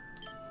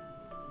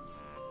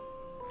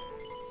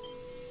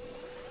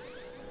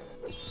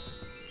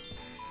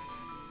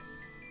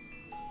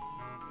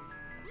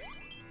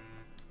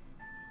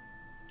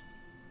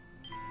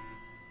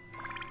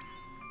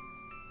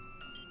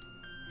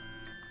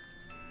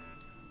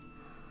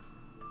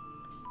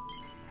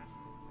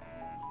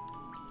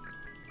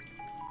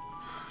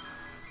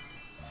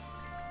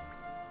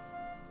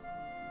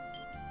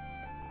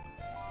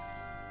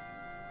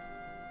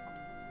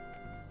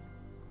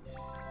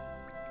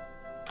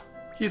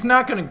 He's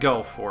not going to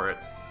go for it,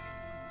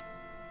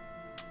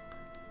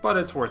 but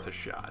it's worth a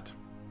shot.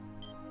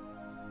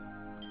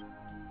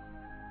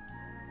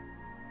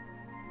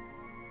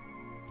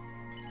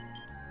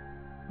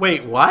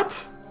 Wait,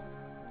 what?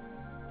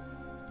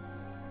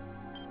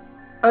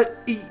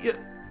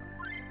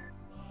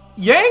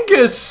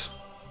 Yangus!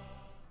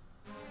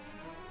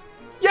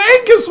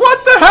 Yangus,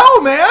 what the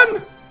hell,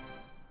 man?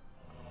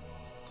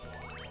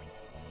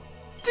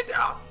 Did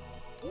I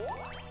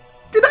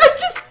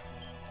just...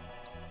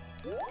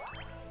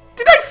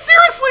 Did I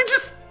seriously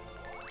just...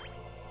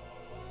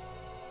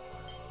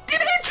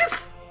 Did he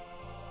just...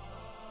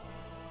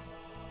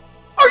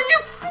 Are you...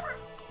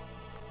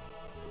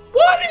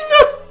 What in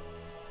the...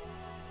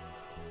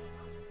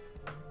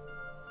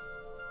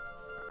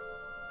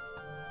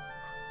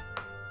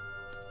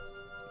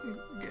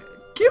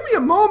 Give me a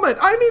moment.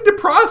 I need to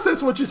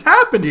process what just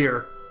happened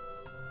here.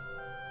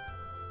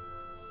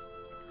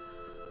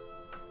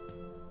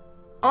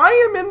 I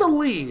am in the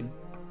lead.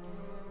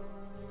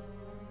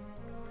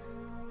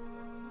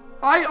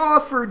 I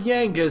offered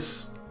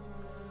Yangus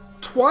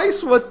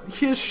twice what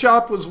his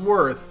shop was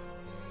worth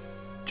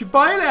to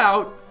buy it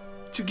out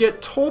to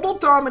get total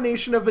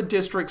domination of a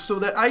district so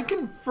that I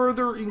can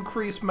further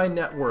increase my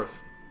net worth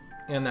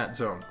in that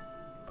zone.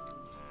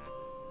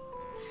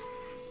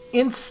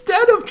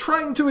 Instead of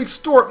trying to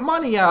extort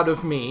money out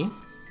of me,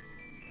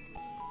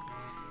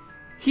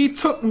 he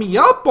took me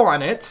up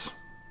on it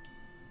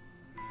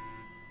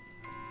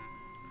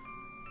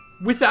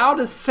without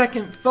a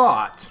second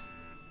thought,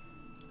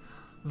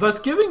 thus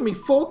giving me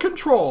full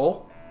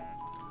control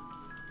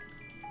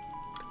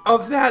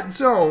of that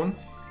zone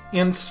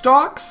in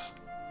stocks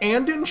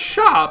and in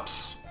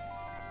shops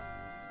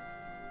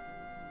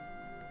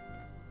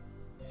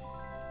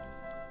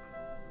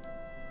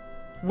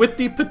with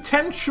the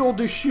potential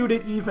to shoot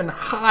it even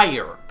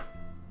higher.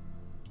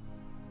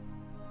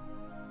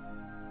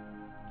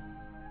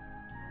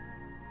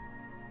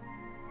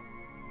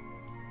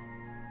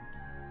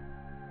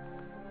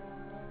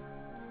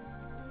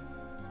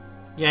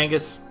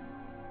 Yangus.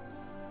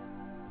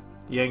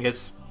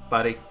 Yangus,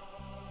 buddy.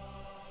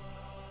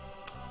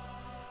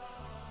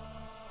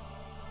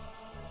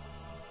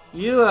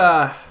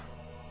 You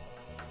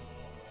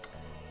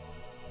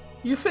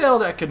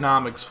failed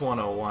Economics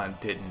 101,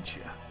 didn't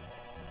you?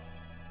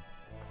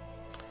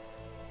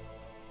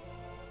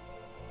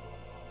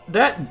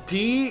 That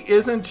D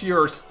isn't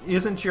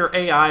your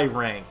AI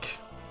rank.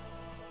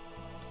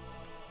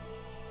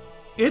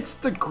 It's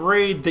the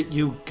grade that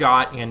you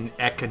got in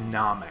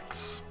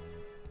economics.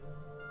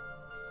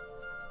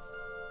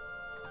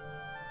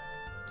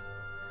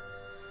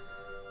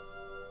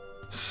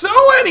 So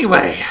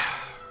anyway,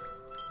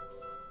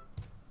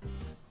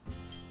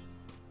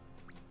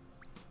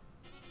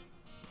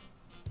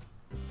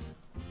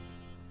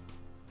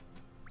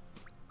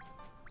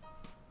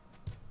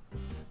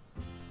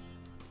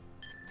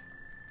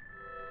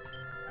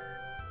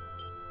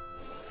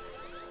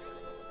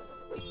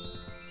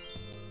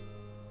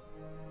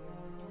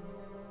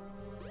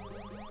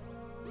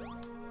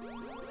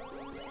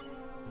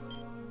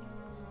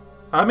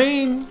 I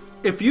mean,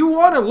 if you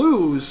want to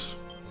lose,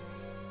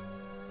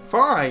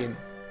 fine.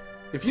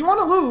 If you want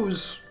to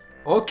lose,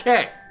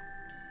 okay.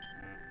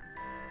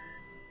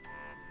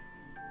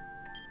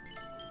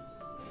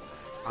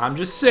 I'm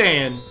just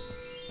saying,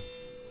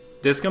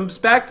 this comes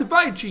back to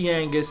bite you,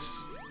 Yangus.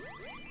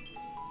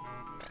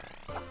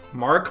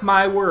 Mark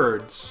my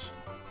words.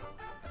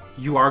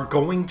 You are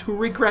going to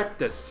regret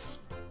this.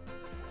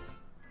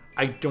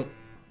 I don't...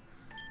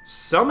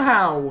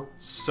 Somehow,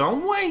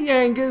 someway,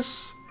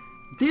 Yangus,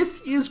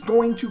 this is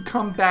going to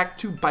come back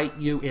to bite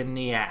you in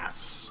the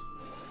ass.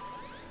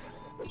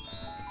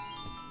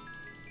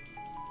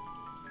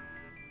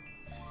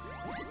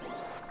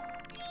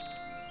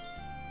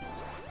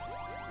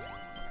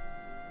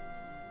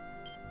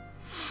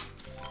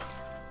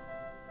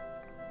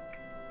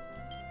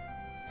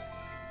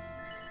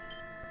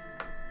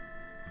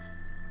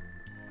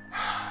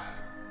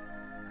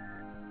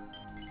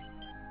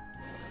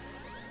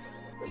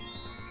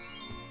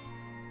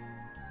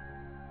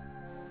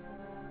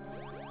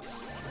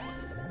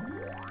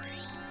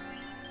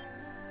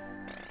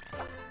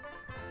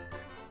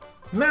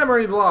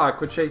 Memory block,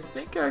 which I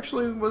think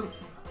actually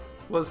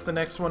was the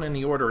next one in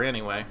the order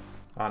anyway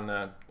on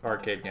the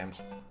arcade games.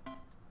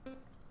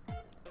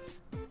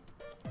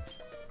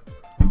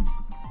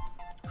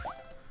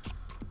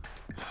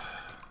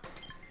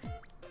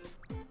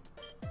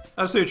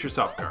 A suit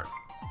yourself card.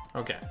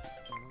 Okay.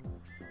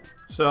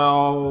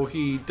 So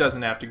he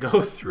doesn't have to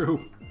go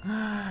through.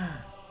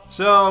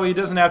 So he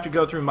doesn't have to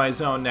go through my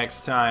zone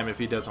next time if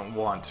he doesn't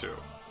want to.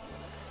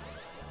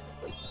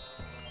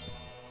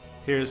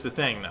 Here's the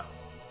thing, though.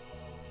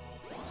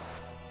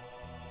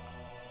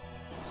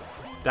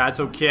 That's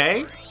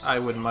okay. I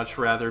would much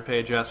rather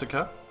pay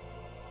Jessica.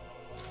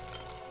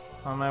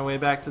 On my way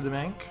back to the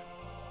bank.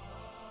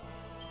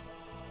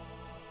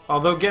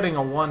 Although getting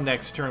a 1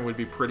 next turn would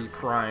be pretty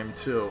prime,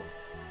 too.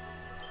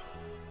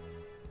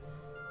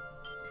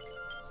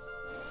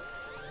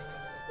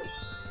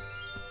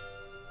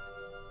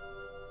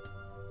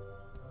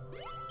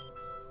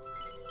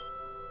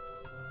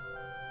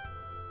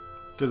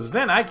 Because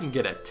then I can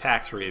get a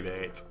tax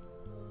rebate.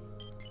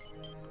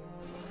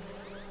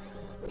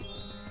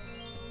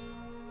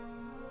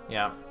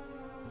 Yeah.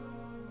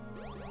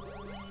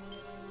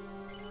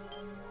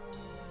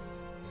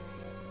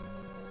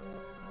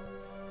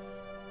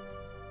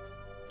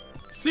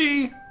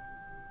 See?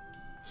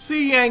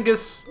 See,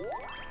 Yangus?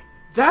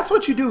 That's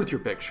what you do with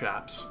your big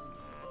shops.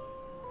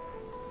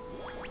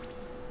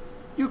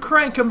 You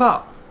crank them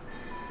up.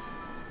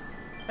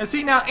 And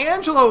see, now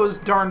Angelo is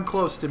darn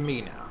close to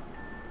me now.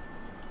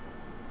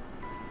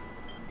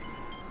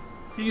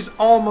 He's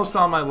almost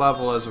on my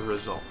level as a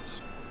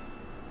result.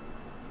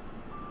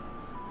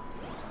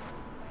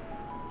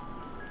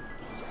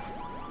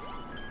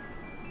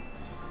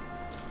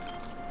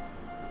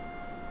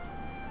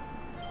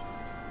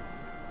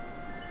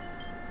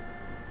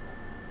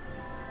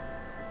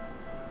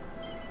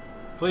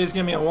 Please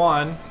give me a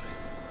 1.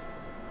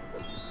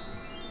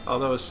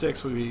 Although a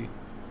 6 would be...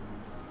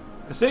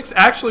 A 6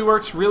 actually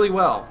works really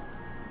well.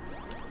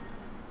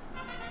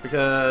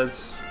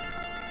 Because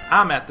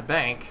I'm at the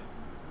bank.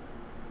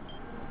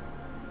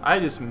 I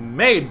just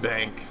made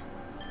bank.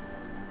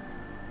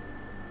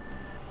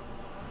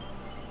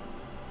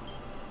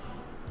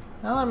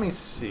 Now let me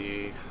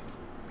see.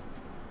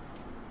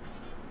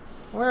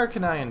 Where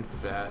can I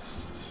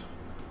invest?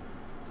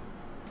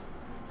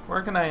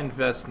 Where can I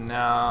invest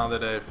now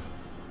that I've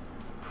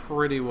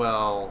pretty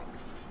well...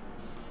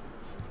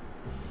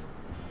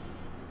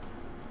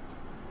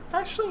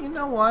 Actually, you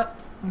know what?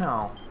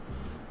 No.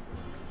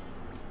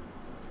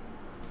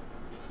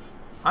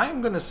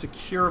 I'm gonna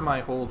secure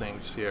my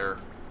holdings here.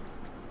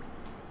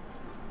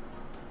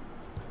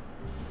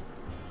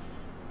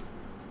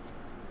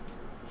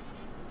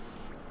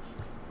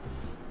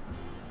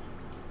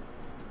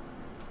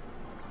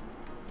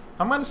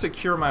 I'm going to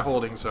secure my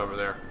holdings over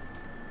there.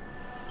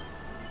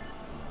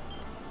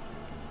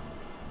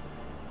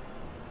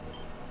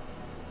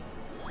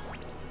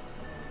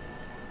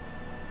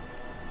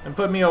 And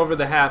put me over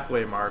the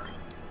halfway mark.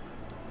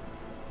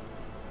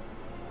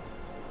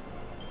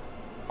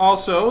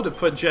 Also, to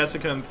put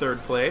Jessica in 3rd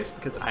place,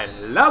 because I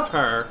love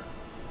her.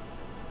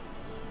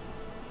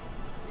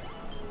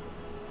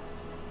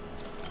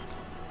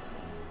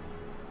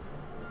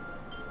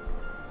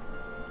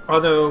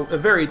 Although, a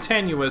very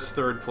tenuous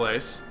 3rd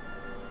place.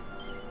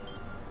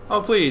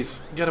 Oh,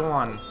 please, get a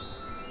 1.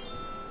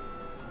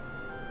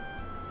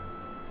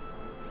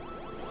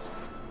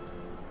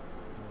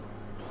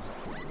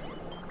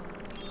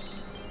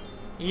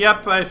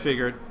 Yep, I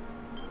figured.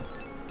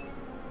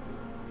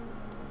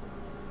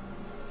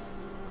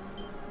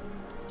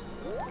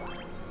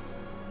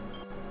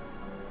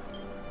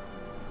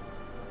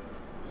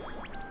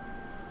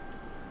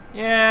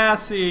 Yeah,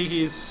 see,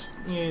 he's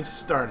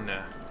starting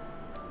to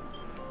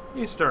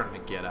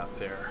get up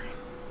there.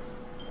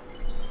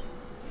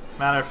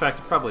 Matter of fact,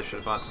 I probably should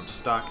have bought some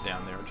stock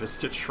down there just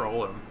to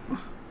troll him.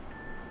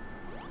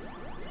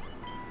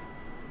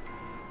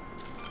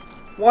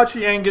 Watch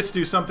Yangus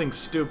do something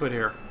stupid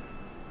here.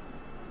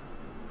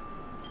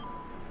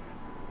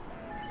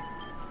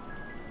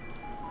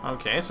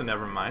 Okay, so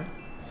never mind.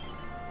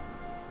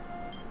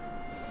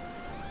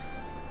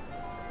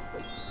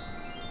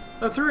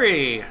 A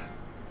 3!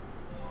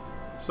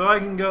 So I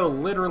can go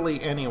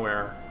literally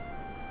anywhere.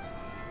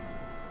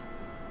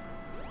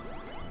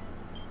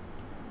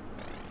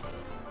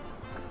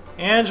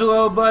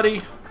 Angelo,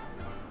 buddy.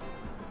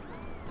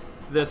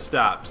 This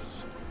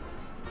stops.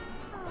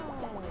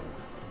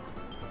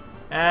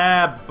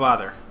 Ah,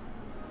 bother.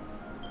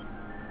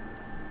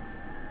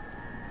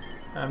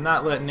 I'm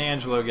not letting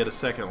Angelo get a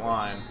second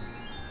line.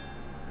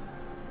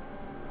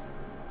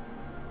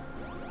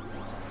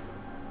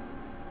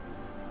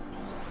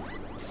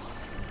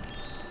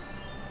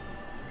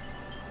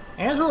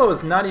 Angelo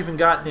has not even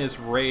gotten his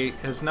rate,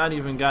 has not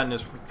even gotten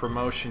his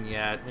promotion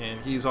yet,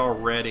 and he's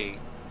already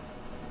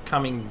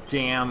coming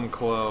damn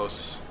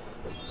close.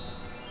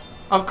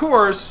 Of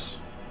course,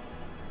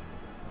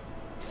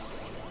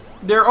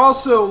 there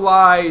also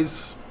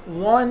lies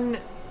one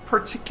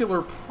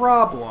particular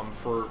problem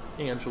for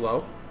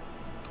Angelo.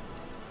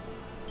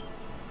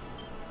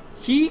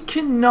 He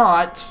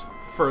cannot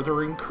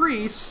further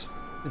increase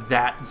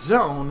that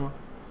zone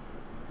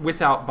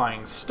without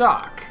buying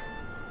stock.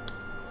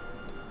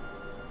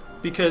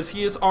 Because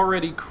he has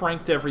already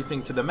cranked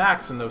everything to the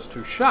max in those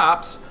two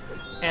shops,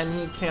 and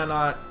he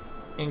cannot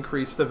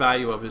increase the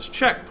value of his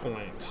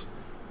checkpoint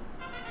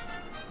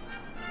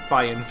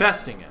by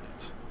investing in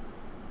it.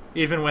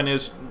 Even when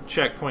his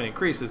checkpoint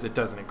increases, it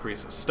doesn't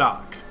increase his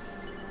stock.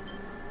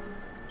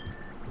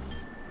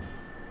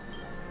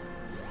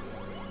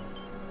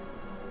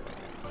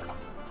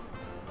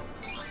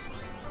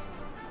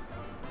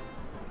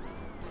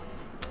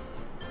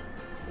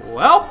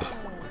 Welp!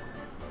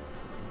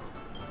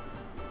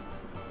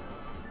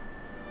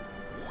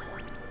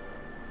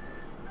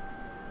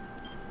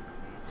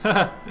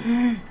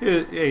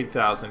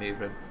 8,000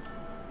 even.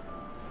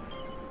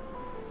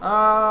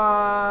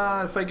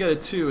 If I get a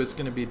 2, it's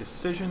going to be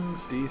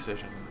decisions.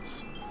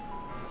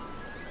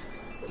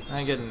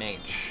 I get an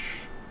H.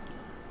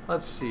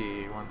 Let's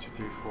see. 1, 2,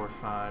 3, 4,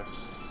 5,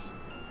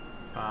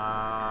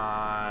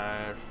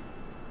 5.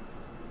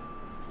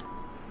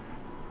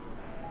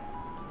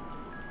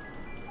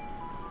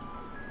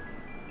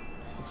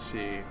 Let's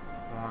see.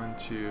 1,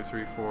 2,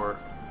 3, 4,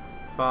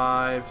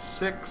 5,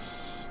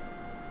 6.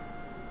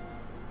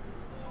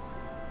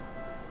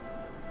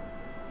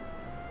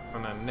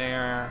 And then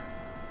there.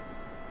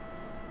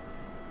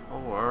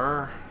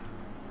 Or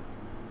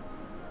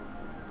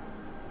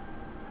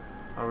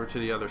over to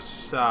the other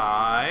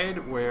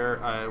side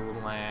where I will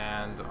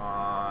land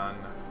on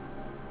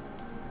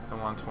the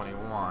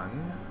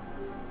 121.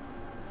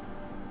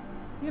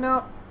 You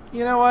know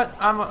what?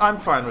 I'm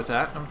fine with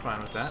that.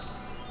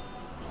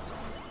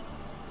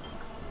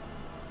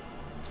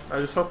 I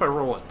just hope I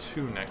roll a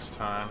 2 next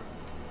time.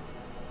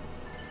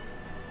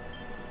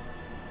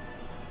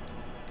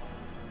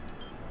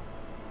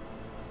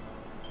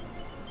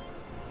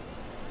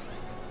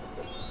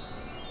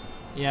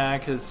 Yeah,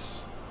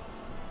 because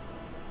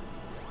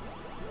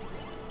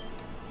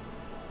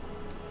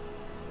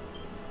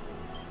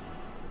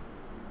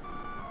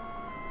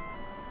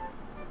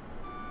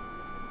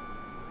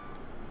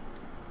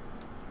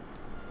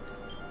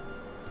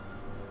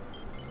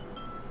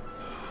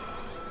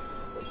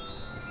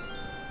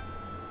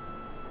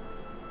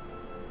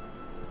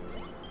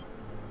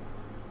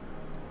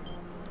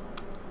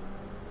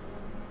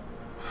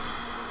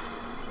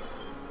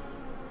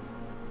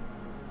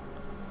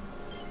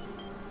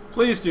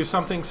please do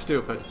something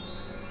stupid.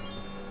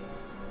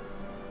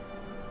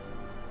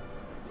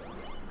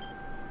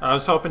 I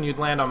was hoping you'd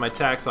land on my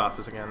tax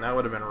office again. That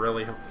would have been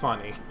really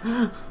funny.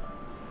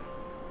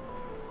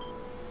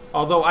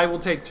 Although I will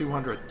take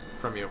 200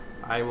 from you.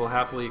 I will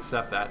happily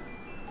accept that.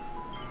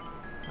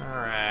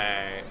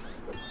 Alright.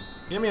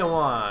 Give me a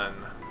 1.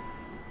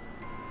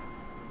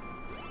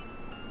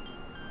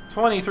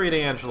 23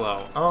 to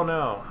Angelo. Oh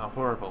no, how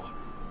horrible.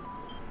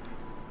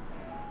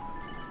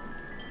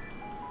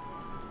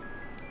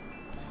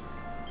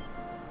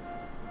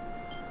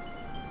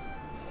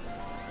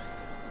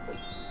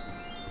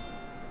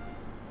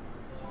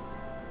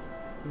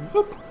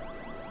 Whoop.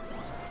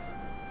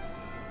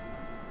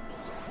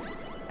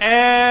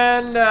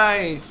 And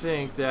I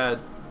think that,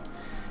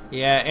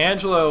 yeah,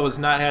 Angelo has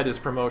not had his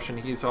promotion.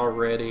 He's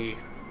already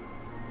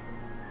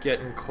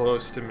getting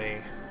close to me.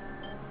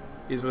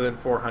 He's within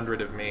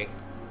 400 of me.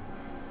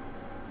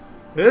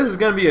 This is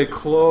going to be a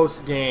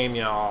close game,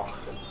 y'all.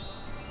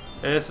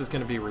 This is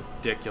going to be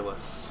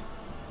ridiculous.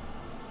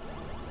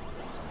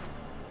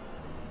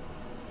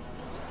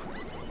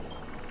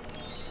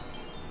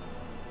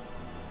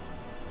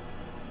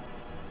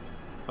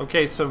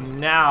 Okay, so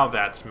now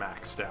that's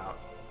maxed out.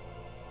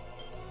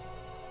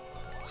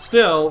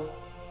 Still,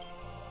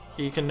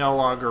 he can no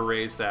longer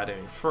raise that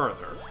any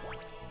further.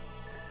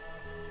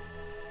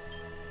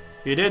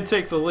 He did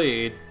take the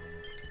lead,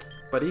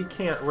 but he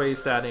can't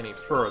raise that any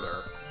further.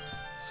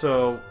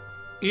 So,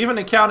 even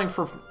accounting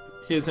for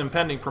his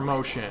impending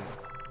promotion,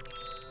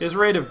 his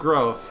rate of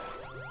growth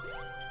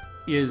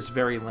is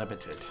very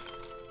limited.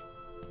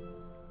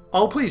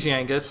 Oh, please,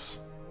 Yangus.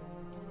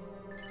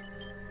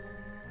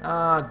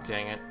 Ah,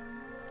 dang it.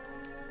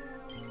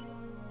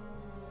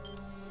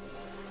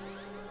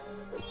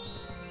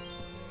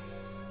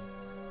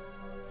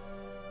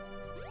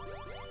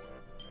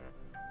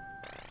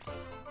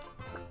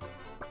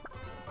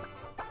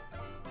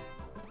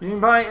 You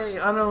can buy any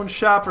unowned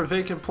shop or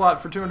vacant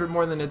plot for 200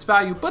 more than its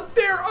value, but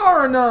there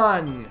are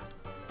none!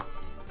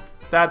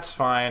 That's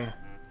fine.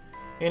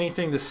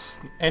 Anything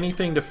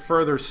to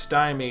further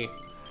stymie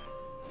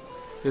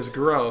his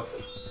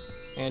growth.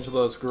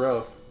 Angelo's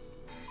growth.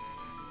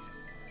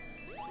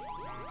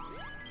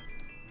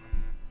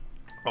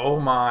 Oh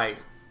my.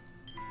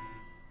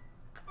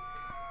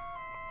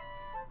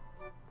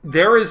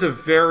 There is a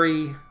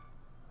very,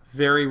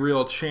 very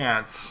real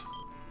chance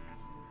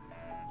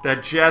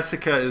that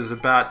Jessica is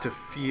about to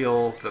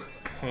feel the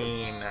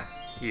pain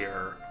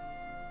here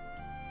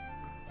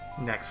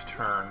next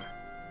turn.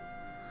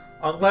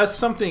 Unless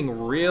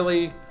something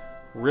really,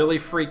 really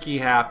freaky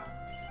happens.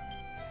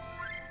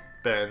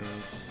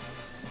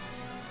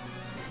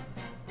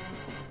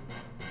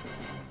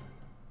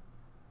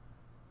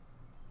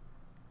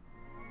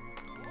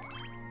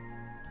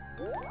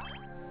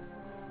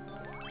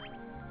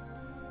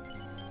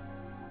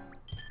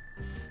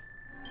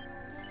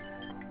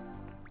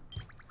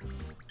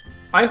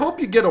 I hope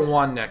you get a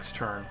 1 next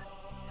turn.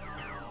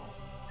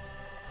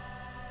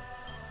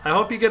 I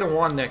hope you get a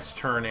 1 next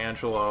turn,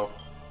 Angelo.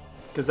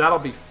 Because that'll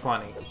be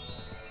funny.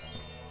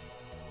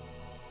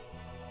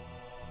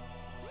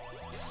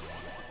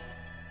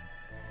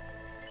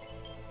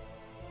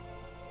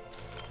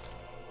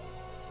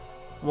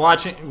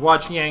 Watch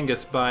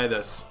Yangus buy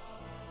this.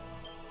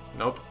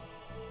 Nope.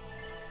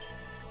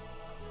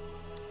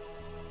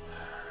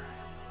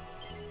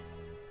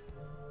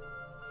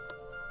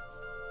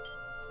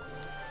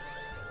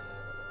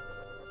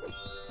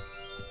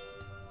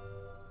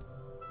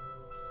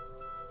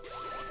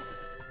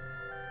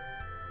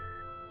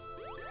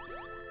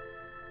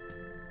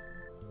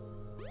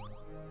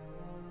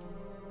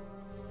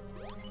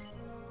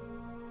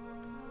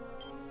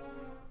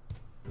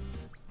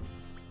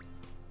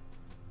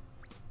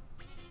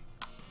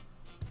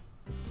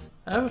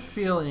 I have a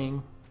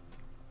feeling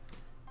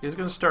he's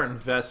going to start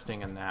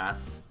investing in that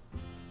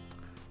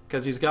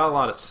because he's got a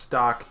lot of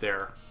stock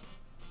there.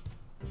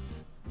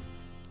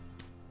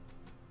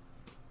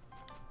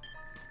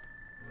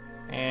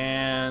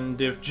 And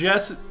if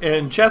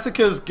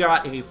Jessica's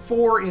got a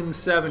 4 in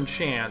 7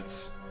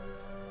 chance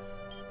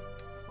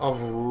of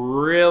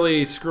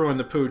really screwing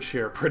the pooch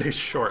here pretty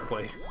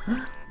shortly.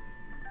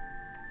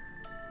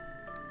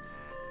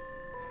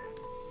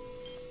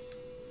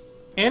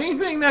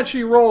 Anything that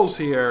she rolls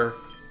here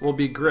will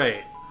be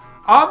great.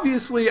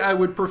 Obviously, I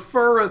would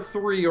prefer a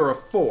 3 or a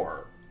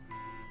 4.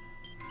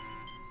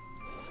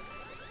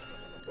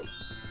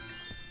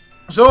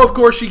 So, of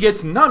course, she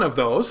gets none of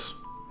those.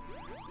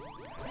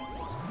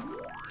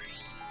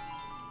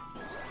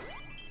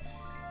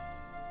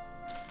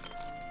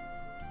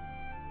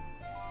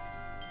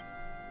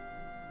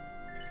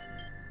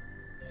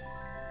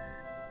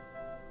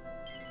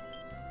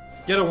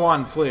 Get a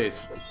 1,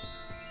 please.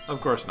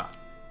 Of course not.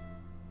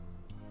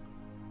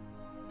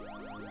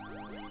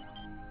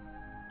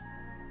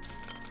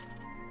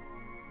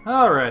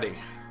 Alrighty.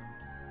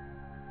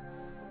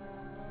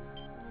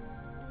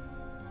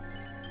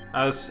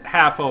 I was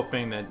half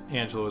hoping that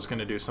Angelo was going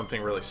to do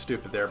something really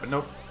stupid there, but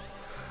nope.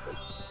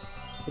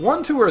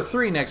 1, 2, or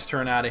 3 next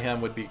turn out of him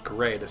would be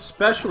great,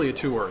 especially a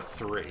 2 or a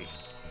 3.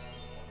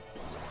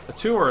 A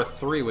 2 or a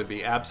 3 would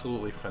be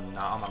absolutely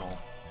phenomenal.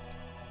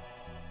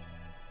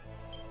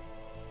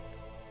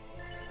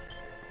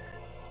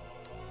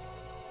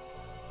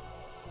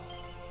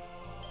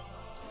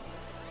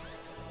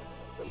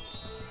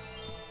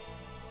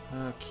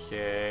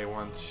 Okay,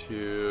 1,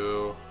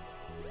 2.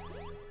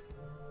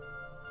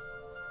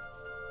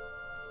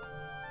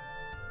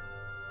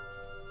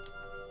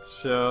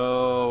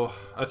 So,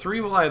 a 3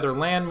 will either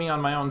land me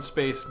on my own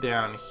space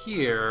down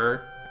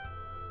here,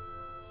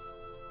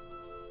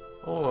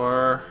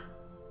 or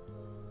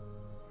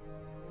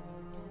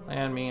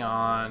land me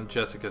on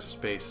Jessica's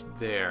space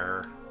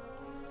there.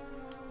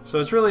 So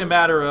it's really a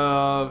matter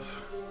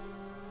of,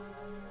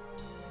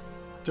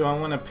 do I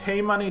want to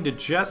pay money to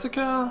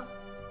Jessica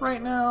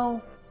right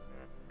now?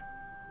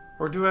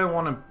 Or do I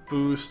want to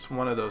boost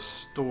one of those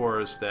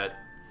stores that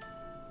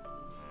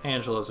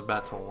Angelo's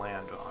about to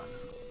land on?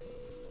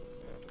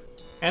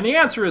 And the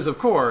answer is, of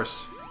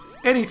course,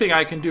 anything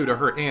I can do to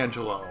hurt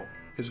Angelo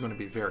is going to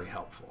be very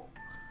helpful.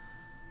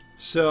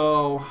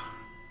 So,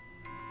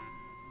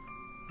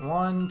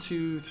 1,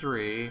 2,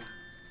 3.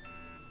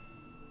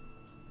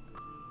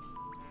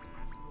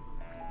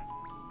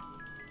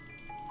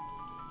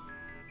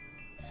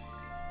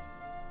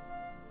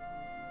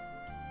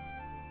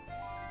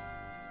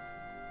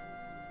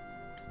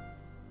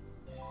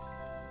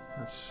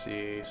 Let's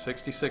see,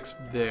 66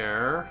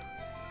 there.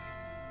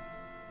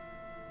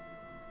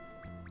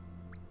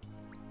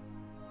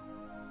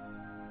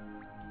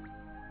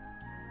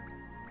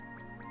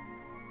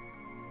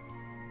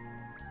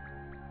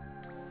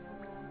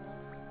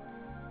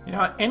 You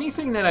know,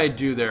 anything that I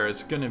do there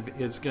is gonna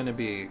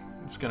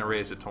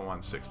raise it to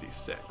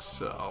 166.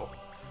 So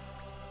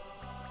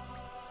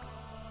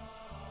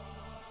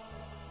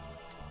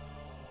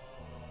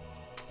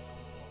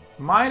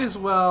might as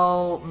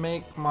well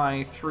make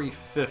my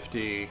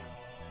 350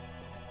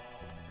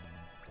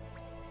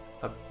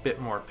 a bit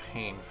more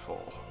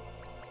painful.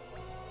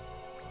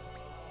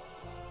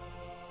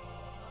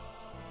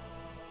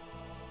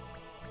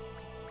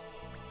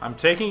 I'm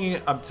taking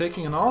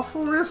an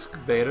awful risk,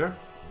 Vader.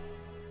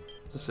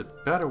 This had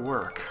better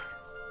work.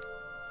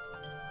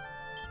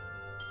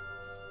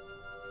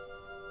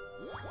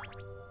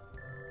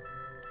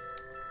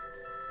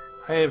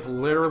 I have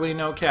literally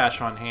no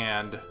cash on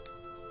hand.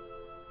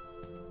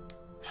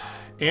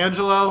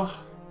 Angelo.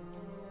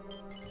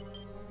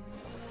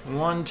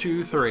 1,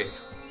 2, 3.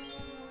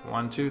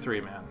 1, 2, 3,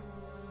 man.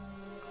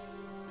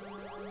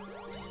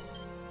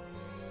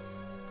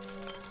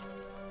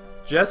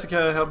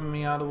 Jessica helping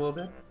me out a little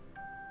bit.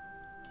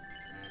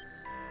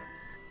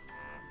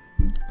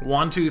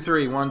 1, 2,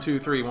 3, 1, 2,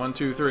 3, 1,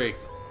 2, 3.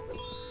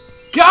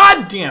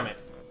 God damn it!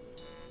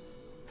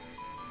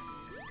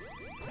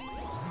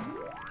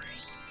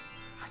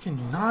 I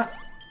cannot.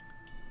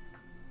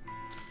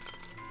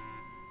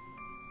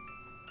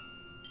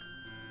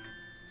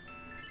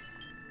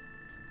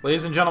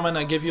 Ladies and gentlemen,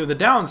 I give you the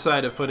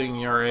downside of putting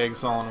your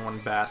eggs all in one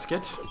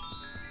basket.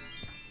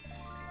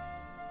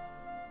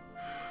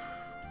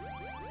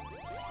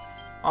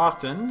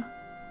 Often,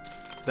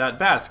 that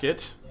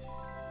basket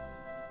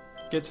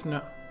gets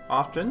no...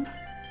 Often,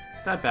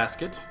 that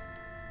basket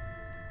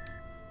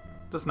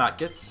does not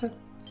get set.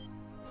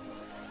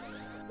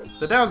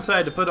 The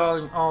downside to put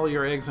all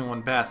your eggs in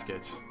one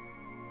basket.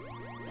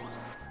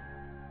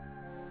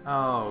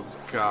 Oh,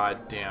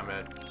 god damn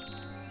it.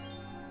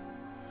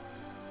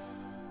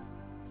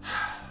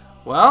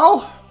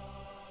 Well,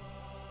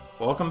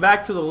 welcome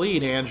back to the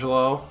lead,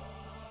 Angelo.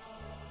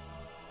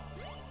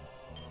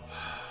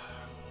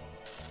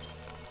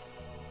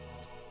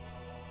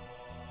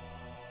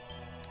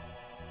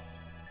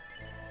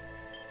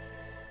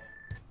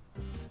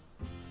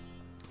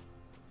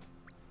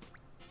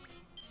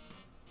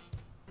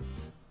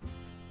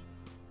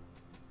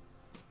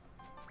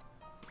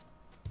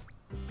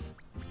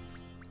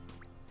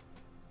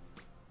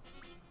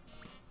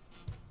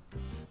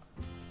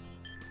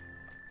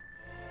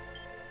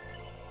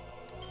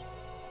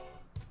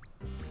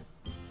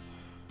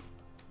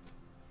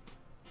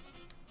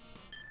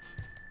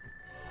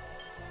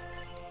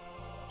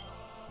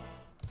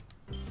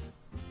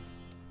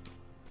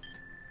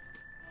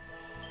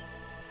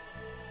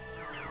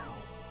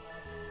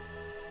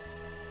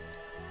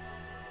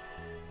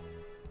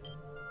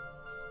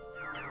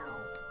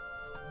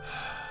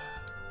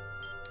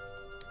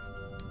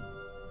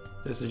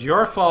 This is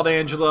your fault,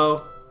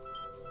 Angelo.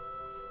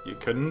 You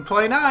couldn't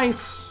play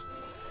nice.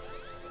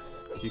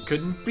 You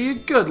couldn't be a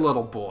good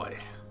little boy.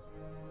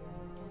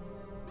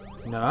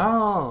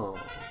 No.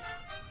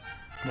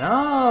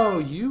 No,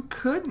 you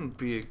couldn't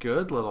be a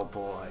good little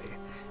boy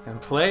and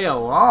play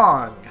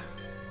along.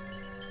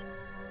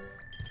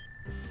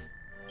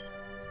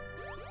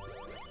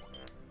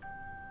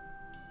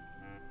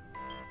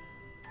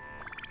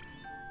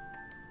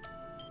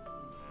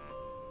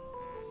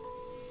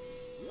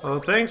 Oh,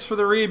 thanks for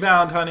the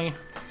rebound, honey.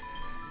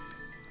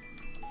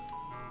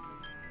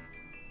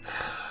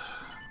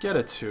 Get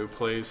a 2,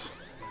 please.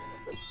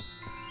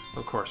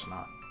 Of course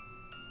not.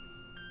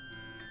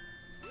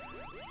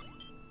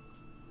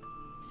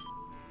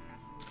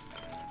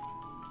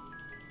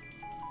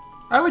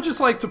 I would just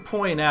like to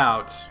point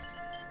out,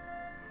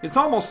 it's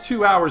almost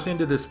 2 hours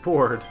into this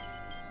board,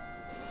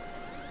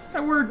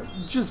 and we're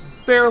just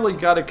barely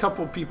got a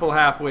couple people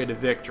halfway to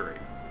victory.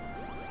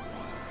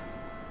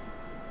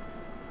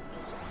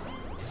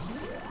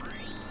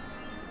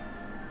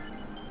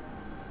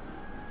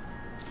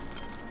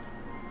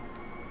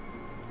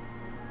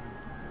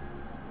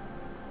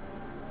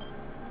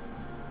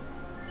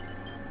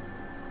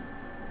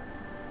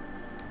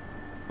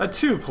 A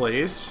 2,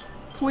 please.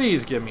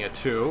 Please give me a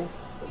 2.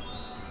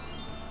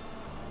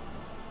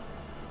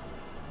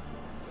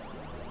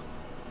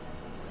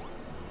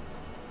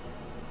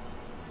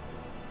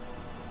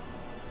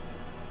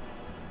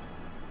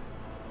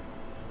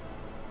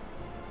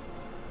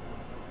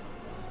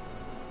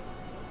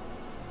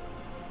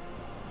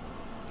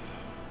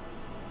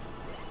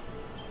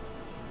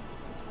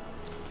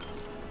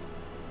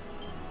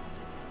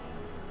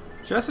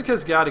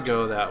 Jessica's got to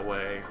go that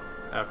way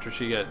after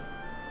she get...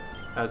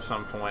 At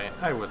some point.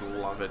 I would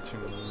love it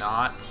to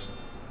not...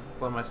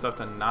 Love my stuff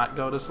to not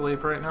go to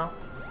sleep right now.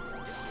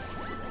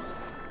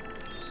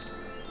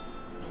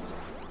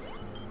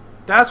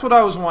 That's what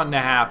I was wanting to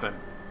happen.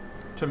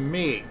 To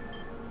me.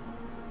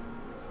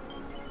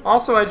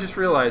 Also, I just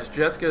realized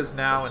Jessica is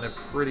now in a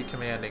pretty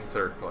commanding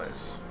 3rd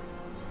place.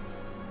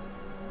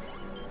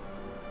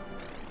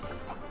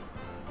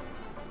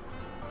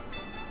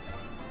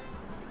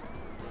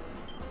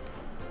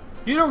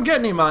 You don't get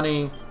any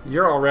money,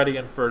 you're already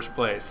in 1st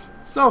place.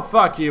 So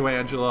fuck you,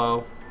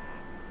 Angelo.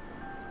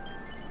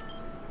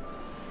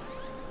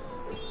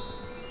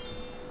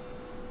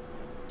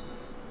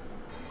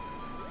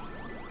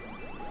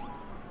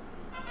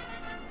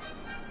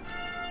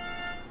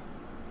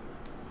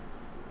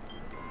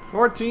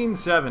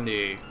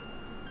 $14.70.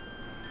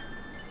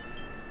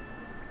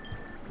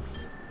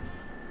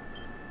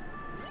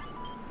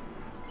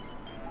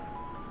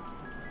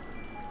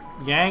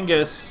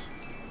 Yangus.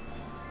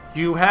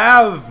 You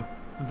have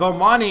the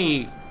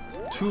money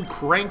to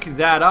crank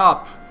that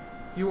up.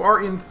 You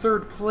are in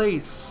 3rd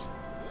place.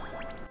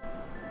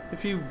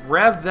 If you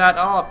rev that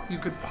up, you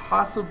could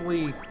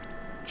possibly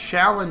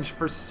challenge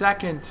for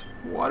 2nd.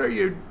 What are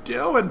you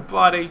doing,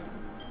 buddy?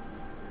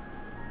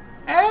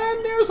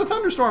 And there's a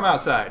thunderstorm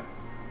outside.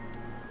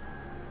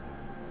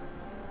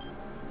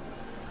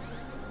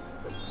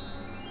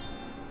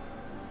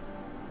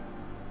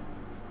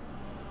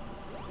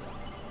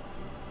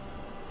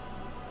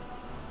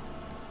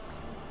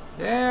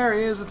 There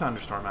is a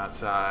thunderstorm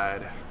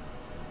outside.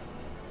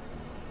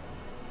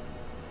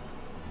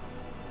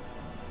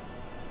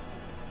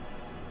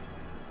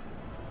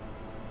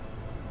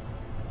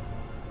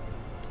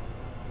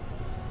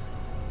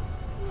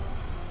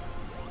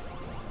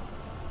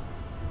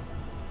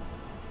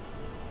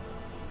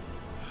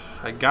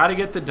 I gotta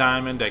get the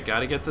diamond, I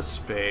gotta get the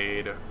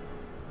spade.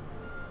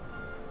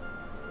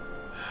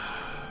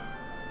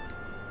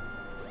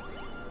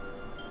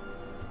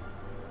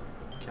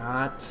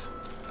 God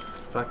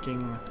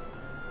fucking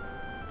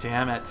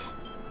damn it.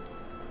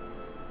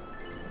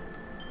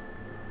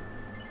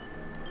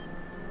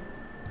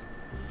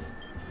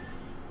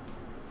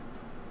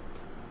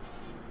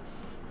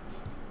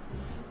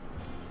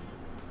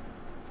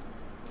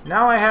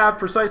 Now I have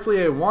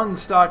precisely a 1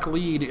 stock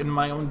lead in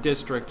my own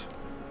district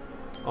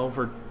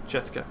over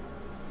Jessica.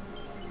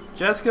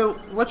 Jessica,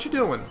 what you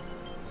doing?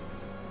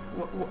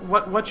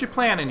 What you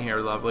planning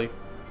here, lovely?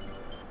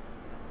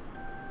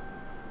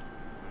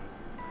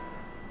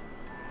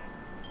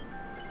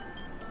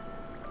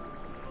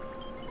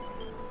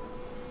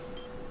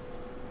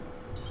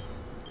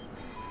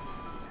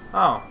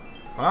 Oh,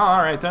 well,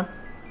 all right then.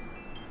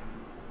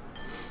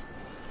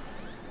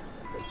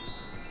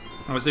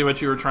 Let's see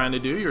what you were trying to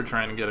do. You were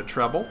trying to get a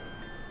treble.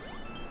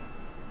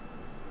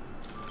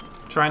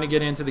 Trying to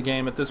get into the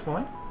game at this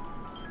point.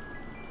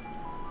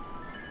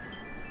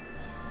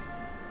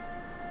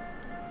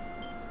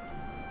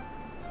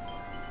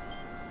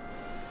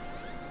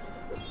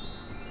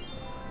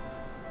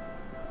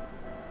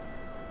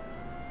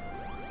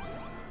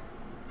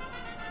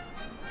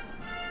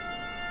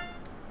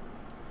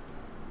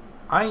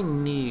 I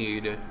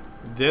need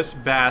this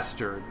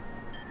bastard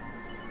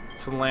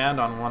to land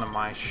on one of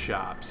my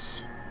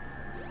shops.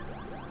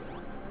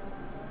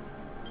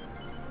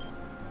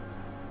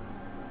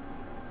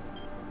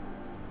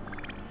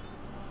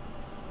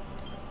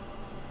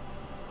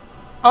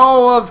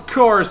 Oh, of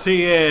course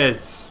he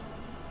is.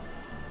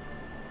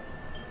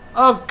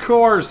 Of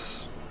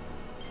course.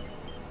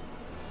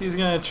 He's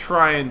gonna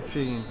try and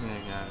feed me.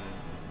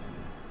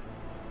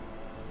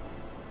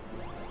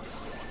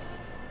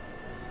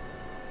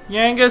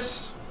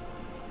 Yangus,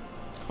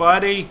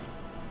 buddy,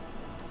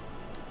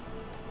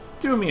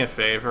 do me a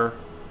favor.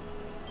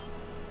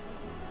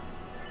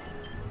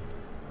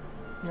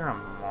 You're a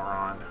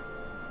moron.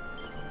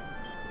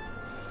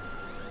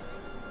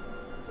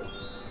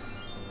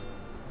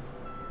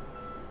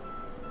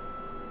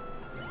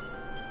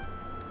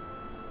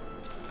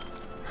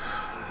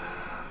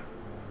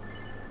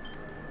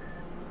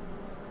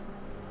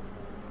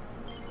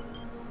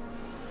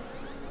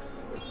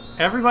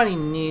 Everybody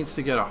needs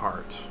to get a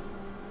heart.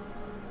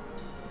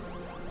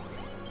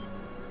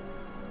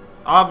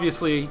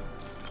 Obviously,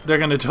 they're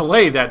going to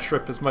delay that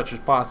trip as much as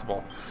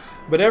possible.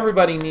 But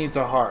everybody needs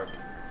a heart.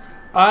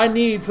 I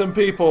need some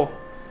people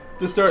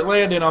to start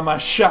landing on my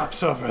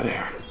shops over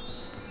there.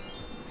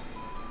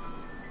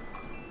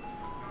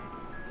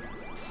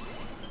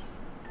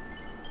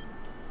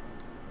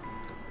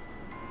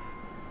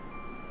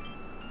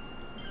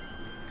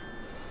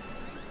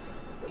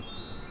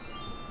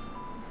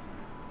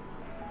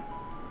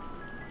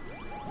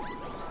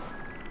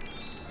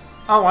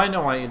 Oh, I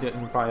know why you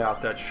didn't buy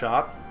out that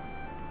shop.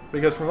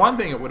 Because for one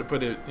thing, it would have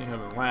put it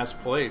in last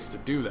place to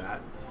do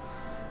that.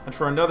 And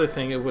for another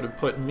thing, it would have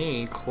put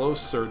me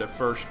closer to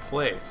first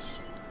place.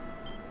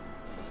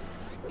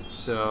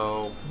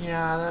 So,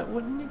 yeah, that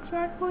wouldn't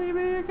exactly be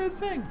a good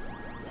thing.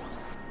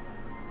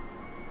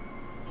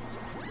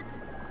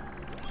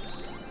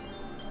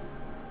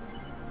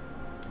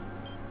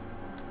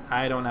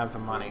 I don't have the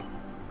money.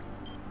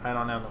 I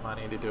don't have the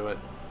money to do it.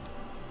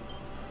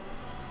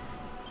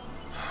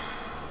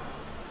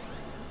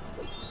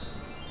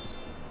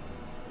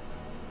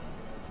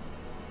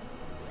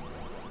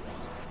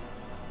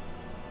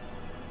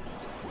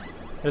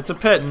 It's a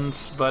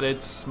pittance, but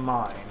it's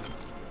mine.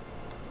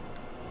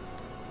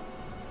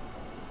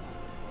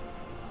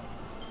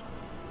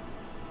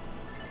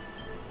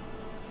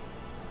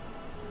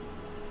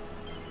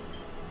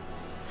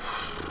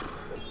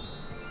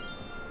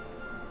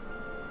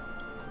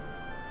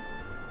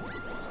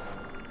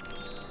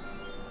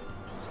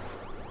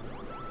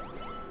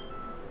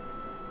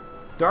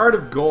 Dart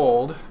of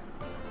gold.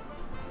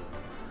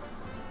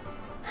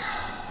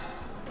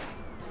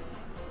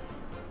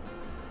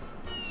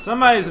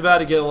 Somebody's about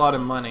to get a lot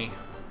of money.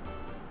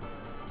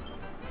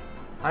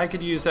 I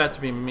could use that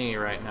to be me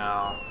right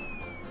now.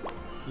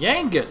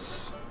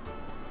 Yangus!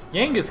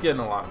 Yangus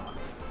getting a lot of money.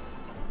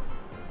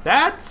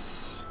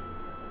 That's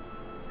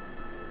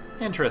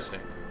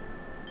interesting.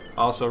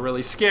 Also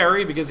really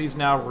scary because he's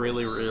now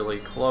really, really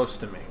close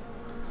to me.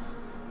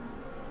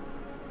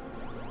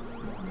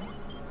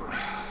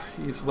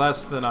 He's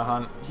less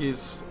than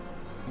he's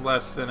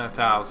less than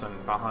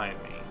 1,000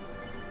 behind me.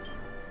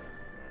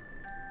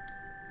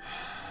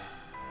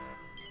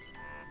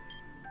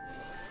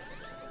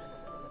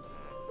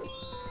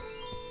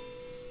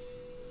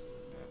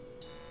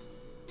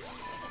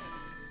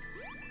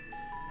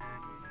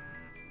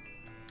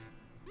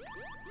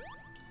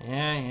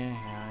 Yeah, I know.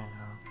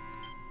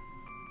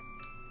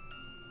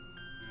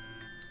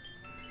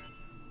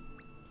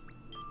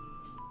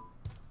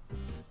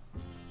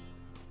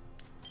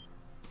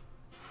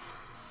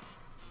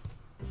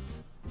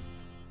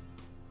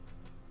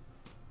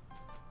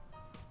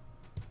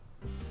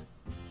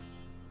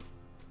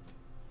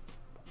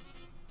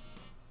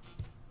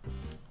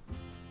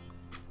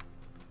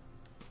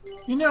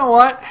 You know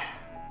what?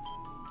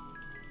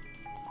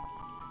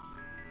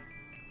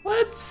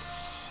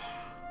 Let's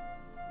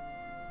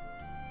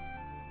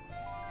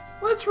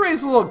let's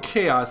raise a little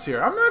chaos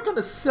here. I'm not going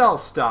to sell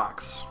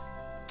stocks.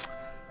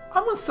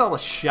 I'm going to sell a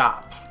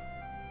shop.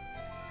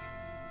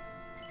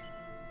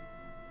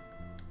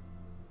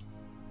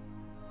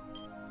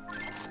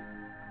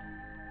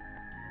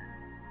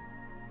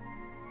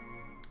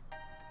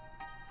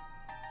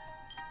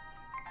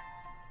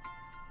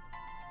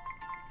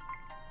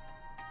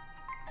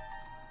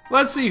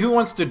 Let's see who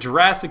wants to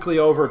drastically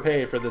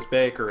overpay for this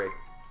bakery.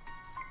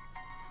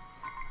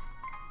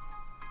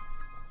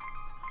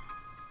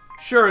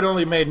 Sure, it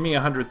only made me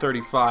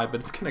 135,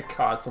 but it's gonna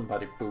cost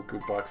somebody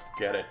buku bucks to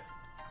get it.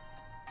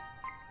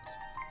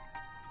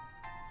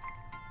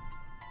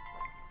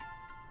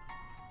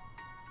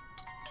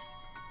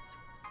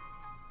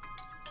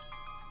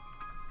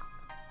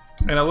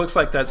 And it looks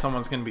like that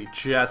someone's gonna be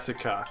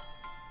Jessica.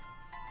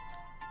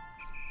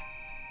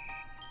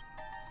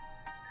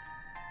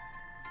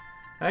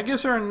 That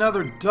gives her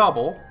another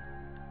double.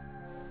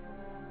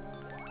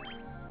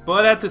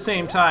 But at the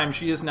same time,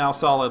 she is now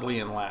solidly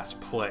in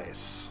last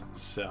place.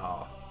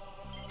 So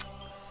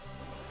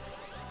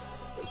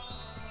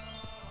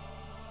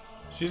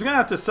she's gonna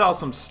have to sell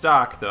some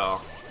stock,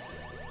 though.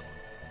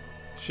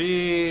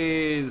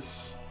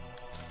 She's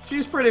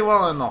pretty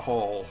well in the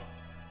hole.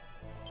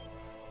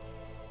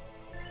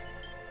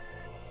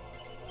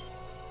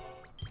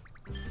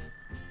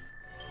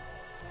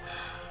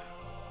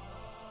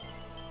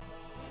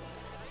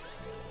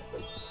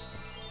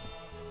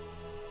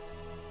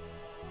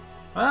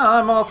 Well,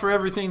 I'm all for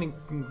everything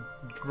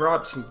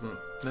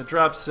that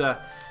drops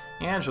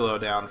Angelo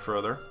down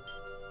further.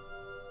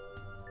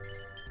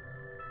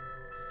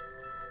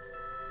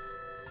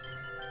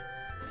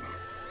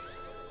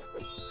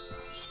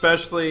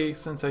 Especially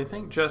since I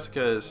think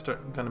Jessica is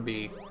going to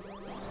be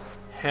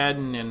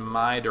heading in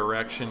my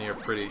direction here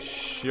pretty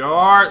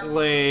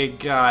shortly.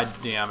 God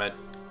damn it.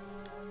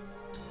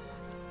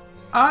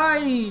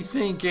 I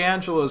think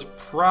Angelo's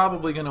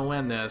probably going to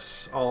win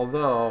this,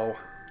 although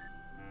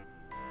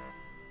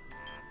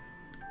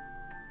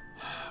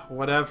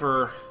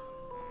whatever.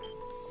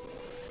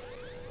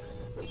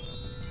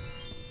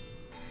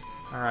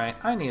 Alright,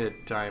 I need a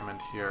diamond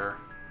here.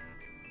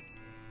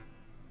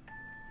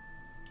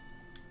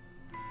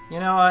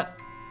 You know what?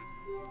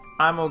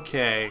 I'm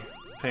okay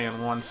paying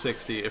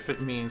 160 if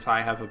it means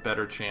I have a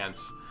better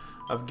chance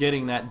of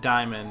getting that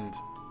diamond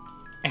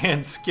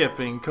and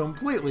skipping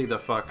completely the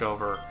fuck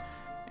over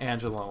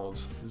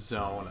Angelo's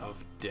zone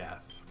of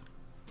death.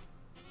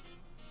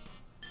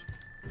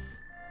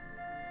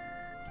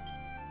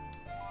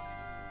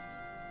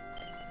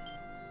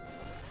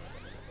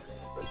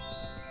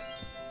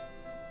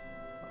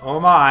 Oh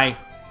my.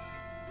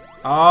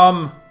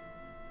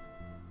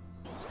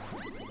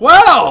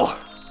 Well!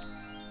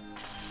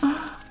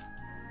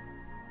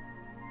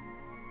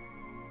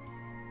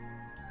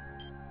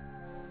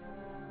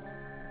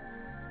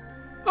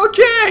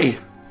 Okay!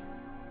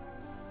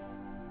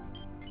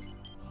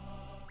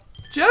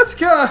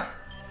 Jessica's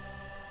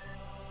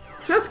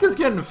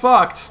getting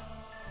fucked.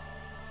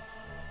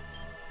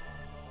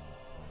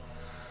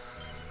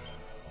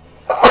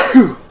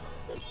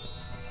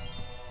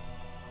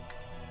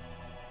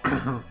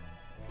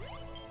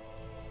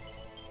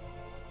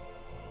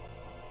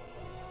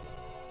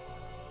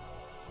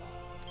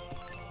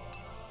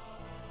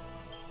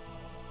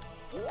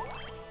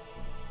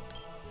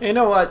 You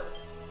know what?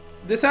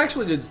 This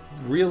actually did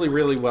really,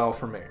 really well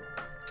for me.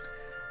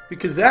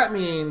 Because that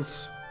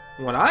means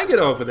when I get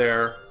over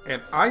there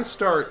and I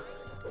start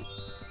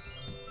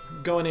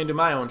going into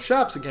my own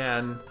shops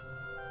again...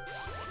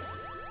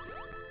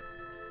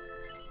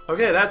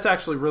 Okay, that's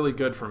actually really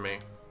good for me.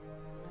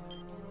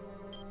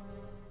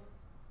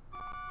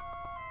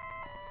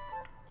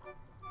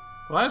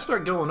 When I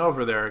start going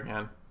over there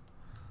again...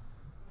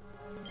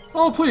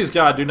 Oh, please,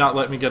 God, do not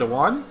let me get a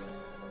 1.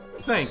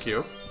 Thank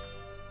you.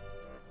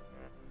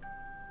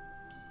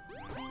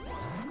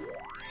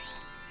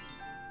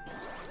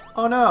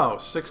 Oh no,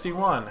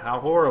 61. How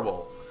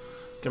horrible.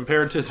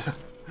 Compared to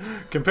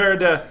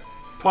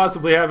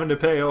possibly having to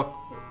pay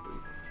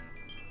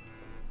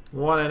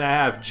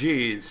 1.5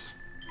 G's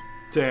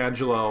to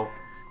Angelo.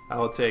 I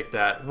will take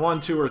that.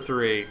 1, 2, or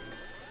 3.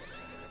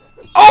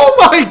 Oh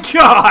my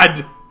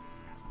God!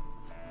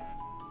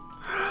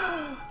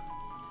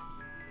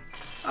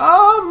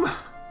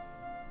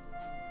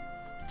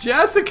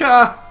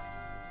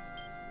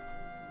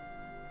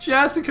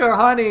 Jessica,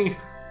 honey.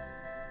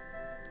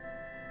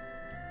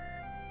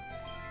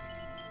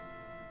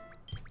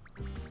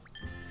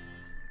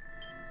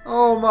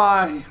 Oh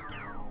my.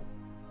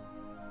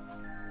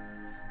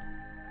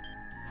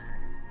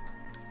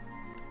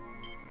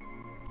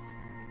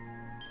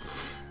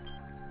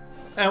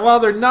 And while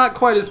they're not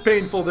quite as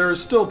painful, there are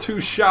still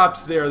 2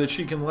 shops there that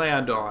she can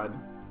land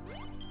on.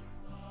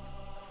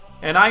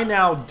 And I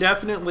now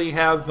definitely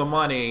have the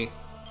money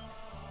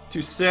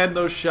to send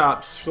those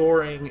shops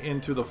soaring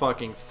into the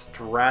fucking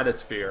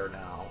stratosphere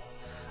now.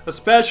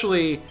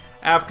 Especially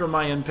after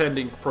my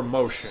impending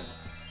promotion.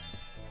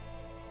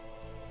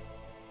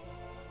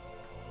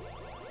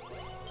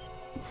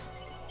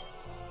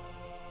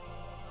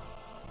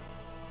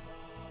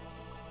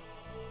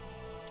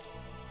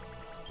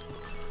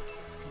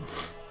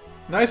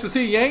 Nice to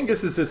see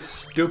Yangus is as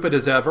stupid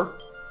as ever.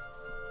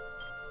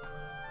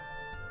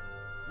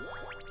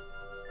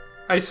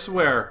 I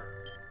swear,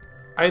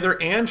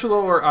 either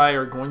Angelo or I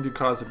are going to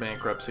cause a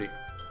bankruptcy.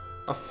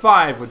 A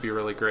 5 would be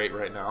really great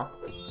right now.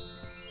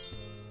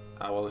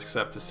 I will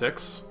accept a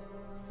 6.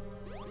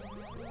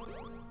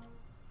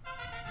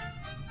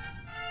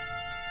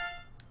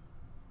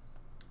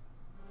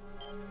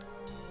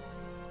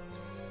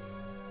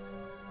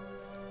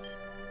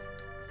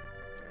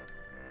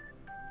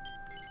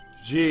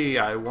 Gee,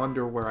 I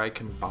wonder where I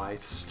can buy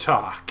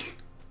stock.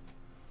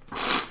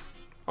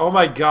 Oh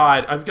my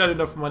god, I've got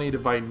enough money to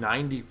buy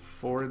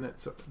 94 in it.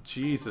 So,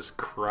 Jesus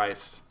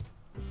Christ.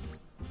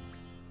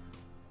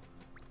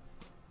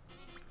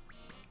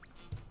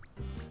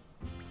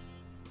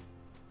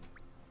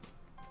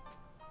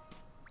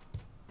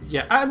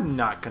 Yeah, I'm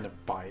not gonna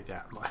buy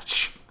that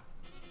much.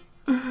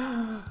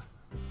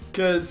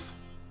 Because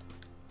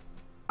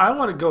I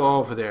want to go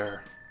over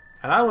there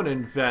and I want to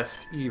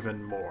invest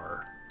even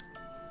more.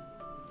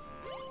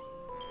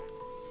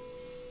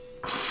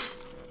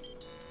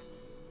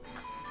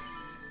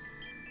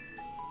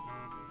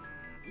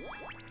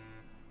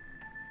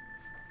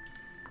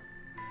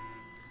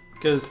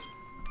 Because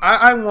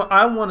I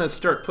want to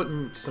start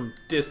putting some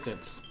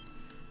distance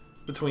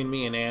between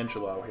me and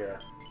Angelo here.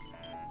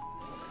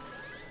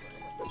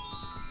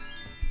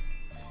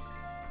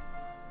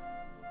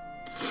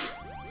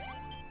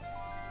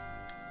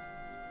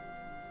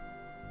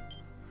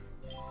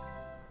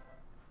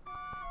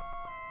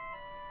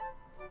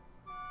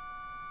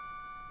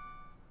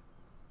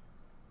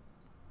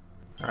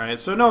 Alright,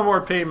 so no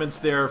more payments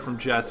there from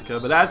Jessica,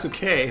 but that's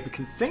okay,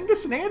 because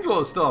Yangus and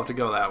Angelo still have to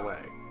go that way.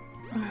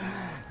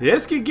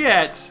 This could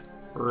get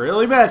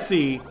really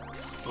messy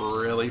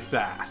really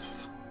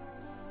fast.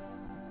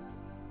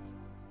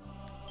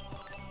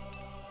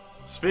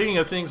 Speaking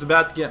of things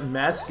about to get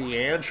messy,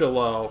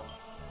 Angelo.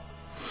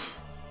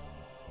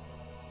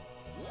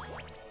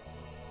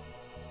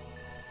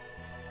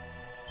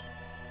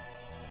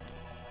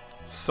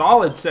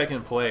 Solid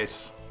second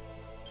place.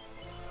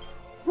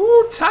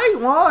 Woo, tight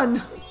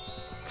one.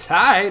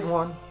 Tight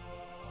one.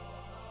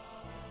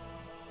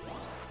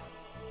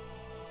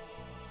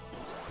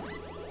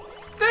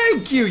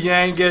 Thank you,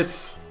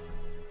 Yangus.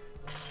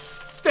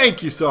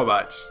 Thank you so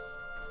much.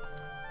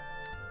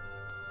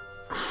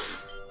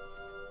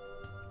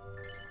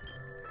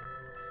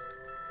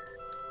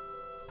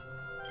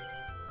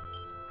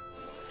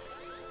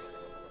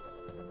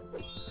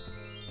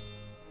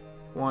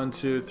 One,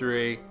 two,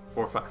 three,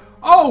 four, five.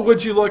 Oh,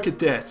 would you look at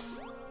this?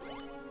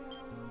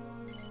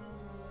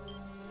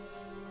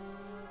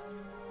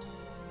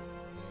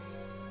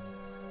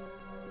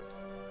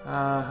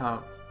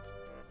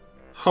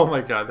 Oh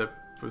my god, that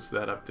boosts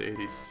that up to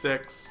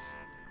 86.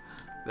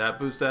 That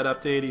boosts that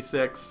up to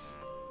 86.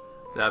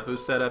 That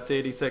boosts that up to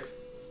 86.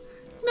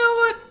 You know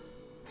what?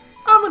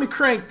 I'm gonna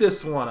crank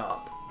this one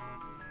up.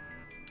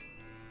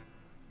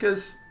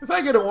 Because if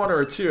I get a 1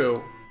 or a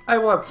 2, I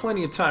will have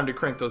plenty of time to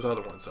crank those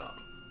other ones up.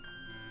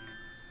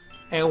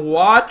 And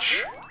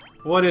watch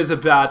what is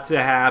about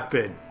to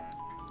happen.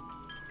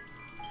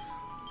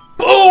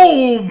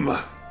 Boom!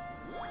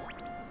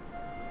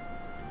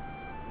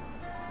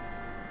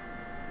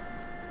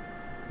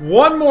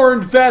 One more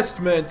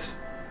investment,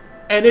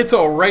 and it's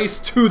a race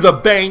to the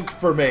bank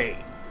for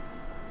me.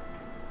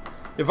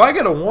 If I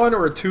get a 1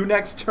 or a 2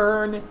 next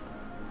turn,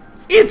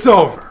 it's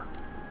over.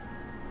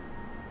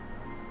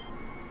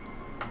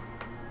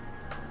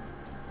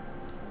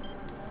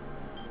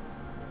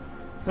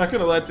 Not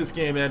gonna let this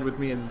game end with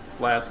me in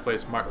last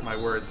place, mark my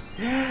words.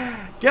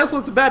 Guess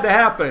what's about to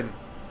happen?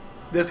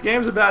 This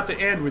game's about to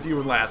end with you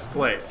in last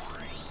place.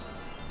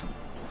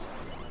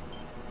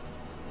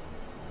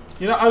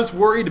 You know, I was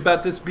worried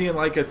about this being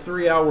like a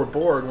 3-hour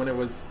board when it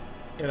was,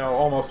 you know,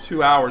 almost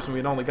 2 hours and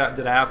we'd only gotten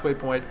to the halfway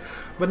point.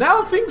 But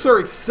now things are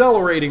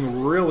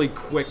accelerating really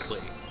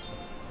quickly.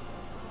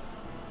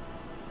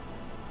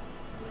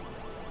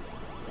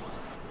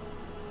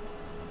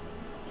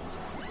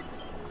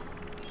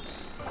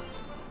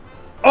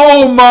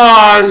 Oh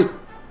my!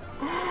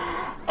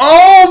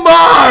 Oh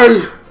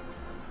my!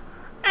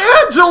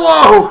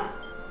 Angelo!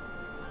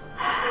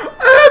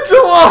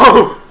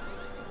 Angelo!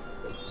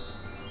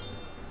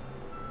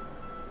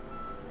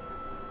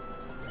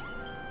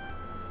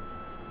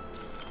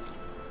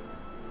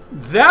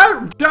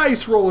 That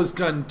dice roll has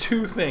done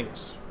 2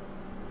 things.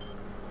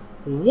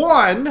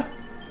 One,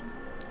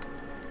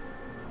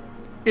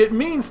 it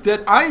means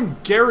that I'm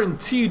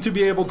guaranteed to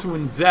be able to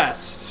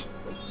invest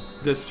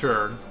this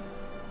turn.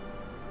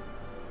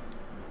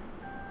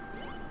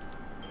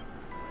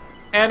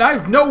 And I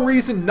have no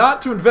reason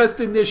not to invest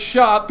in this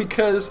shop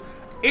because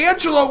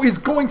Angelo is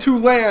going to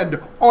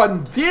land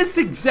on this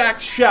exact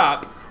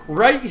shop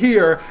right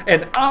here,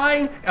 and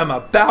I am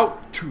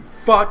about to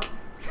fuck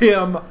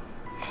him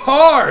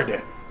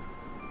hard.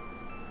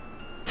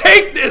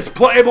 Take this,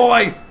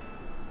 Playboy!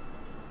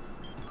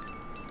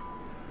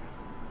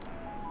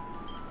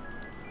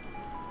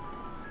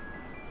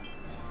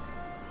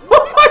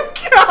 Oh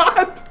my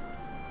god!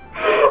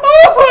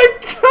 Oh my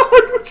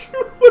god, would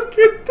you look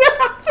at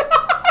that?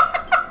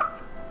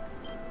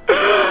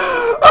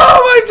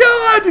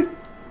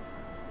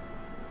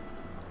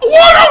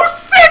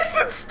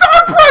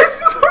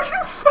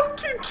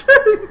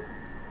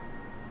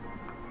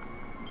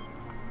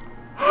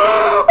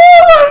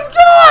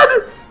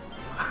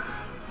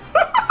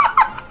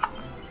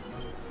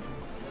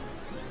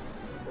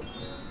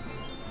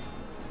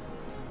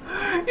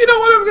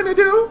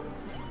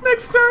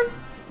 next turn?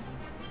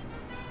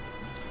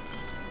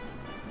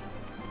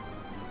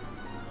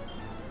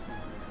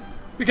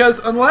 Because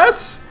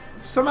unless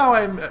somehow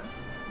I'm...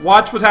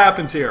 Watch what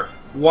happens here.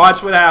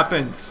 Watch what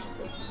happens.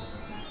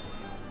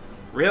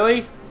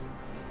 Really?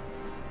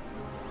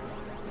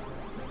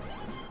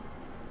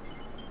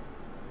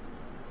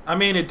 I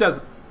mean, it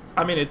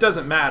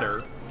doesn't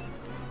matter.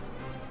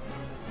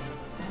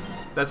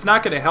 That's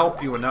not going to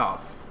help you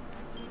enough.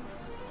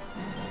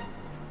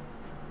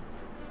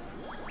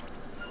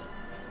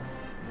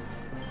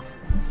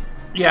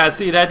 Yeah,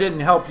 see, that didn't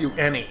help you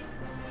any.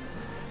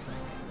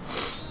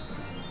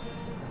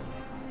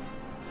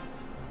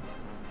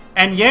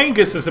 And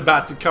Yangus is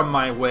about to come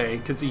my way,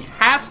 because he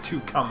has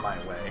to come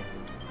my way.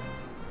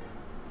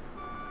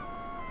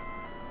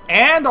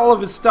 And all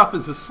of his stuff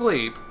is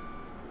asleep.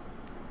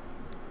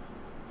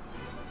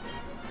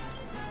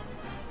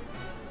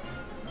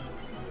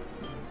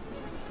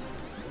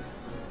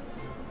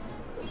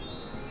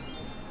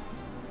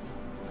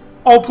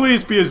 Oh,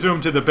 please be a zoom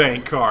to the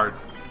bank card.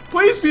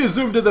 Please be a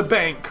zoom to the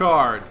bank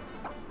card.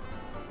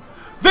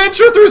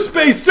 Venture through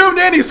space, zoom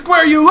to any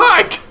square you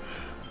like!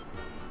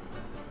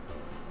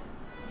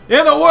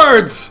 In the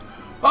words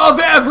of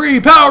every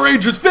Power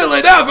Rangers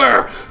villain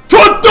ever,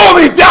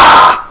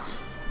 Domination!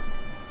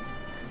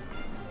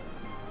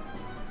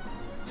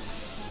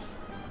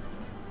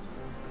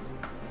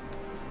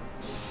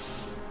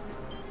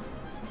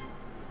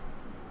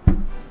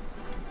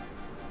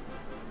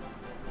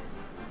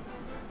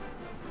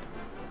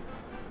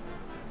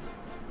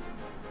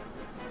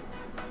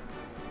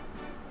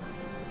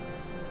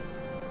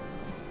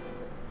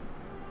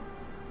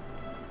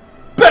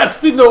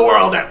 Best in the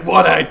world at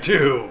what I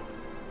do!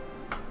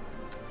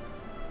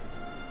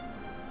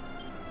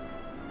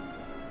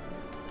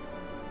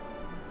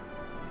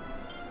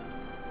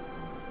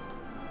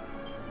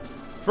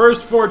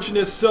 First fortune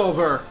is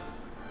silver.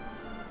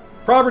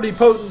 Property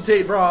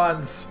potentate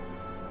bronze.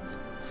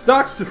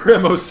 Stock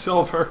supremo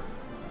silver.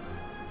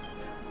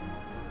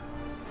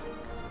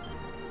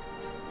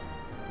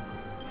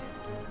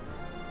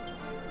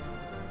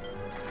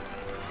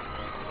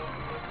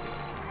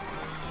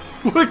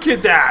 Look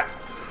at that!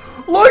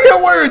 Look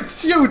at where it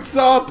shoots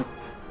up!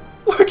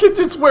 Look at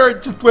just where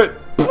it just went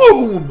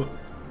boom!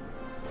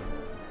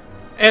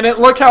 And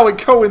look how it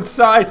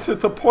coincides at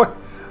the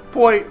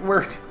point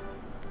where...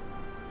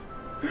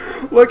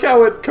 Look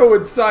how it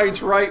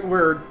coincides right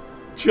where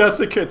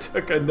Jessica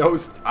took a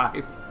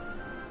nosedive.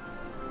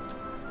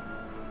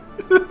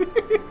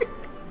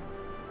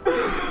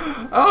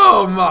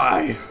 Oh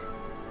my!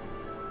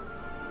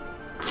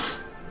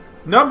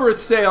 Number of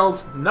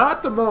sales,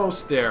 not the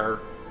most there.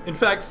 In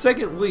fact,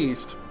 second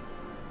least.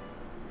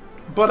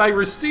 But I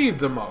received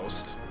the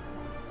most.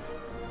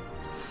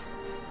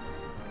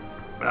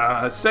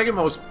 Second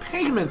most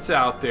payments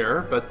out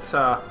there, but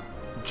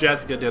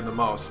Jessica did the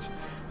most.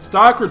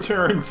 Stock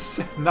returns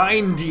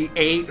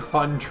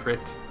 9,800.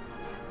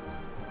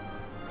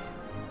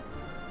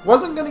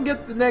 Wasn't gonna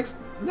get the next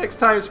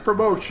time's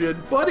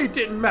promotion, but it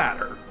didn't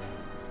matter.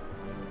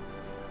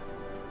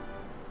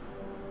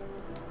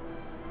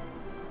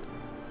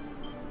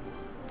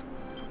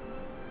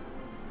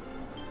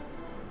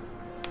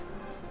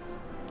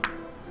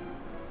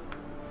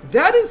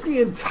 That is the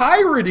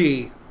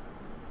entirety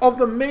of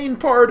the main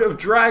part of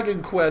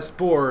Dragon Quest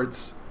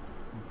boards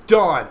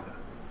done.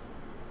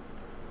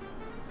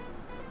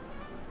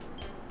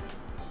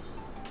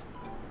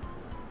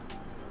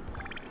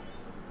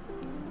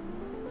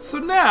 So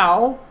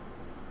now,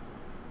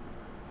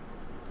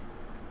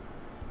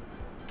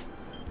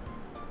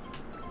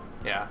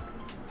 yeah.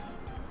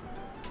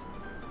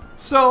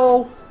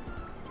 So,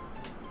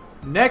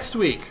 next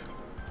week,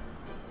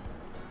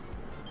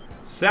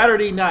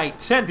 Saturday night,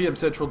 10 p.m.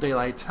 Central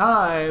Daylight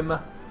Time,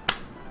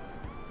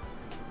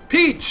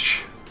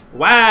 Peach,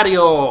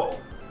 Wario,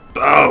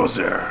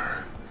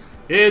 Bowser.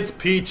 It's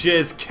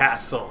Peach's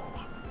Castle.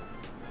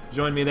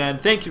 Join me then.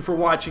 Thank you for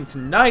watching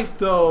tonight,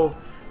 though.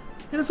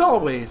 And as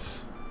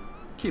always,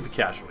 keep it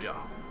casual,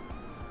 y'all.